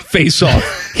our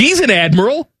face-off. He's an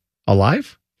admiral.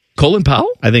 Alive? Colin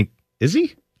Powell? I think. Is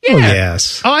he? Yeah. Oh,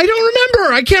 yes. Oh, I don't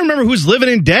remember. I can't remember who's living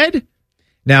and dead.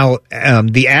 Now,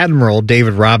 the Admiral,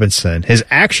 David Robinson, his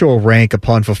actual rank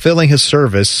upon fulfilling his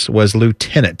service was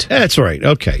lieutenant. That's right.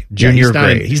 Okay. Junior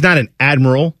grade. He's not an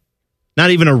admiral,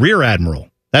 not even a rear admiral.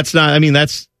 That's not,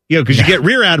 that's, because you get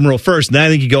rear admiral first, and then I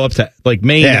think you go up to,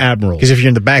 main admiral. Because if you're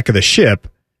in the back of the ship,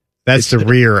 that's the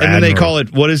rear admiral. And then they call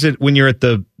it, what is it when you're at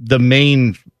the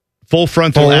main full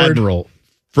frontal Forward. admiral?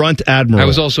 Front admiral. I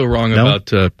was also wrong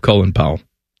about Colin Powell.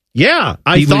 Yeah.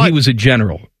 I thought he was a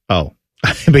general. Oh.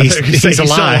 But he's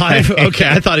alive. Okay,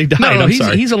 I thought he died. No,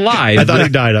 sorry. he's alive. I thought he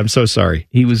died. I'm so sorry.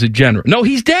 He was a general. No,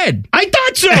 he's dead. I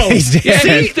thought so. He's dead. Yeah, See,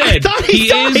 he's dead. I thought he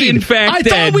died. is, in fact, I dead.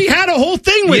 thought we had a whole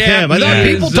thing with him. I thought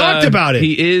people talked about it.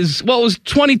 He is. Well, it was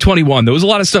 2021. There was a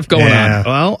lot of stuff going on.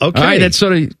 Well, okay. All right, that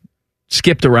sort of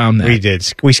skipped around that. We did.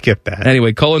 We skipped that.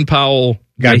 Anyway, Colin Powell,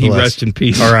 God may he bless. rest in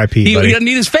peace. R.I.P., He buddy. doesn't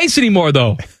need his face anymore,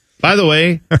 though. By the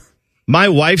way, my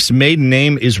wife's maiden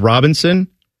name is Robinson.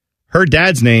 Her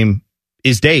dad's name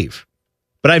is Dave.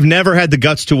 But I've never had the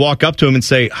guts to walk up to him and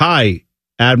say, "Hi,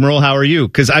 Admiral, how are you?"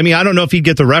 Because, I don't know if he'd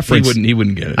get the reference. He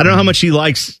wouldn't get it. I don't know how much he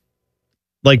likes,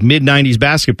 mid-'90s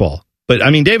basketball. But,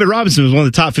 David Robinson was one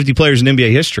of the top 50 players in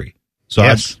NBA history. So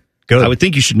Yes. Good. I would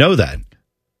think you should know that.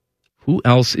 Who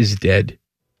else is dead?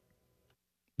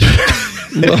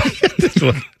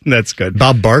 That's good.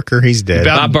 Bob Barker, he's dead.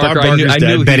 Bob Barker, I knew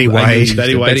dead. Betty White.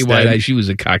 Betty White's White, dead. she was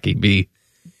a cocky bee.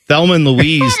 Thelma and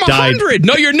Louise I'm died. 100.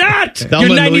 No, you're not. Thelma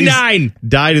You're and Louise 99.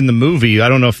 died in the movie. I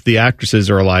don't know if the actresses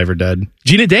are alive or dead.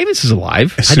 Gina Davis is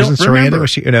alive. Susan Sarandon?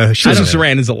 Was she, no, she Susan wasn't.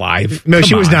 Sarandon's alive. No,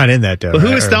 she Come was on. not in that, though. But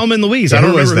who is Thelma and Louise? Yeah, I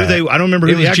don't who is remember that? I don't remember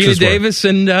who It the was actresses Gina were. Davis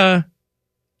and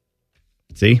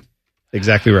See?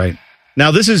 Exactly right.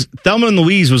 Now, this is Thelma and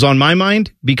Louise was on my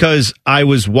mind because I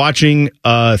was watching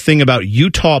a thing about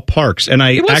Utah parks, and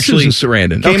I it was actually Susan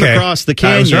Sarandon. came across the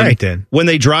canyon. I was right then. When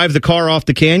they drive the car off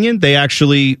the canyon, they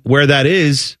actually, where that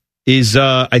is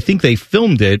I think they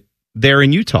filmed it there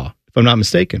in Utah, if I'm not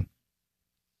mistaken.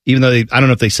 Even though I don't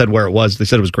know if they said where it was. They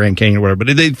said it was Grand Canyon or whatever,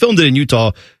 but they filmed it in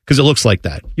Utah because it looks like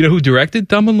that. You know who directed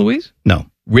Thelma and Louise? No.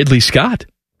 Ridley Scott.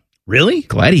 Really?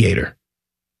 Gladiator.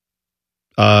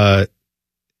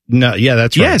 No, yeah,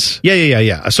 that's right. Yes.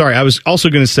 Yeah. Sorry, I was also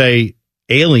going to say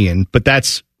Alien, but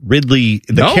that's Ridley,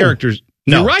 the No. characters.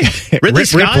 No. You're right. Ridley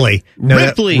Scott? Ripley. No,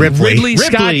 Ripley. Ridley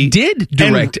Scott did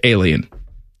direct Alien.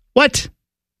 What?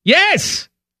 Yes.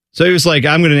 So he was like,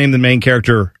 I'm going to name the main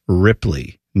character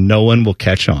Ripley. No one will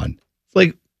catch on. It's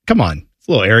like, come on. It's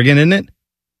a little arrogant, isn't it?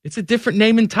 It's a different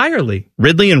name entirely.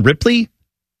 Ridley and Ripley?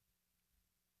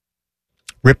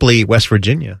 Ripley, West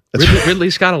Virginia. Ridley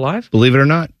Scott alive? Believe it or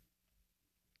not.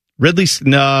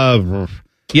 No.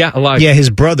 Yeah, alive. Yeah, his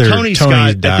brother Tony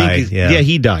Scott died. I think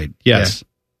he died. Yes.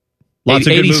 Lots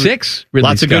of good 86. movies.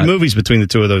 Lots of good movies between the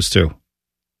two of those two.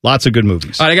 Lots of good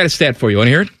movies. All right, I got a stat for you. Want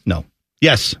to hear it? No.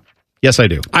 Yes. Yes, I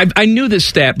do. I knew this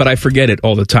stat, but I forget it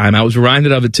all the time. I was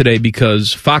reminded of it today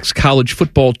because Fox College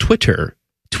Football Twitter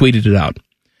tweeted it out.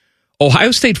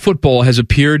 Ohio State football has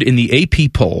appeared in the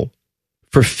AP poll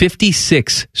for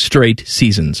 56 straight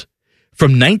seasons.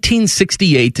 From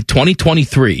 1968 to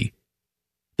 2023,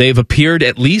 they have appeared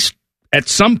at least at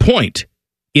some point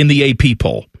in the AP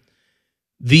poll.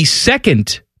 The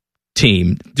second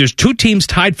team, there's two teams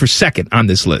tied for second on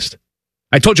this list.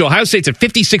 I told you Ohio State's at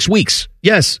 56 weeks.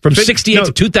 Yes. From 68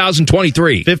 to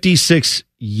 2023. 56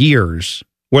 years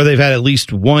where they've had at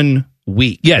least 1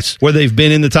 week. Yes. Where they've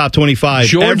been in the top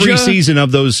 25 every season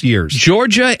of those years.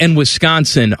 Georgia and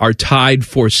Wisconsin are tied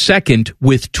for second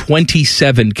with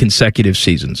 27 consecutive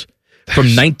seasons from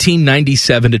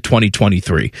 1997 to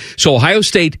 2023. So Ohio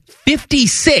State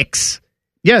 56.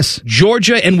 Yes.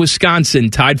 Georgia and Wisconsin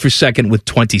tied for second with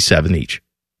 27 each.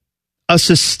 A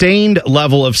sustained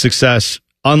level of success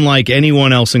unlike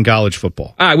anyone else in college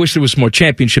football. I wish there was more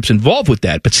championships involved with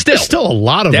that, but still. There's still a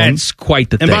lot of them. That's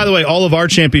quite the thing. And by the way, all of our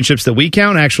championships that we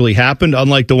count actually happened,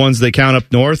 unlike the ones they count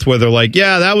up north where they're like,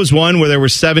 yeah, that was one where there were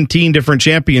 17 different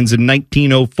champions in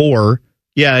 1904.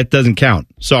 Yeah, it doesn't count.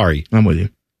 Sorry. I'm with you.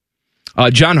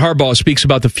 John Harbaugh speaks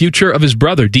about the future of his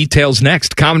brother. Details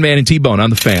next. Common Man and T-Bone on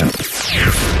the Fan.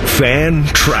 Fan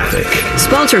Traffic.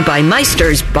 Sponsored by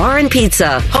Meister's Bar and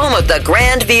Pizza, home of the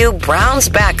Grandview Browns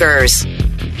backers.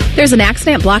 There's an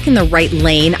accident blocking the right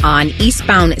lane on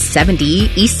eastbound 70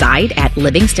 east side at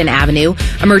Livingston Avenue.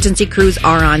 Emergency crews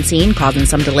are on scene, causing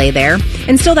some delay there.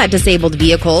 And still that disabled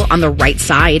vehicle on the right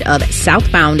side of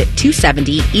southbound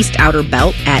 270 East Outer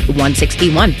Belt at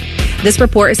 161. This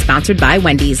report is sponsored by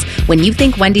Wendy's. When you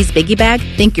think Wendy's Biggie Bag,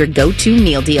 think your go-to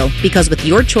meal deal. Because with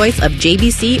your choice of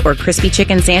JBC or crispy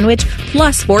chicken sandwich,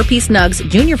 plus 4-piece nugs,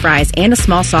 junior fries, and a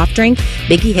small soft drink,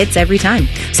 Biggie hits every time.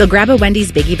 So grab a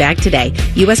Wendy's Biggie Bag today.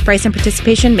 U.S. price and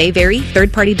participation may vary.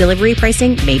 Third-party delivery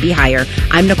pricing may be higher.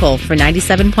 I'm Nicole for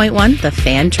 97.1 The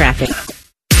Fan Traffic.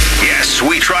 Yes,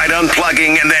 we tried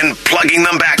unplugging and then plugging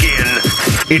them back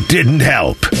in. It didn't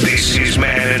help. This is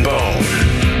Man and Bone.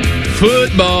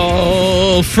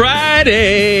 Football Friday.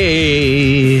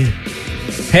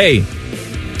 Hey,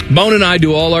 Bone and I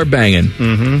do all our banging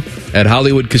at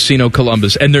Hollywood Casino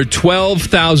Columbus and their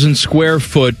 12,000 square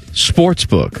foot sports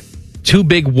book. 2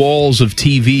 big walls of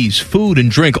TVs, food and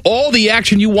drink, all the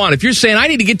action you want. If you're saying, I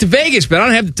need to get to Vegas, but I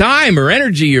don't have the time or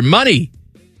energy or money.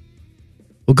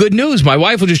 Well, good news. My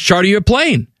wife will just charter you a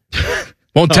plane.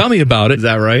 Won't tell me about it. Is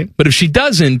that right? But if she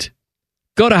doesn't,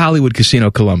 go to Hollywood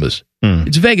Casino Columbus.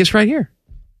 It's Vegas right here.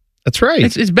 That's right.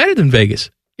 It's better than Vegas.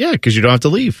 Yeah, because you don't have to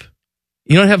leave.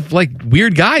 You don't have like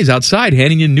weird guys outside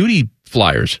handing you nudie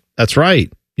flyers. That's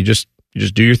right. You just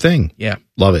do your thing. Yeah.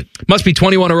 Love it. Must be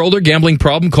 21 or older. Gambling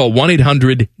problem? Call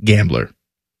 1-800-GAMBLER.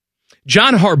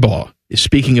 John Harbaugh is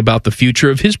speaking about the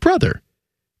future of his brother,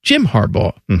 Jim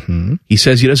Harbaugh. He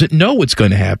says he doesn't know what's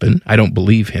going to happen. I don't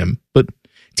believe him. But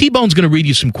T-Bone's going to read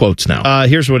you some quotes now.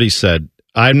 Here's what he said.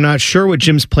 I'm not sure what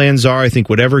Jim's plans are. I think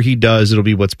whatever he does, it'll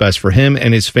be what's best for him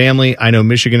and his family. I know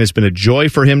Michigan has been a joy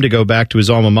for him to go back to his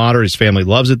alma mater. His family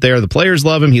loves it there. The players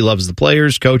love him. He loves the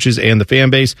players, coaches, and the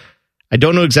fan base. I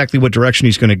don't know exactly what direction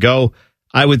he's going to go.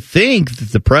 I would think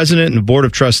that the president and the board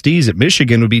of trustees at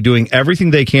Michigan would be doing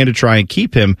everything they can to try and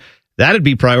keep him. That'd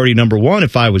be priority number one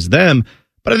if I was them.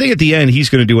 But I think at the end, he's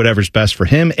going to do whatever's best for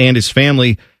him and his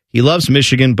family. He loves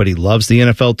Michigan, but he loves the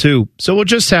NFL too. So we'll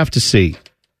just have to see.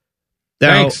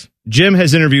 Now, Thanks. Jim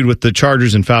has interviewed with the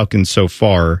Chargers and Falcons so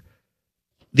far.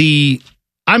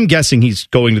 I'm guessing he's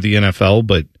going to the NFL,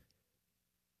 but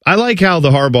I like how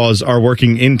the Harbaughs are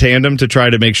working in tandem to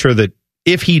try to make sure that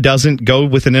if he doesn't go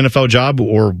with an NFL job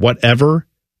or whatever,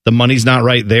 the money's not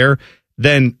right there,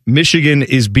 then Michigan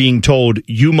is being told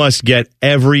you must get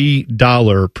every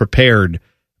dollar prepared,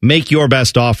 make your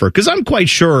best offer. Because I'm quite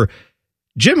sure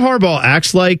Jim Harbaugh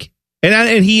acts like,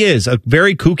 and he is a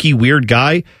very kooky, weird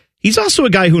guy. He's also a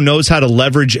guy who knows how to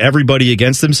leverage everybody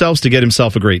against themselves to get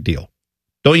himself a great deal.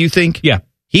 Don't you think? Yeah.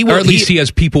 Or at least he has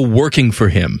people working for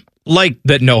him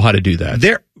that know how to do that.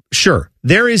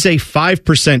 There is a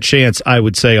 5% chance, I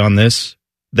would say, on this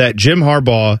that Jim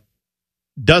Harbaugh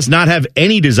does not have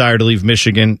any desire to leave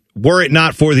Michigan were it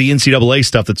not for the NCAA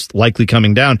stuff that's likely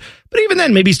coming down. But even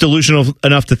then, maybe he's delusional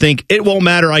enough to think it won't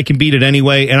matter. I can beat it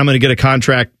anyway. And I'm going to get a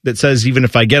contract that says even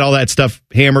if I get all that stuff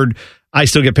hammered, I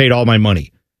still get paid all my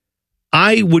money.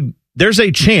 There's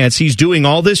a chance he's doing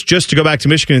all this just to go back to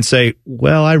Michigan and say,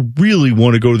 well, I really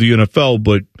want to go to the NFL,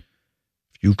 but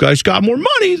if you guys got more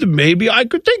money, then maybe I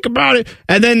could think about it.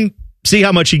 And then see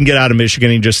how much he can get out of Michigan.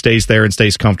 He just stays there and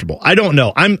stays comfortable. I don't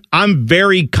know. I'm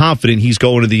very confident he's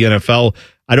going to the NFL.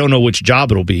 I don't know which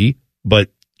job it'll be, but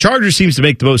Chargers seems to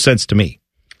make the most sense to me.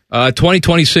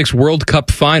 2026 World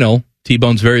Cup final.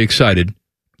 T-Bone's very excited.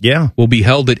 Yeah. Will be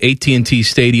held at AT&T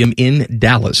Stadium in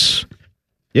Dallas.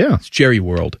 Yeah. It's Jerry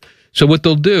World. So what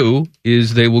they'll do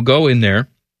is they will go in there.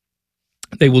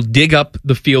 They will dig up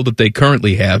the field that they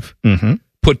currently have,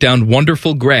 put down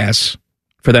wonderful grass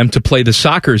for them to play the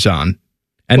soccers on.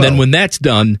 And then when that's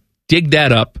done, dig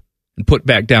that up and put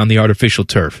back down the artificial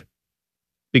turf.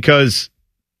 Because,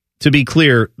 to be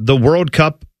clear, the World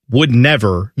Cup would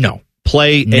never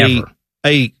play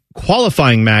a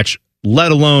qualifying match,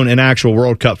 let alone an actual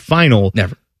World Cup final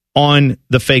on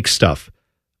the fake stuff.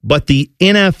 But the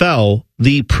NFL,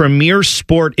 the premier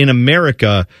sport in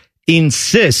America,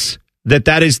 insists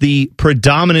that is the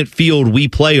predominant field we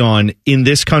play on in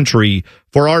this country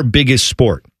for our biggest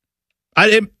sport.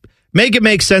 Make it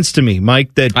make sense to me,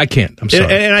 Mike. That I can't. I'm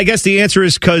sorry. And I guess the answer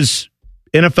is because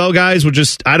NFL guys will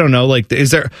just, I don't know, what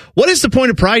is the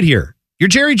point of pride here? You're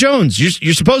Jerry Jones.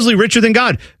 You're supposedly richer than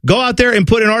God. Go out there and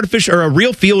put an artificial or a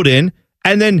real field in.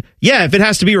 And then, if it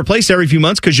has to be replaced every few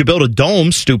months because you build a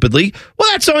dome stupidly, well,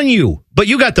 that's on you. But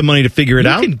you got the money to figure it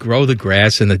out. You can grow the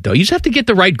grass in the dome. You just have to get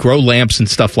the right grow lamps and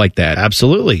stuff like that.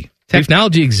 Absolutely.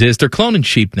 Technology exists. They're cloning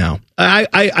sheep now.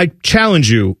 I challenge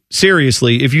you,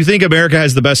 seriously, if you think America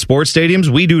has the best sports stadiums,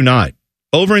 we do not.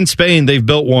 Over in Spain, they've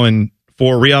built one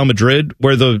for Real Madrid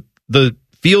where the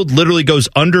field literally goes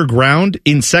underground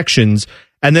in sections,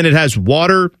 and then it has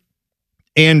water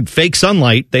and fake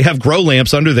sunlight. They have grow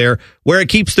lamps under there where it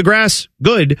keeps the grass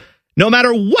good no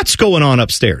matter what's going on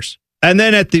upstairs. And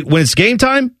then when it's game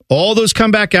time, all those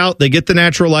come back out. They get the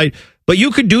natural light. But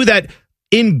you could do that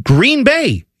in Green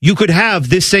Bay. You could have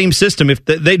this same system. If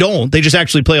they don't, they just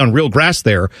actually play on real grass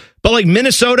there. But like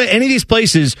Minnesota, any of these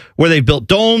places where they've built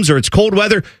domes or it's cold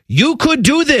weather, you could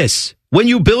do this when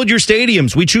you build your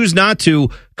stadiums. We choose not to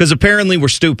because apparently we're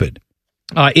stupid.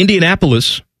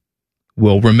 Indianapolis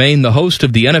will remain the host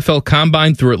of the NFL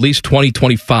Combine through at least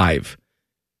 2025.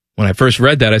 When I first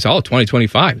read that, I said,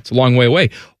 2025. It's a long way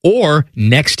away. Or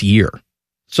next year.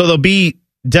 So they'll be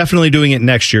definitely doing it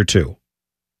next year, too.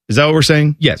 Is that what we're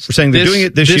saying? Yes. We're saying they're doing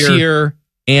it this year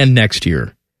and next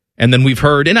year. And then we've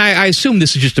heard, and I assume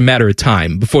this is just a matter of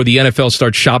time before the NFL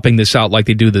starts shopping this out like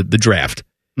they do the draft.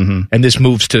 Mm-hmm. And this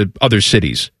moves to other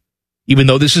cities. Even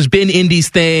though this has been Indy's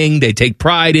thing, they take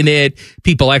pride in it.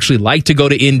 People actually like to go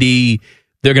to Indy.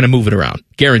 They're going to move it around.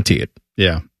 Guarantee it.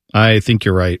 Yeah, I think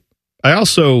you're right. I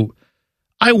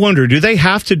wonder, do they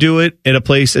have to do it at a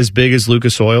place as big as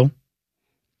Lucas Oil?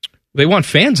 They want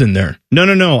fans in there.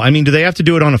 No. I mean, do they have to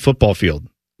do it on a football field?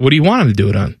 What do you want them to do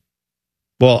it on?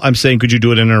 Well, I'm saying, could you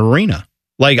do it in an arena?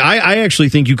 Like, I actually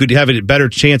think you could have a better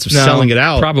chance of selling it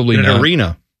out probably in not. an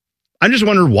arena. I'm just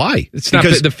wondering why. It's not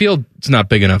the field. It's not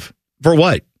big enough. For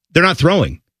what? They're not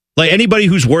throwing. Like, anybody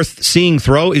who's worth seeing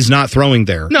throw is not throwing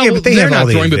there. No, but they're not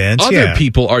throwing, but other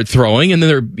people are throwing, and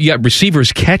then you got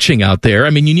receivers catching out there. I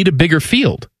mean, you need a bigger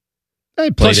field.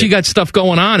 Plus, you got stuff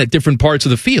going on at different parts of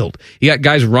the field. You got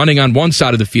guys running on one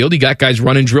side of the field. You got guys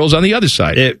running drills on the other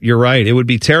side. You're right. It would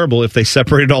be terrible if they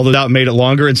separated all that out and made it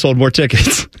longer and sold more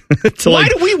tickets. Why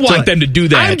do we want them to do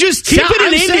that? I'm just keep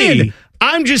it in Indy.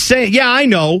 I'm just saying. Yeah, I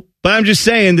know, but I'm just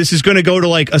saying this is going to go to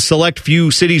like a select few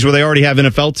cities where they already have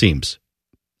NFL teams.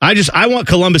 I want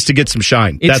Columbus to get some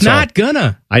shine. It's not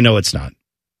gonna. I know it's not.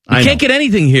 We can't get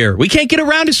anything here. We can't get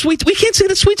around to Sweet. We can't see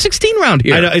the Sweet 16 round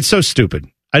here. I know, it's so stupid.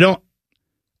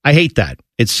 I hate that.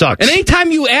 It sucks. And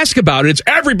anytime you ask about it, it's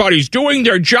everybody's doing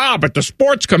their job at the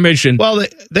sports commission. Well,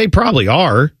 they probably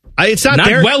are. It's not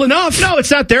well enough. No,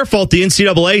 it's not their fault. The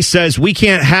NCAA says we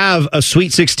can't have a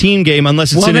Sweet 16 game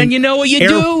unless it's then you know what you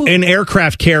do? An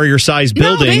aircraft carrier size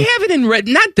building. No, they have it in red.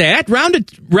 Not that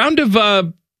round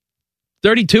of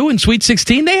 32 and Sweet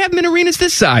 16. They have them in arenas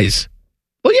this size.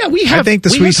 Well, yeah, we have. I think the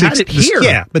Sweet 16 here.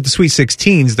 Yeah, but the Sweet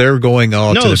 16s, they're going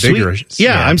all to the bigger.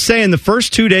 Yeah, I'm saying the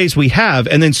first 2 days we have,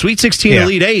 and then Sweet 16,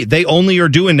 Elite 8, they only are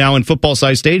doing now in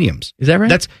football-sized stadiums. Is that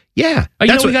right? Yeah. You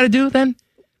know what we got to do then?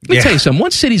 Let me tell you something.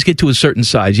 Once cities get to a certain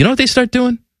size, you know what they start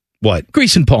doing? What?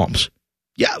 Greasing palms.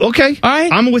 Yeah, okay. All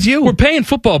right. I'm with you. We're paying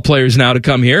football players now to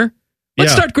come here.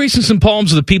 Let's start greasing some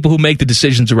palms of the people who make the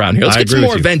decisions around here. Let's get some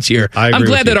more events here. I'm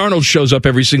glad that Arnold shows up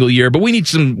every single year, but we need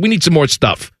some more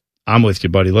stuff. I'm with you,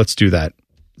 buddy. Let's do that.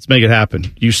 Let's make it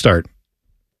happen. You start.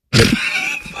 Get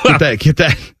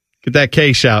that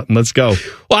case out and let's go.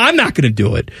 Well, I'm not going to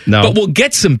do it. No. But we'll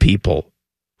get some people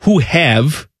who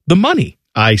have the money.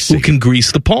 I see. Who can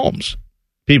grease the palms.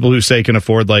 People who say can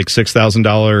afford like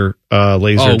 $6,000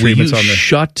 laser treatments on them.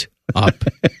 Shut up.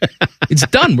 It's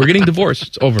done. We're getting divorced.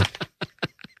 It's over.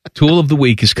 Tool of the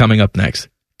Week is coming up next.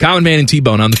 Common Man and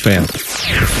T-Bone on the Fan.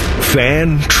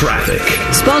 Fan Traffic.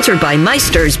 Sponsored by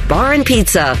Meister's Bar and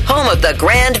Pizza, home of the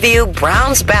Grandview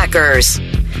Browns backers.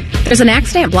 There's an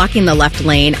accident blocking the left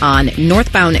lane on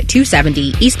northbound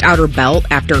 270 East Outer Belt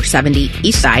after 70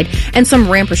 East Side, and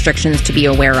some ramp restrictions to be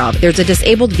aware of. There's a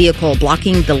disabled vehicle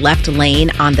blocking the left lane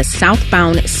on the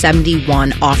southbound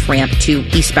 71 off-ramp to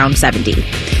eastbound 70.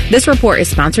 This report is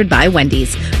sponsored by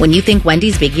Wendy's. When you think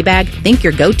Wendy's Biggie Bag, think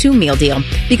your go-to meal deal.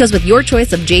 Because with your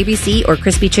choice of JBC or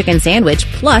crispy chicken sandwich,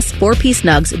 plus 4-piece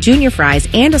nugs, junior fries,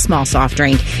 and a small soft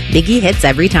drink, Biggie hits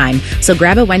every time. So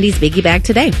grab a Wendy's Biggie Bag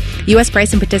today. U.S.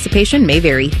 price and participation may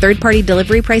vary. Third-party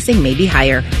delivery pricing may be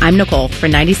higher. I'm Nicole for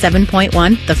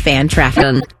 97.1 The Fan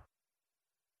Traffic.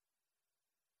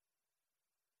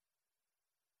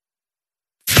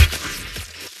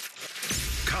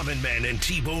 Common Man and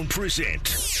T-Bone present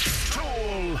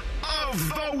Tool of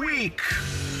the Week.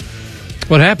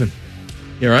 What happened?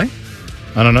 You all right?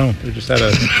 I don't know. We just had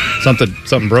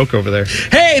something broke over there.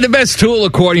 Hey, the best tool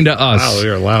according to us. Wow,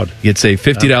 you're loud. It's a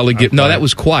 $50 gift. No, that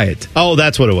was quiet. Oh,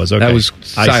 that's what it was. Okay. That was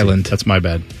silent. That's my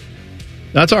bad.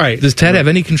 That's all right. Does Ted have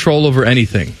any control over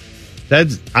anything?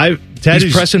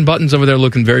 He's pressing buttons over there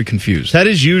looking very confused. Ted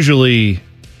is usually...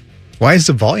 Why is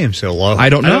the volume so low? I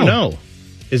don't know. I don't know.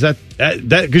 Is that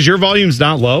because your volume's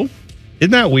not low?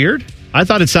 Isn't that weird? I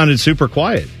thought it sounded super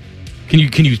quiet. Can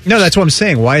you? No, that's what I'm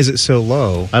saying. Why is it so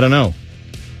low? I don't know.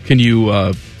 Can you?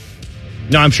 No,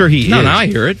 I'm sure he is. No, I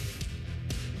hear it.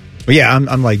 Well, yeah,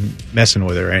 I'm like messing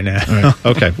with it right now. Right.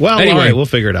 Okay. Well, anyway, all right, we'll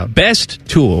figure it out. Best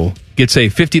tool gets a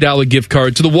 $50 gift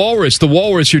card to the Walrus. The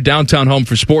Walrus, your downtown home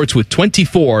for sports with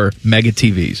 24 mega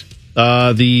TVs.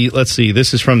 Let's see.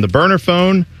 This is from the burner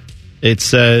phone. It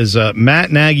says Matt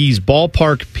Nagy's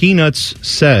Ballpark Peanuts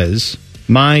says,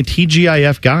 my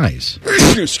TGIF guys.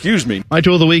 Excuse me. My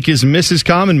tool of the week is Mrs.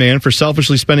 Common Man for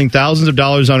selfishly spending thousands of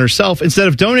dollars on herself instead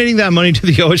of donating that money to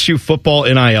the OSU football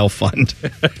NIL fund.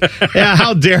 Yeah,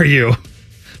 how dare you?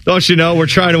 Don't you know we're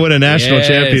trying to win a national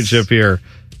championship here?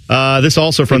 This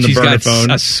also from the burner phone.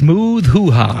 A smooth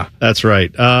hoo-ha. That's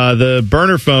right. The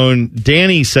burner phone,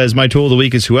 Danny says, my tool of the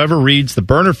week is whoever reads the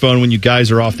burner phone when you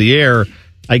guys are off the air.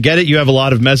 I get it. You have a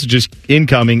lot of messages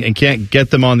incoming and can't get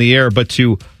them on the air, but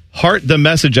to heart the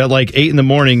message at like 8 in the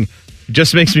morning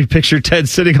just makes me picture Ted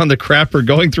sitting on the crapper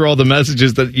going through all the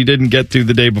messages that you didn't get to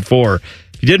the day before.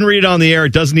 If you didn't read it on the air,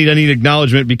 it doesn't need any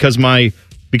acknowledgement because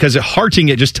hearting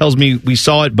it just tells me we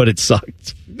saw it, but it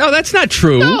sucked. No, that's not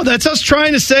true. No, that's us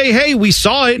trying to say, hey, we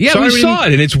saw it. Yeah, we saw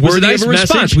it, and it's worthy of a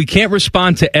response. We can't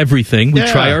respond to everything. We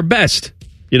try our best.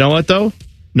 You know what, though?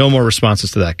 No more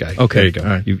responses to that guy. Okay. There you go. All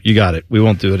right. You got it. We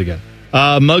won't do it again.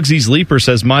 Muggsy's Leaper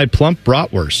says, my plump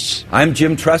bratwursts. I'm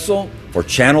Jim Tressel for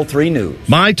Channel 3 News.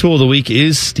 My tool of the week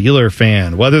is Steeler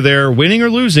fan. Whether they're winning or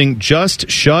losing, just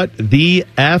shut the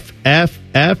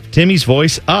Timmy's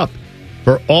voice up.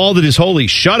 For all that is holy,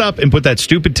 shut up and put that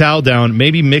stupid towel down.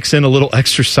 Maybe mix in a little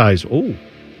exercise. Oh,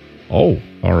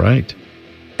 all right.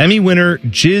 Emmy winner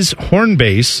Jiz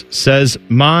Hornbase says,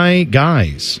 my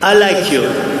guys. I like you.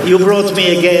 You brought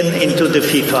me again into the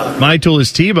FIFA. My tool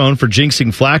is T-Bone for jinxing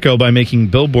Flacco by making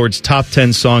Billboard's top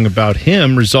 10 song about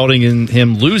him, resulting in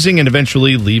him losing and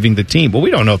eventually leaving the team. Well,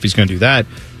 we don't know if he's going to do that.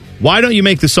 Why don't you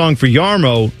make the song for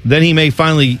Yarmo? Then he may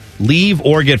finally leave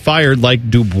or get fired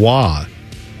like Dubois.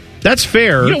 That's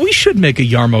fair. You know, we should make a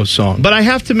Yarmo song. But I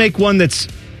have to make one that's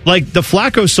like the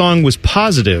Flacco song was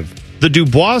positive. The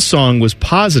Dubois song was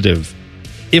positive.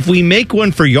 If we make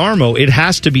one for Yarmo, it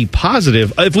has to be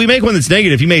positive. If we make one that's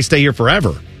negative, he may stay here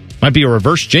forever. Might be a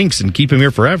reverse jinx and keep him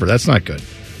here forever. That's not good.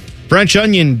 French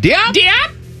Onion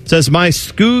says, my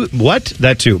smooth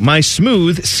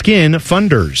skin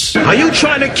funders. Are you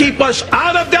trying to keep us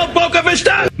out of Del Boca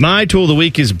Vista? My tool of the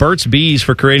week is Burt's Bees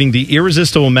for creating the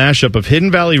irresistible mashup of Hidden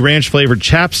Valley Ranch flavored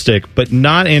chapstick, but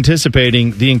not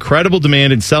anticipating the incredible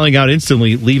demand and selling out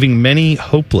instantly, leaving many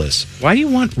hopeless. Why do you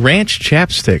want ranch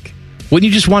chapstick? Wouldn't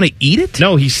you just want to eat it?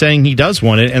 No, he's saying he does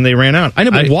want it, and they ran out. I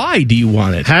know, but why do you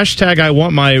want it? Hashtag I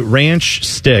want my ranch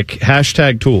stick.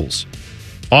 Hashtag tools.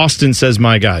 Austin says,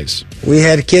 my guys. We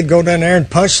had a kid go down there and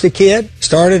punch the kid,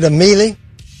 started a melee.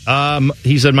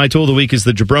 He said, my tool of the week is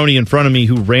the jabroni in front of me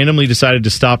who randomly decided to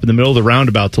stop in the middle of the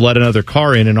roundabout to let another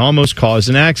car in and almost caused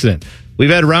an accident. We've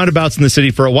had roundabouts in the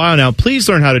city for a while now. Please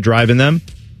learn how to drive in them.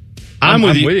 I'm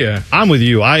with you. I'm with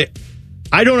you. I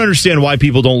don't understand why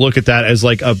people don't look at that as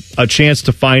like a chance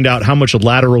to find out how much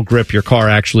lateral grip your car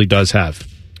actually does have.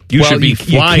 You should be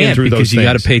flying through those things. Because you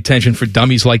got to pay attention for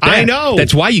dummies like that. I know.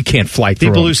 That's why you can't fly through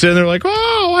People them. who sit there like,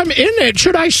 oh, I'm in it.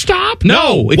 Should I stop?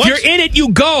 No. If you're in it,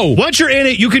 you go. Once you're in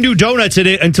it, you can do donuts in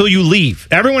it until you leave.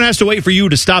 Everyone has to wait for you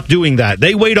to stop doing that.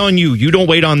 They wait on you. You don't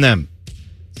wait on them.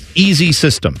 Easy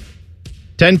system.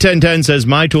 10-10-10 says,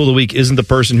 my tool of the week isn't the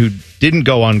person who didn't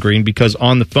go on green because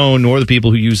on the phone, nor the people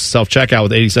who use self-checkout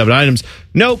with 87 items.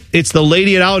 Nope, it's the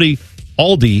lady at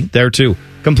Aldi, there too,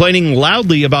 complaining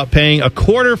loudly about paying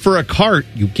 $0.25 for a cart.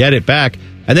 You get it back.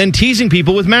 And then teasing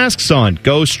people with masks on.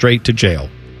 Go straight to jail.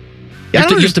 You have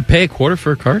to pay $0.25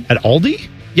 for a cart? At Aldi?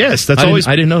 Yes, I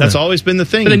didn't know that's always been the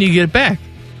thing. But then you get it back.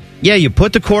 Yeah, you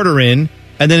put the quarter in,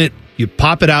 and then you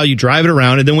pop it out, you drive it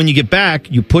around, and then when you get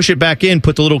back, you push it back in,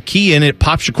 put the little key in, it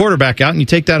pops your quarter back out, and you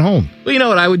take that home. Well, you know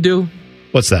what I would do?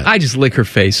 What's that? I just lick her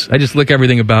face. I just lick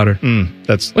everything about her.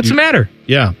 What's the matter?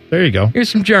 Yeah, there you go. Here's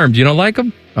some germs. You don't like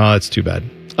them? Oh, that's too bad.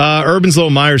 Urban's Little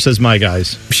Meyer says, my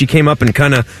guys. She came up and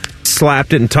kind of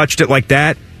slapped it and touched it like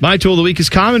that. My tool of the week is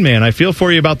Common Man. I feel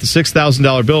for you about the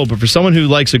 $6,000 bill, but for someone who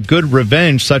likes a good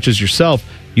revenge, such as yourself,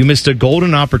 you missed a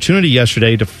golden opportunity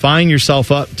yesterday to fine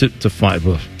yourself up to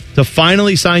to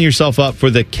finally sign yourself up for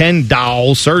the Ken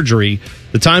doll surgery.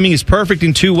 The timing is perfect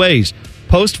in two ways: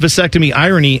 post-vasectomy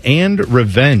irony and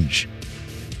revenge.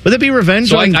 Would that be revenge?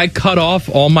 So I cut off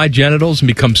all my genitals and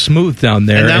become smooth down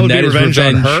there. And that would be revenge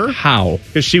on her? How?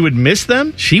 Because she would miss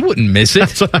them? She wouldn't miss it.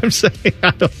 That's what I'm saying.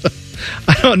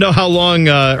 I don't know how long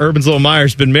Urban's Little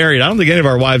Meyer's been married. I don't think any of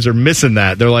our wives are missing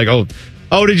that. They're like,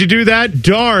 oh, did you do that?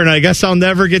 Darn, I guess I'll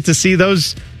never get to see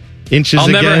those inches I'll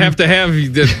again. never have to have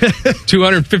the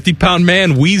 250-pound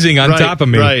man wheezing on top of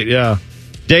me. Right, yeah.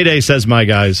 Day says, my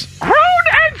guys. Crude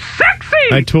and sexy!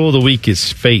 My tool of the week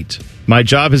is fate. My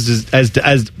job is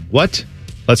as what?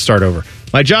 Let's start over.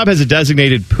 My job has a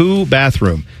designated poo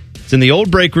bathroom. It's in the old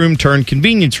break room turned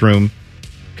convenience room.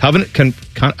 I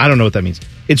don't know what that means.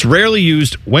 It's rarely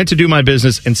used. Went to do my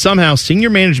business, and somehow senior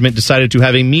management decided to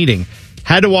have a meeting.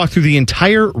 Had to walk through the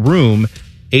entire room,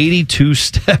 82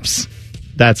 steps.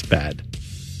 That's bad.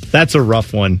 That's a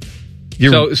rough one.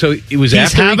 So it was he's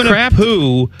after having he crapped? a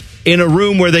poo in a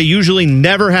room where they usually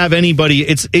never have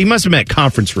anybody. He must have meant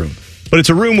conference room, but it's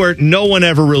a room where no one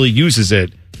ever really uses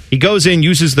it. He goes in,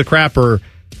 uses the crapper,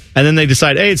 and then they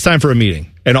decide, hey, it's time for a meeting.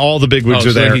 And all the bigwigs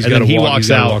are there, and then he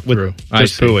walks out with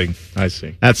just pooing. I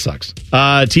see. That sucks.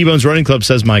 T-Bone's Running Club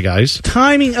says, my guys.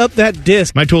 Timing up that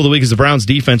disc. My tool of the week is the Browns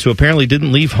defense, who apparently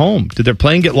didn't leave home. Did their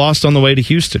plane get lost on the way to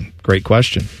Houston? Great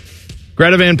question.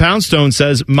 Greta Van Poundstone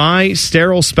says, my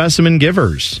sterile specimen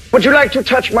givers. Would you like to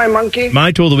touch my monkey?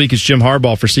 My tool of the week is Jim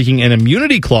Harbaugh for seeking an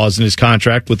immunity clause in his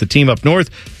contract with the team up north.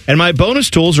 And my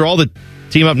bonus tools are all the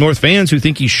team up north fans who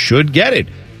think he should get it.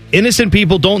 Innocent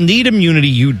people don't need immunity,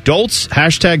 you dolts.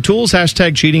 Hashtag tools,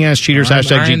 hashtag cheating ass cheaters,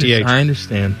 hashtag GTH. I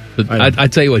understand. But I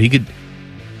tell you what, he could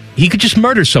just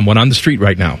murder someone on the street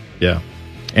right now. Yeah.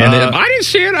 And then, I didn't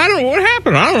see it. I don't know what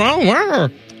happened. I don't know.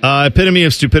 Epitome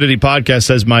of Stupidity podcast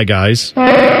says, my guys.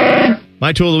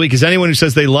 My tool of the week is anyone who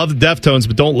says they love the Deftones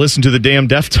but don't listen to the damn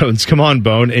Deftones. Come on,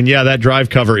 Bone. And yeah, that drive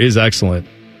cover is excellent.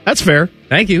 That's fair.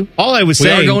 Thank you. All I was we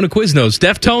saying... are going to Quiznos.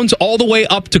 Deftones all the way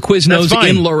up to Quiznos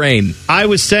in Lorraine. I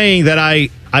was saying that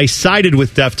I sided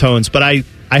with Deftones, but I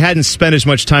hadn't spent as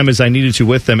much time as I needed to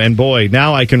with them. And boy,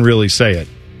 now I can really say it.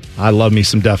 I love me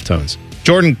some Deftones.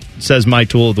 Jordan says my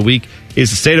tool of the week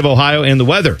is the state of Ohio and the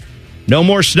weather. No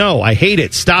more snow. I hate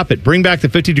it. Stop it. Bring back the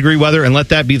 50-degree weather and let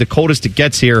that be the coldest it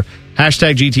gets here.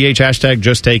 Hashtag GTH, hashtag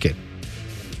just take it.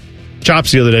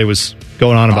 Chops the other day was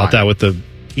going on about that with the...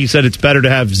 He said it's better to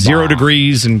have 0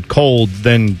 degrees and cold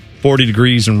than 40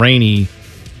 degrees and rainy.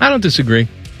 I don't disagree.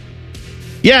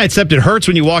 Yeah, except it hurts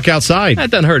when you walk outside.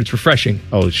 That doesn't hurt. It's refreshing.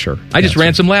 Oh, sure. I just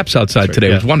ran some laps outside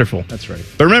today. It was wonderful. That's right.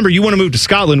 But remember, you want to move to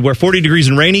Scotland where 40 degrees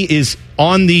and rainy is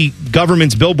on the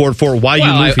government's billboard for why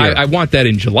you move here. I want that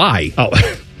in July. Oh,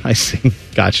 I see.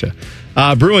 Gotcha.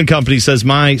 Brewing Company says,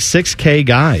 my 6K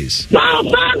guys. Oh,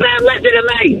 listen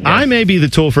to me. I may be the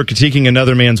tool for critiquing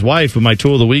another man's wife, but my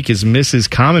tool of the week is Mrs.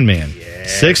 Common Man.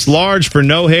 Yes. 6 large for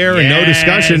no hair and no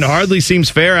discussion. Hardly seems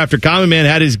fair after Common Man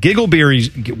had his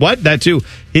giggleberries. What? That too.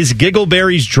 His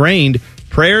giggleberries drained.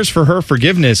 Prayers for her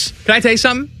forgiveness. Can I tell you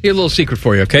something? Here's a little secret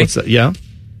for you, okay? What's that? Yeah.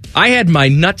 I had my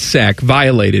nutsack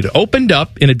violated, opened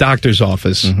up in a doctor's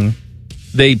office. Mm-hmm.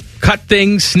 They cut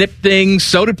things, snipped things,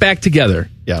 sewed it back together.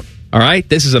 Yeah. All right?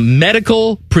 This is a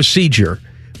medical procedure.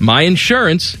 My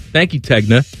insurance, thank you,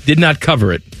 Tegna, did not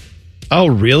cover it. Oh,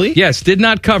 really? Yes, did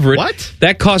not cover it. What?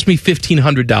 That cost me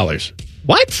 $1,500.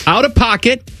 What? Out of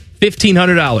pocket,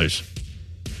 $1,500.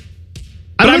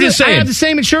 But I'm just saying. I have the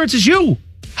same insurance as you.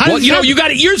 You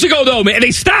got it years ago, though, man.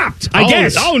 They stopped, I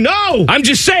guess. Oh, no. I'm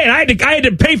just saying. I had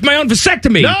to pay for my own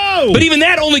vasectomy. No. But even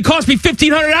that only cost me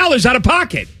 $1,500 out of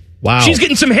pocket. Wow. She's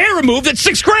getting some hair removed. That's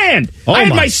 $6,000. Oh, I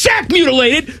had my sack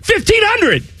mutilated.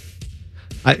 $1,500.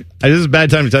 This is a bad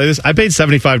time to tell you this. I paid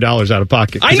 $75 out of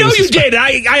pocket. I know you did.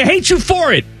 I hate you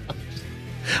for it.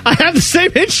 I have the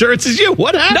same insurance as you.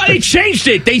 What happened? No, they changed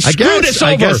it. They screwed us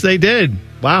over. I guess they did.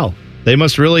 Wow. They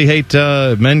must really hate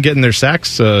men getting their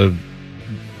sacks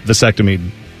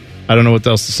vasectomied. I don't know what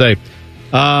else to say.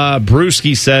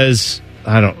 Brewski says,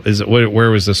 where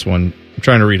was this one? I'm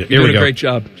trying to read it. Here we go. A great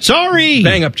job. Sorry.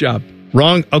 Bang up job.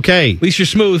 Wrong. Okay. At least you're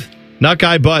smooth. Nut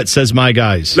Guy Butt says, my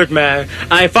guys. Look, man,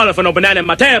 I ain't falling for no banana in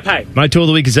my tailpipe. My tool of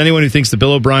the week is anyone who thinks the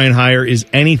Bill O'Brien hire is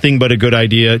anything but a good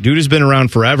idea. Dude has been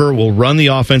around forever, will run the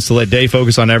offense to let Day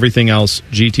focus on everything else.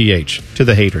 GTH. To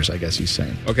the haters, I guess he's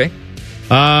saying. Okay.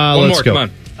 Let's go.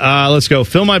 Come on. Let's go.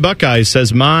 Phil My Buckeyes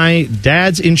says, my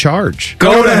dad's in charge.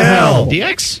 Go to hell.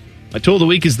 DX. My tool of the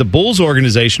week is the Bulls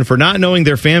organization for not knowing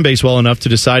their fan base well enough to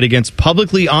decide against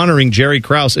publicly honoring Jerry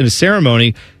Krause in a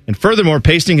ceremony, and furthermore,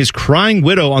 pasting his crying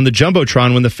widow on the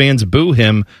Jumbotron when the fans boo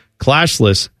him.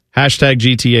 Classless. Hashtag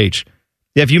GTH.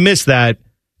 Yeah, if you missed that,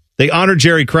 They honor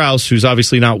Jerry Krause, who's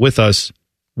obviously not with us.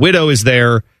 Widow is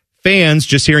there. Fans,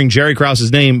 just hearing Jerry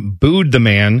Krause's name, booed the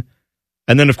man.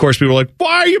 And then, of course, people were like,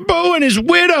 why are you booing his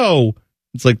widow?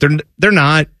 It's like, they're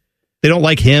not. They don't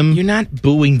like him. You're not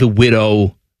booing the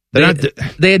widow.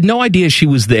 They had no idea she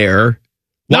was there.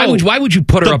 Why would you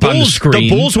put her up on the screen?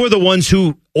 The Bulls were the ones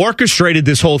who orchestrated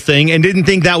this whole thing and didn't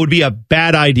think that would be a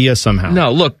bad idea somehow.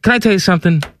 No, look, can I tell you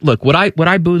something? Look, would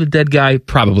I boo the dead guy?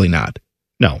 Probably not.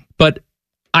 No. But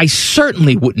I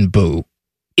certainly wouldn't boo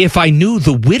if I knew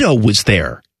the widow was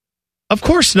there. Of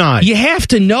course not. You have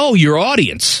to know your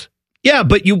audience. Yeah,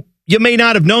 but you may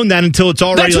not have known that until it's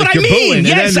already That's like what you're I mean. booing.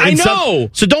 Yes, I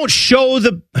know. So don't show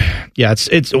the... Yeah,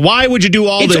 it's why would you do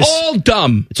all this? It's all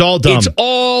dumb. It's all dumb. It's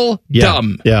all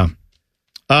dumb. Yeah.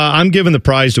 I'm giving the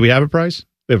prize. Do we have a prize?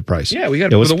 We have a prize. Yeah, we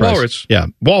got it for the walrus. Yeah,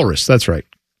 walrus. That's right.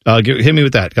 Hit me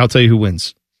with that. I'll tell you who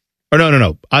wins. Or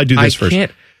no. I do this first.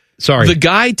 Can't. Sorry. The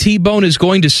guy T-Bone is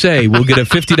going to say will get a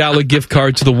 $50 gift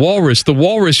card to the Walrus. The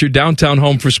Walrus, your downtown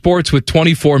home for sports with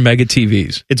 24 mega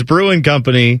TVs. It's Brewing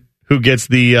Company who gets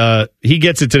he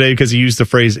gets it today because he used the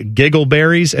phrase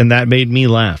giggleberries, and that made me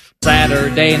laugh.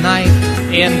 Saturday night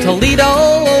in Toledo,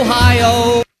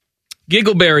 Ohio.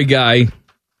 Giggleberry guy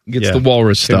gets the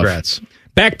Walrus stuff. Congrats.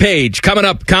 Back page, coming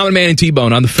up, Common Man and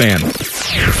T-Bone on the Fan.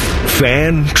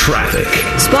 Fan Traffic.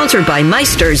 Sponsored by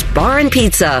Meister's Bar and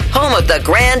Pizza, home of the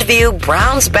Grandview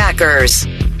Browns backers.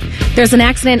 There's an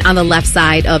accident on the left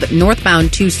side of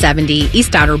northbound 270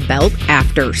 East Outer Belt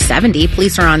after 70.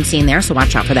 Police are on scene there, so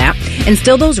watch out for that. And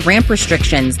still those ramp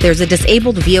restrictions. There's a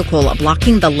disabled vehicle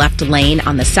blocking the left lane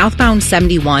on the southbound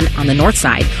 71 on the north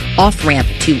side, off ramp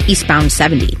to eastbound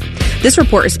 70. This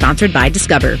report is sponsored by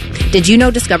Discover. Did you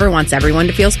know Discover wants everyone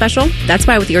to feel special? That's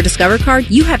why with your Discover card,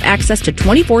 you have access to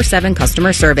 24/7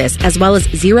 customer service as well as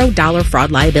 $0 fraud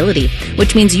liability,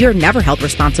 which means you're never held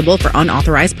responsible for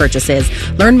unauthorized purchases.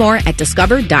 Learn more at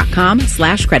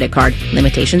discover.com/credit card.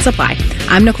 Limitations apply.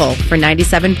 I'm Nicole for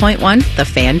 97.1 The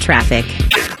Fan Traffic.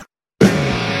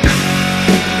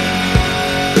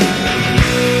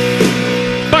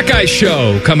 Buckeyes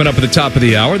Show coming up at the top of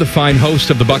the hour. The fine host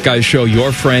of the Buckeyes Show,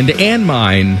 your friend and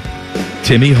mine,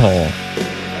 Timmy Hall.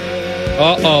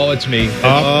 It's me.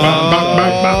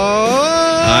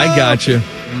 I got you.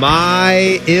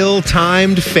 My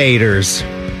ill-timed faders.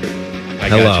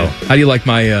 Hello. How do you like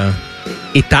my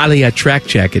Italia track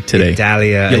jacket today?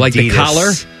 Italia. You like Adidas. the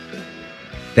collar?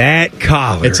 That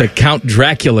collar. It's a Count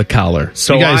Dracula collar.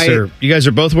 So you guys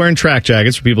are both wearing track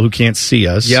jackets for people who can't see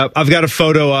us. Yep. I've got a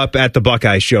photo up at the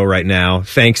Buckeye Show right now,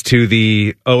 thanks to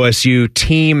the OSU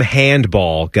team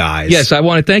handball guys. Yes, I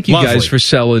want to thank you guys for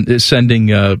sending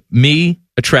me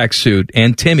a tracksuit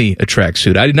and Timmy a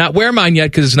tracksuit. I did not wear mine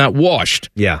yet because it's not washed.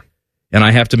 Yeah. And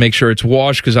I have to make sure it's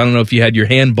washed because I don't know if you had your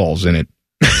handballs in it.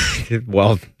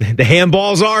 Well, the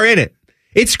handballs are in it.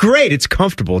 It's great. It's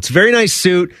comfortable. It's a very nice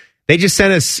suit. They just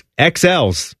sent us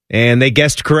XLs, and they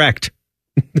guessed correct.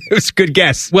 It was a good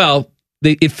guess. Well,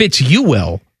 it fits you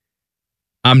well.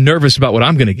 I'm nervous about what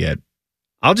I'm going to get.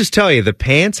 I'll just tell you, the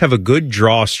pants have a good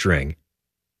drawstring.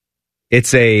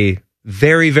 It's a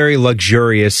very, very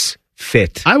luxurious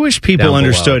fit. I wish people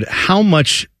understood how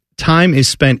much time is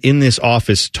spent in this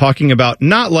office talking about,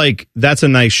 not like that's a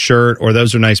nice shirt or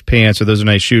those are nice pants or those are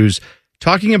nice shoes,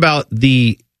 talking about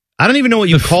I don't even know what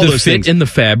you call those fit things. In the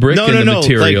fabric, no,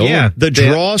 material. Like, the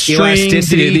drawstring,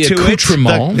 elasticity the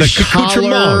accoutrement, the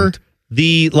collar,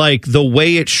 the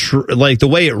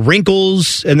way it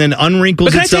wrinkles and then unwrinkles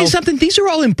But can itself. I tell you something? These are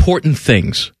all important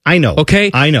things. I know. Okay?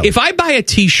 I know. If I buy a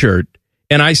T-shirt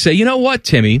and I say, you know what,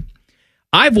 Timmy,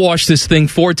 I've washed this thing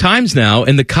 4 times now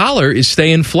and the collar is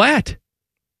staying flat.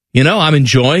 You know, I'm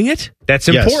enjoying it. That's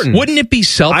important. Wouldn't it be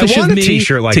selfish of me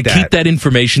to keep that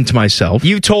information to myself?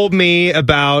 You told me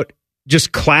about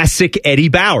just classic Eddie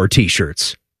Bauer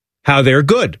T-shirts, how they're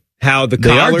good, how the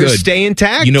collars stay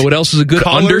intact. You know what else is a good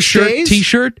undershirt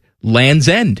T-shirt? Land's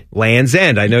End. Land's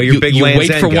End. I know you're big you Land's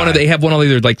wait End for guy. one of they have one of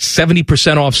their like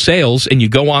 70% off sales, and you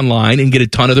go online and get a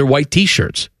ton of their white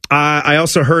T-shirts. I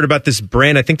also heard about this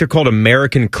brand. I think they're called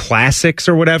American Classics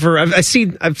or whatever. I've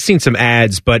seen some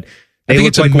ads, but they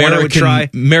look like one I would try.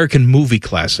 American Movie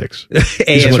Classics.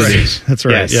 That's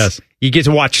right. Yes. You get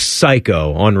to watch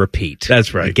Psycho on repeat.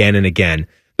 That's right. Again and again.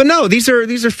 But no, these are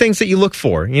things that you look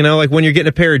for. You know, like when you're getting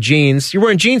a pair of jeans. You're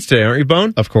wearing jeans today, aren't you,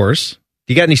 Bone? Of course.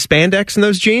 You got any spandex in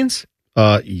those jeans?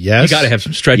 Yes. You got to have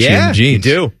some stretchy in the jeans.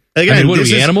 You do. Again, what are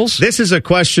we, animals? This is a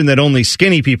question that only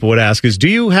skinny people would ask is, do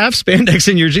you have spandex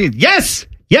in your jeans? Yes!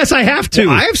 Yes, I have to.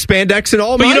 Well, I have spandex in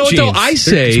all my jeans. But you know what, though? I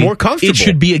say it's more comfortable. It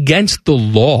should be against the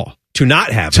law to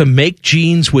not have to make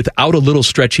jeans without a little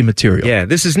stretchy material. Yeah,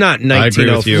 this is not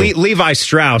 19. Levi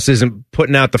Strauss isn't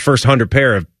putting out the first 100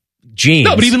 pair of jeans.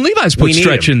 No, but even Levi's put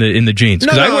stretch in the jeans.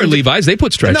 Because I wear Levi's, they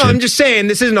put stretch in. No, I'm just saying,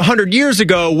 this isn't 100 years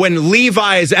ago when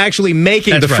Levi is actually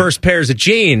making the first pairs of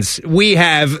jeans. We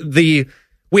have the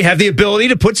ability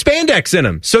to put spandex in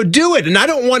them. So do it. And I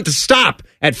don't want to stop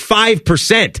at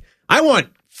 5%. I want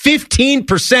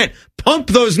 15%. Pump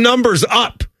those numbers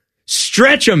up.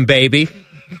 Stretch them, baby.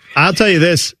 I'll tell you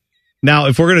this. Now,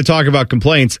 if we're going to talk about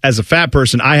complaints, as a fat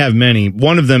person, I have many.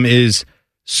 One of them is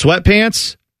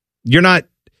sweatpants.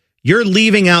 You're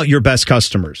leaving out your best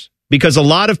customers, because a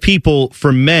lot of people,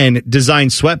 for men, design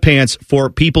sweatpants for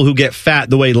people who get fat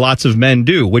the way lots of men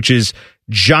do, which is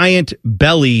giant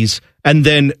bellies and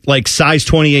then like size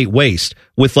 28 waist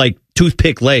with like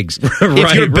toothpick legs.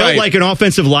 If you're built like an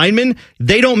offensive lineman,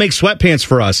 they don't make sweatpants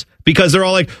for us, because they're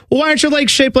all like, well, why aren't your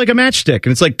legs shaped like a matchstick?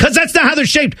 And it's like, because that's not how they're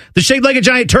shaped. They're shaped like a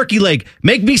giant turkey leg.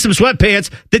 Make me some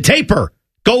sweatpants that taper.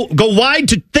 Go wide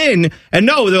to thin. And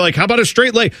no, they're like, how about a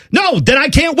straight leg? No, then I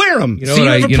can't wear them. You know what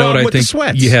I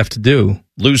think you have to do?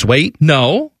 Lose weight?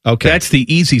 No. Okay. That's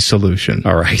the easy solution.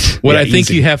 All right. What I think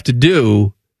you have to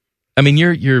do, I mean,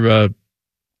 you're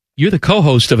the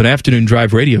co-host of an afternoon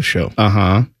drive radio show.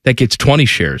 Uh-huh. That gets 20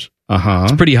 shares. Uh-huh.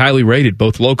 It's pretty highly rated,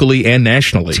 both locally and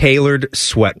nationally. Tailored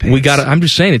sweatpants. I'm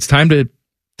just saying, it's time to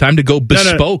go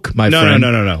bespoke, my friend.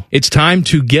 No. It's time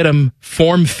to get them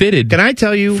form-fitted. Can I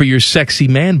tell you? For your sexy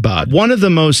man bod. One of the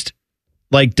most,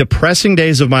 depressing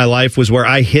days of my life was where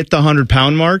I hit the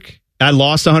 100-pound mark. I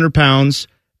lost 100 pounds,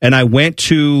 and I went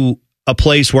to a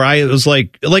place where I was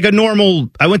like a normal,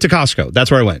 I went to Costco. That's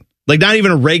where I went. Not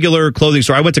even a regular clothing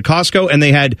store. I went to Costco, and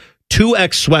they had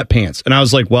 2X sweatpants. And I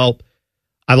was like, well,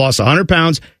 I lost 100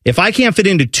 pounds. If I can't fit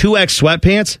into 2X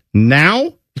sweatpants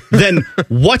now, then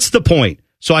what's the point?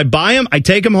 So I buy them, I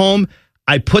take them home,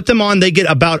 I put them on, they get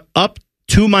about up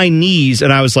to my knees,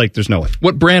 and I was like, there's no way.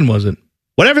 What brand was it?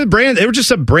 Whatever the brand, they were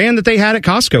just a brand that they had at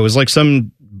Costco. It was like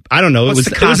some, I don't know, it was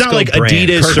not like brand?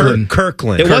 Adidas or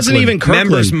Kirkland. It wasn't even Kirkland.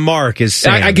 Member's Mark is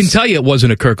Sam's. I can tell you it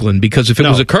wasn't a Kirkland, because if it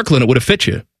was a Kirkland, it would have fit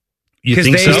you. You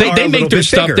think so? They make their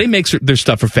stuff. Bigger. They make their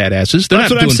stuff for fat asses. They're not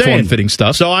doing form-fitting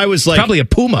stuff. So I was like, probably a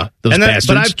Puma. Those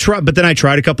bastards. But then I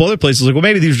tried a couple other places. Like, well,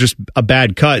 maybe these are just a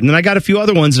bad cut. And then I got a few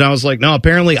other ones, and I was like, no,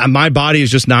 apparently my body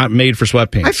is just not made for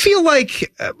sweatpants. I feel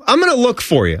like I'm going to look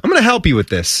for you. I'm going to help you with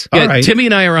this. Yeah, all right. Timmy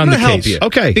and I are on the case. You.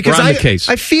 Okay, because we're on the case.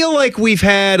 I feel like we've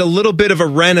had a little bit of a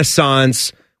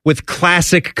renaissance with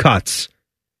classic cuts.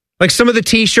 Like some of the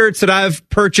T-shirts that I've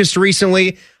purchased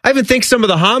recently, I even think some of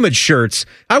the homage shirts,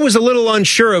 I was a little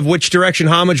unsure of which direction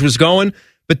homage was going,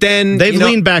 but then they've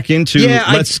leaned back into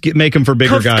make them for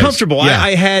bigger guys. Comfortable. Yeah.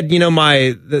 I had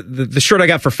the shirt I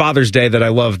got for Father's Day that I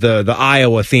love, the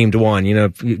Iowa themed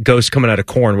one. Ghost coming out of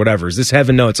corn, whatever. Is this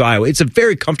heaven? No, it's Iowa. It's a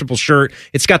very comfortable shirt.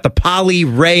 It's got the poly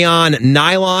rayon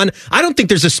nylon. I don't think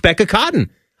there's a speck of cotton.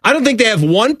 I don't think they have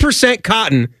 1%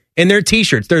 cotton in their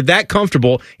T-shirts. They're that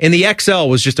comfortable, and the XL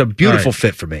was just a beautiful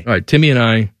fit for me. All right, Timmy and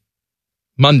I,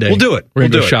 Monday. We'll do it. We're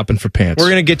going to go shopping for pants. We're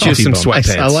going to get you some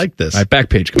sweatpants. I like this. All right, back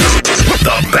page.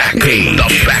 The back page.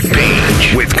 The back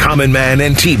page with Common Man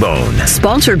and T-Bone.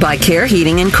 Sponsored by Care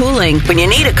Heating and Cooling. When you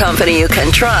need a company you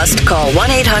can trust, call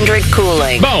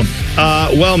 1-800-COOLING. Bone.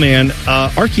 Well, man,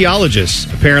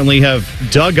 archaeologists apparently have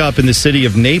dug up in the city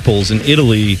of Naples in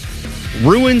Italy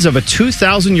ruins of a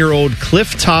 2,000-year-old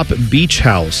cliff-top beach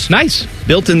house. Nice.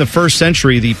 Built in the 1st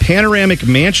century, the panoramic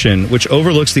mansion, which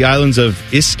overlooks the islands of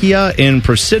Ischia and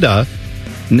Procida,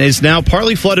 is now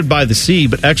partly flooded by the sea,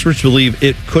 but experts believe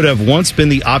it could have once been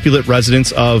the opulent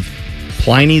residence of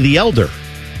Pliny the Elder.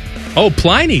 Oh,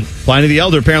 Pliny. Pliny the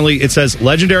Elder. Apparently, it says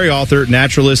legendary author,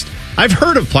 naturalist. I've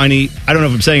heard of Pliny. I don't know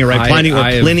if I'm saying it right.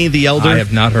 Pliny the Elder. I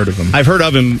have not heard of him. I've heard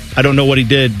of him. I don't know what he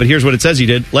did, but here's what it says he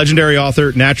did. Legendary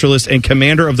author, naturalist, and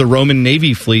commander of the Roman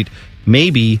Navy fleet.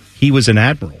 Maybe he was an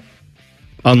admiral.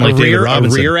 Unlike David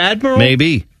Robinson. A rear admiral?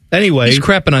 Maybe. Anyway. He's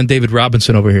crapping on David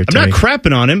Robinson over here, I'm not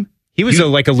crapping on him. He was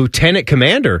like a lieutenant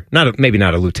commander. Maybe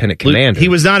not a lieutenant commander. He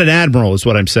was not an admiral, is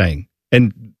what I'm saying.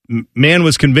 And man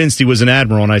was convinced he was an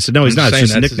admiral, and I said, no, he's not. It's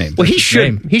just a nickname. Well, he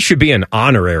should be an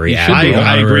honorary admiral.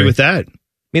 I agree with that.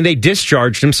 I mean, they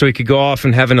discharged him so he could go off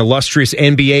and have an illustrious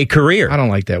NBA career. I don't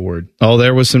like that word. Oh,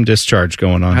 there was some discharge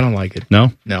going on. I don't like it.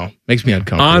 No? No. Makes me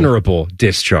uncomfortable. Honorable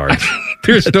discharge.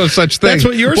 There's no such thing. That's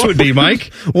what yours would be,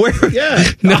 Mike.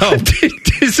 No.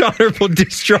 Dishonorable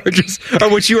discharges are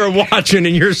what you are watching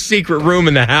in your secret room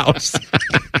in the house.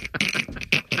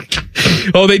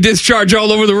 Oh, they discharge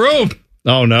all over the room.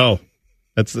 Oh, no.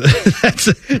 That's you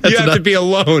have to be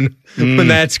alone when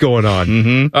that's going on.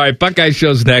 Mm-hmm. All right, Buckeye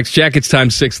show's next. Jackets time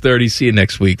 6:30. See you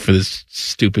next week for this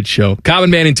stupid show. Common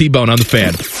Man and T-Bone on the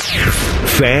Fan.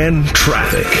 Fan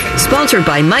traffic. Sponsored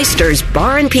by Meister's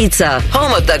Bar and Pizza,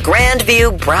 home of the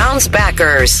Grandview Browns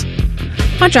backers.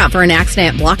 Watch out for an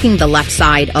accident blocking the left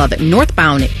side of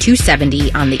northbound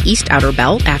 270 on the east outer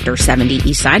belt after 70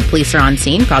 east side. Police are on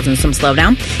scene, causing some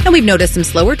slowdown. And we've noticed some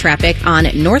slower traffic on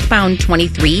northbound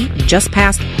 23 just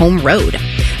past Home Road.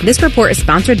 This report is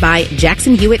sponsored by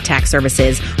Jackson Hewitt Tax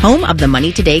Services, home of the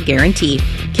Money Today Guarantee.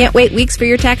 Can't wait weeks for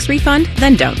your tax refund?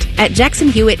 Then don't. At Jackson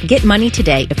Hewitt, get money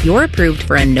today if you're approved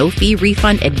for a no-fee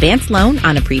refund advance loan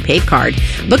on a prepaid card.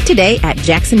 Book today at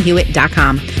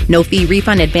jacksonhewitt.com. No-fee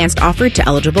refund advanced offered to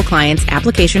eligible clients.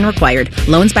 Application required.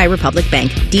 Loans by Republic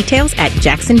Bank. Details at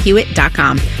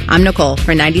jacksonhewitt.com. I'm Nicole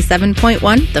for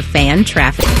 97.1 The Fan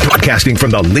Traffic. Broadcasting from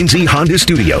the Lindsay Honda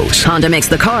Studios. Honda makes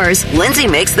the cars. Lindsay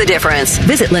makes the difference.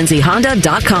 Visit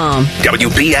lindsayhonda.com.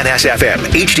 WBNS-FM,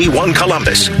 HD1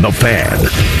 Columbus. The Fan.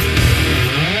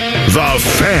 The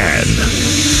Fan.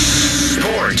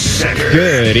 Sports Center.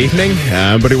 Good evening.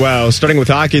 I'm Buddy Wells. Starting with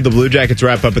hockey, the Blue Jackets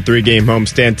wrap up a 3-game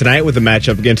homestand tonight with a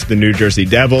matchup against the New Jersey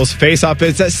Devils. Face-off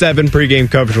is at 7. Pre-game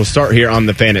coverage will start here on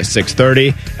The Fan at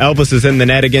 6:30. Elvis is in the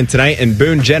net again tonight, and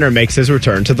Boone Jenner makes his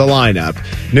return to the lineup.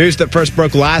 News that first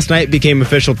broke last night became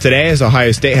official today as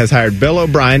Ohio State has hired Bill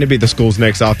O'Brien to be the school's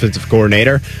next offensive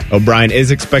coordinator. O'Brien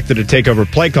is expected to take over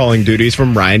play-calling duties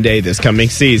from Ryan Day this coming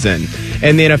season.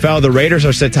 In the NFL, the Raiders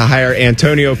are set to hire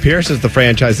Antonio Pierce as the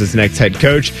franchise's next head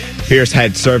coach. Pierce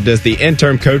had served as the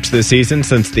interim coach this season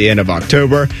since the end of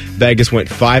October. Vegas went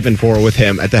 5-4 with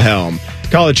him at the helm.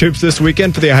 College hoops this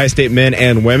weekend for the Ohio State men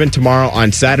and women. Tomorrow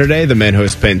on Saturday, the men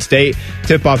host Penn State.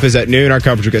 Tip-off is at noon. Our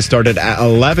coverage will get started at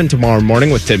 11 tomorrow morning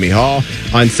with Timmy Hall.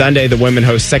 On Sunday, the women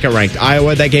host second-ranked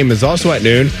Iowa. That game is also at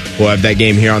noon. We'll have that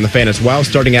game here on The Fan as well,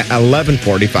 starting at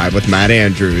 11:45 with Matt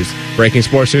Andrews. Breaking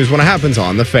sports news when it happens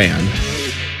on The Fan.